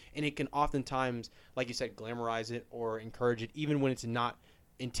 suicide, and it can oftentimes, like you said, glamorize it or encourage it, even when it's not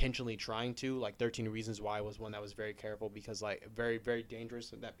intentionally trying to. Like 13 Reasons Why was one that was very careful because like very, very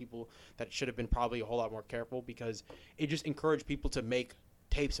dangerous, and that should have been probably a whole lot more careful because it just encouraged people to make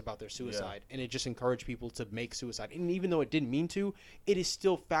tapes about their suicide, and it just encouraged people to make suicide. And even though it didn't mean to, it is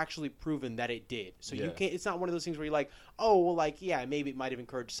still factually proven that it did. So you can't. It's not one of those things where you're like, oh, well, like maybe it might have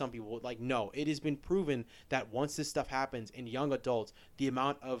encouraged some people. Like no, it has been proven that once this stuff happens in young adults, the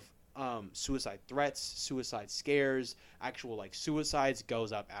amount of suicide threats, suicide scares, actual like suicides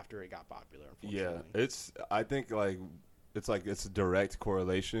goes up after it got popular. I think it's a direct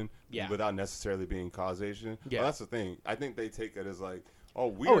correlation without necessarily being causation. Well, that's the thing. I think they take it as like,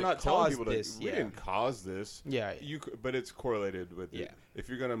 we're not telling people that we didn't cause this. But it's correlated with it. If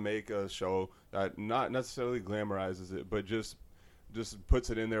you're gonna make a show that not necessarily glamorizes it, but just puts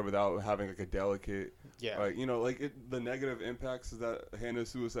it in there without having like a delicate, the negative impacts that Hannah's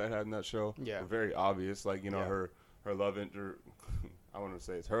suicide had in that show were very obvious. Like her love interest. I want to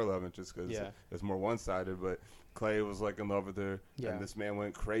say it's her love interest because it's more one-sided, but Clay was like in love with her, and this man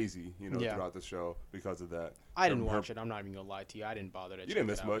went crazy, throughout the show because of that. I didn't watch it. I'm not even gonna lie to you. I didn't bother to. You didn't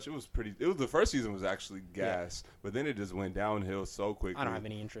miss much. It was the first season was actually gas, but then it just went downhill so quickly. I don't have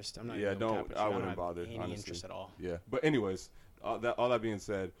any interest. I'm not. I wouldn't bother. Any honestly. interest at all. Yeah, but anyways, all that being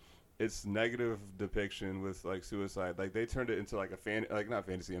said, it's negative depiction with like suicide. Like they turned it into like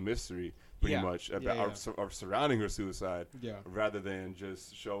a mystery, pretty much about surrounding her suicide, rather than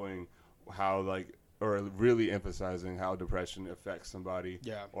just showing how or really emphasizing how depression affects somebody,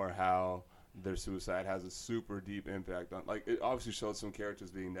 or how their suicide has a super deep impact on. Like it obviously showed some characters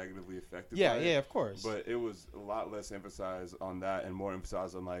being negatively affected. by it, of course. But it was a lot less emphasized on that and more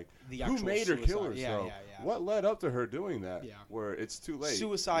emphasized on like who made her kill herself. What led up to her doing that? Where it's too late.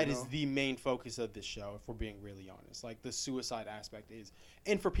 Suicide is the main focus of this show, if we're being really honest. Like the suicide aspect is,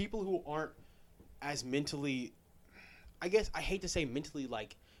 and for people who aren't as mentally, I guess I hate to say mentally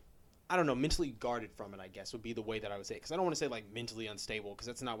mentally guarded from it, I guess, would be the way that I would say it. Because I don't want to say, like, mentally unstable, because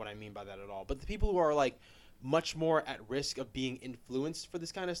that's not what I mean by that at all. But the people who are, like, much more at risk of being influenced for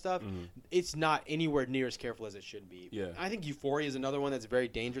this kind of stuff, it's not anywhere near as careful as it should be. I think Euphoria is another one that's very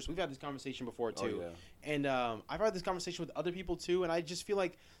dangerous. We've had this conversation before, too. And I've had this conversation with other people, too, and I just feel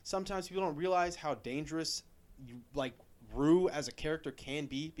like sometimes people don't realize how dangerous, Rue as a character can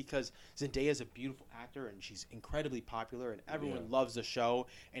be, because Zendaya is a beautiful actor and she's incredibly popular and everyone loves the show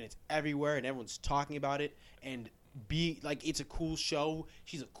and it's everywhere and everyone's talking about it, and it's a cool show.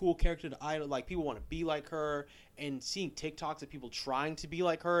 She's a cool character to idol. Like people want to be like her, and seeing TikToks of people trying to be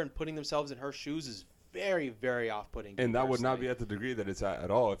like her and putting themselves in her shoes is very, very off-putting. And that would not be at the degree that it's at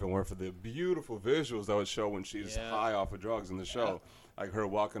all if it weren't for the beautiful visuals that would show when she's high off of drugs in the show. Like her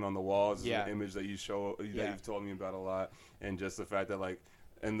walking on the walls is an image that you've told me about a lot. And just the fact that like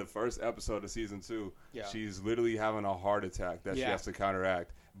in the first episode of season 2, she's literally having a heart attack that she has to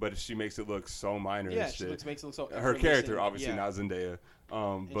counteract. But she makes it look so minor and shit. She makes it look so her character, obviously not Zendaya.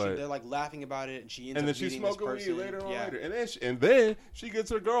 But they're like laughing about it, and she ends and up then she's smoking weed later. And then she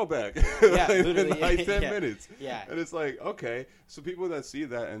gets her girl back. Literally, in like 10 minutes. Yeah. And it's like, okay, so people that see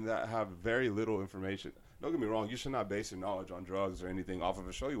that and that have very little information. Don't get me wrong, you should not base your knowledge on drugs or anything off of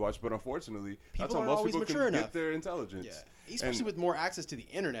a show you watch, but unfortunately, that's how most people can get their intelligence. Especially with more access to the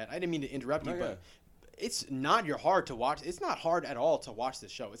internet. I didn't mean to interrupt you, but it's not hard to watch. It's not hard at all to watch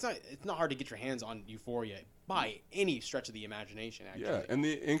this show. It's not hard to get your hands on Euphoria by any stretch of the imagination, actually. Yeah, and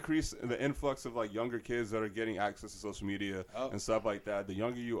the influx of like younger kids that are getting access to social media and stuff like that, the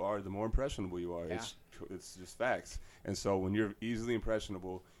younger you are, the more impressionable you are. Yeah. It's just facts. And so when you're easily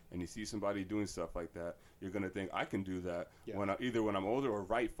impressionable and you see somebody doing stuff like that, you're going to think, I can do that when I'm older or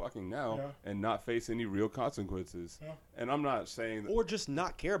right fucking now and not face any real consequences. Yeah. And I'm not saying that. Or just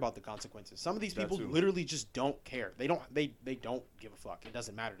not care about the consequences. Some of these people literally just don't care. They don't give a fuck. It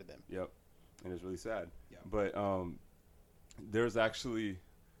doesn't matter to them. Yep. And it's really sad. Yeah. But there's actually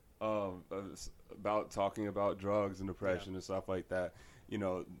about talking about drugs and depression and stuff like that. You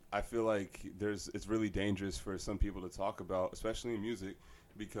know, I feel like it's really dangerous for some people to talk about, especially in music,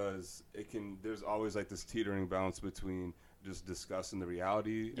 because there's always like this teetering balance between just discussing the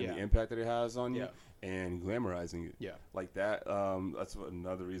reality and the impact that it has on you and glamorizing it. Yeah. Like that. That's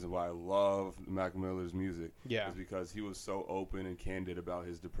another reason why I love Mac Miller's music. Yeah. Is because he was so open and candid about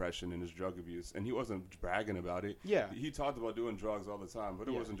his depression and his drug abuse. And he wasn't bragging about it. Yeah. He talked about doing drugs all the time, but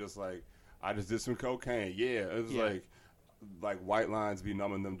it wasn't just like, I just did some cocaine. Yeah. It was like white lines be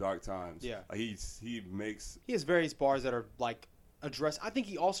numbing them dark times. Yeah. He has various bars that are like I think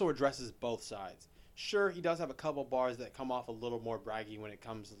he also addresses both sides. Sure, he does have a couple bars that come off a little more braggy when it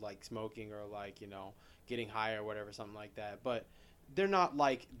comes to like smoking or like, getting high or whatever, something like that. But they're not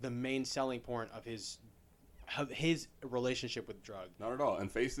like the main selling point of his his relationship with drugs. Not at all.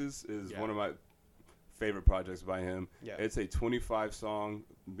 And Faces is one of my favorite projects by him. Yeah. It's a 25-song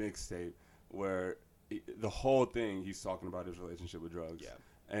mixtape where the whole thing he's talking about his relationship with drugs. Yeah.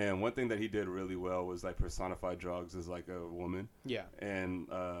 And one thing that he did really well was like personify drugs as like a woman. Yeah. And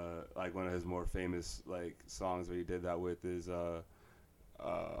like one of his more famous like songs where he did that with is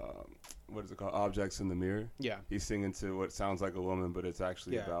what is it called? Objects in the Mirror. Yeah. He's singing to what sounds like a woman, but it's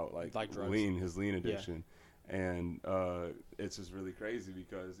actually about like lean, his lean addiction. Yeah. And it's just really crazy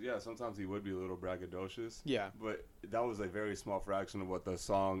because, sometimes he would be a little braggadocious. Yeah. But that was a very small fraction of what the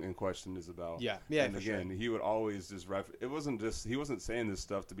song in question is about. Yeah. Yeah. And again, he would always just it wasn't just, he wasn't saying this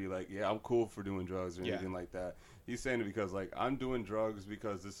stuff to be like, I'm cool for doing drugs or anything like that. He's saying it because, like, I'm doing drugs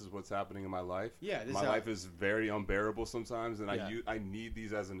because this is what's happening in my life. Yeah. My life is very unbearable sometimes, and I need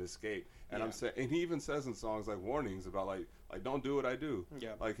these as an escape. And and he even says in songs like warnings about like don't do what I do. Yeah.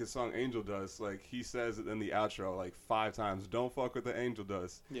 Like his song Angel Dust, like he says it in the outro like 5 times, don't fuck with the angel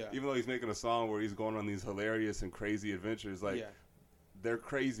dust. Yeah. Even though he's making a song where he's going on these hilarious and crazy adventures, like they're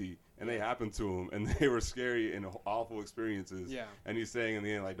crazy and they happened to him and they were scary and awful experiences. Yeah. And he's saying in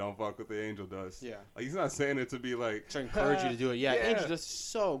the end like don't fuck with the angel dust. Yeah. Like he's not saying it to be like to encourage you to do it. Yeah. Angel dust is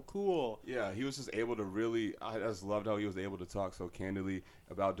so cool. Yeah. He was just able to really. I just loved how he was able to talk so candidly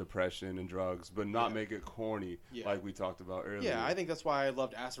about depression and drugs, but not make it corny like we talked about earlier. Yeah. I think that's why I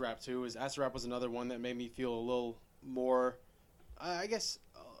loved Acid Rap too. Is Acid Rap was another one that made me feel a little more, I guess,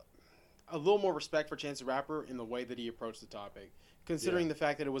 a little more respect for Chance the Rapper in the way that he approached the topic. Considering the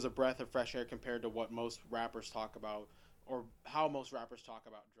fact that it was a breath of fresh air compared to what most rappers talk about or how most rappers talk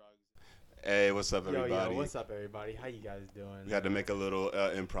about drugs. Hey, what's up, everybody? Yo, what's up, everybody? How you guys doing? We had to make a little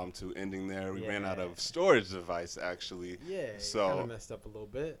impromptu ending there. We ran out of storage device, actually. Yeah, so kind of messed up a little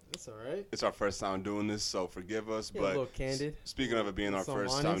bit. That's all right. It's our first time doing this, so forgive us. But a little candid. Speaking of it being our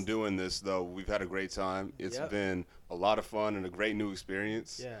first time doing this, though, we've had a great time. It's been a lot of fun and a great new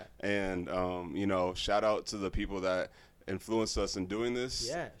experience. Yeah. And, shout out to the people that influenced us in doing this.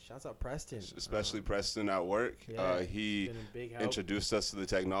 Yeah, shouts out Preston. Especially Preston at work. Yeah, he introduced us to the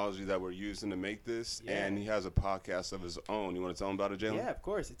technology that we're using to make this, and he has a podcast of his own. You want to tell him about it, Jalen? Yeah, of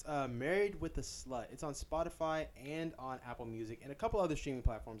course. It's Married with a Slut. It's on Spotify and on Apple Music and a couple other streaming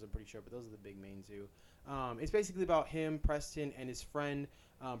platforms, I'm pretty sure, but those are the big main two. It's basically about him, Preston, and his friend.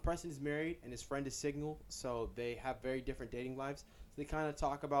 Preston is married, and his friend is single, so they have very different dating lives. So they kind of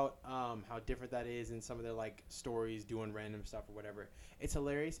talk about how different that is and some of their like stories, doing random stuff or whatever. It's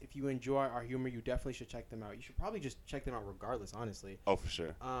hilarious. If you enjoy our humor, you definitely should check them out. You should probably just check them out regardless, honestly. Oh, for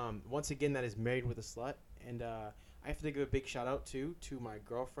sure. Once again, that is Married with a Slut. And I have to give a big shout out to my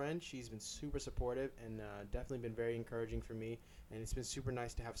girlfriend. She's been super supportive and definitely been very encouraging for me. And it's been super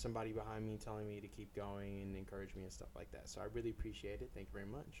nice to have somebody behind me telling me to keep going and encourage me and stuff like that. So I really appreciate it. Thank you very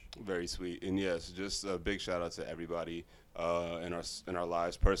much. Very sweet. And yes, just a big shout out to everybody in our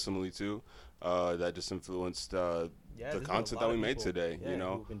lives personally too, that just influenced the content that we made today.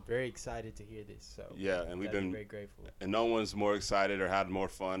 Yeah, we've been very excited to hear this. So and we've been very grateful. And no one's more excited or had more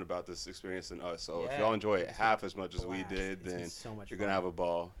fun about this experience than us. So if y'all enjoy it half as much as we did, then you're gonna have a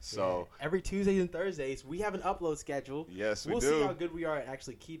ball. So every Tuesdays and Thursdays we have an upload schedule. Yes, we do. We'll see how good we are at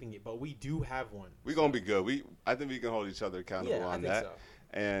actually keeping it, but we do have one. We're gonna be good. I think we can hold each other accountable on that. So.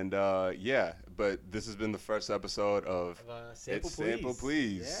 And but this has been the first episode of Sample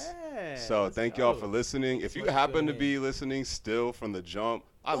Please. Yeah. So thank y'all for listening. If you happen to be listening still from the jump,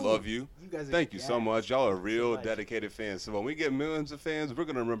 I love you. Thank you so much. Y'all are real dedicated fans. So when we get millions of fans, we're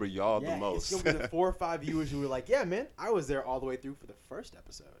going to remember y'all the most. It's going to be the 4 or 5 viewers who were like, yeah, man, I was there all the way through for the first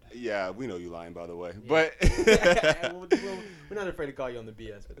episode. Yeah, we know you lying, by the way. But we're not afraid to call you on the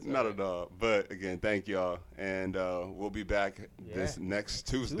BS. But not at all. But, again, thank y'all. And we'll be back this next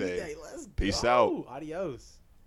Tuesday. Let's Peace out. Adios.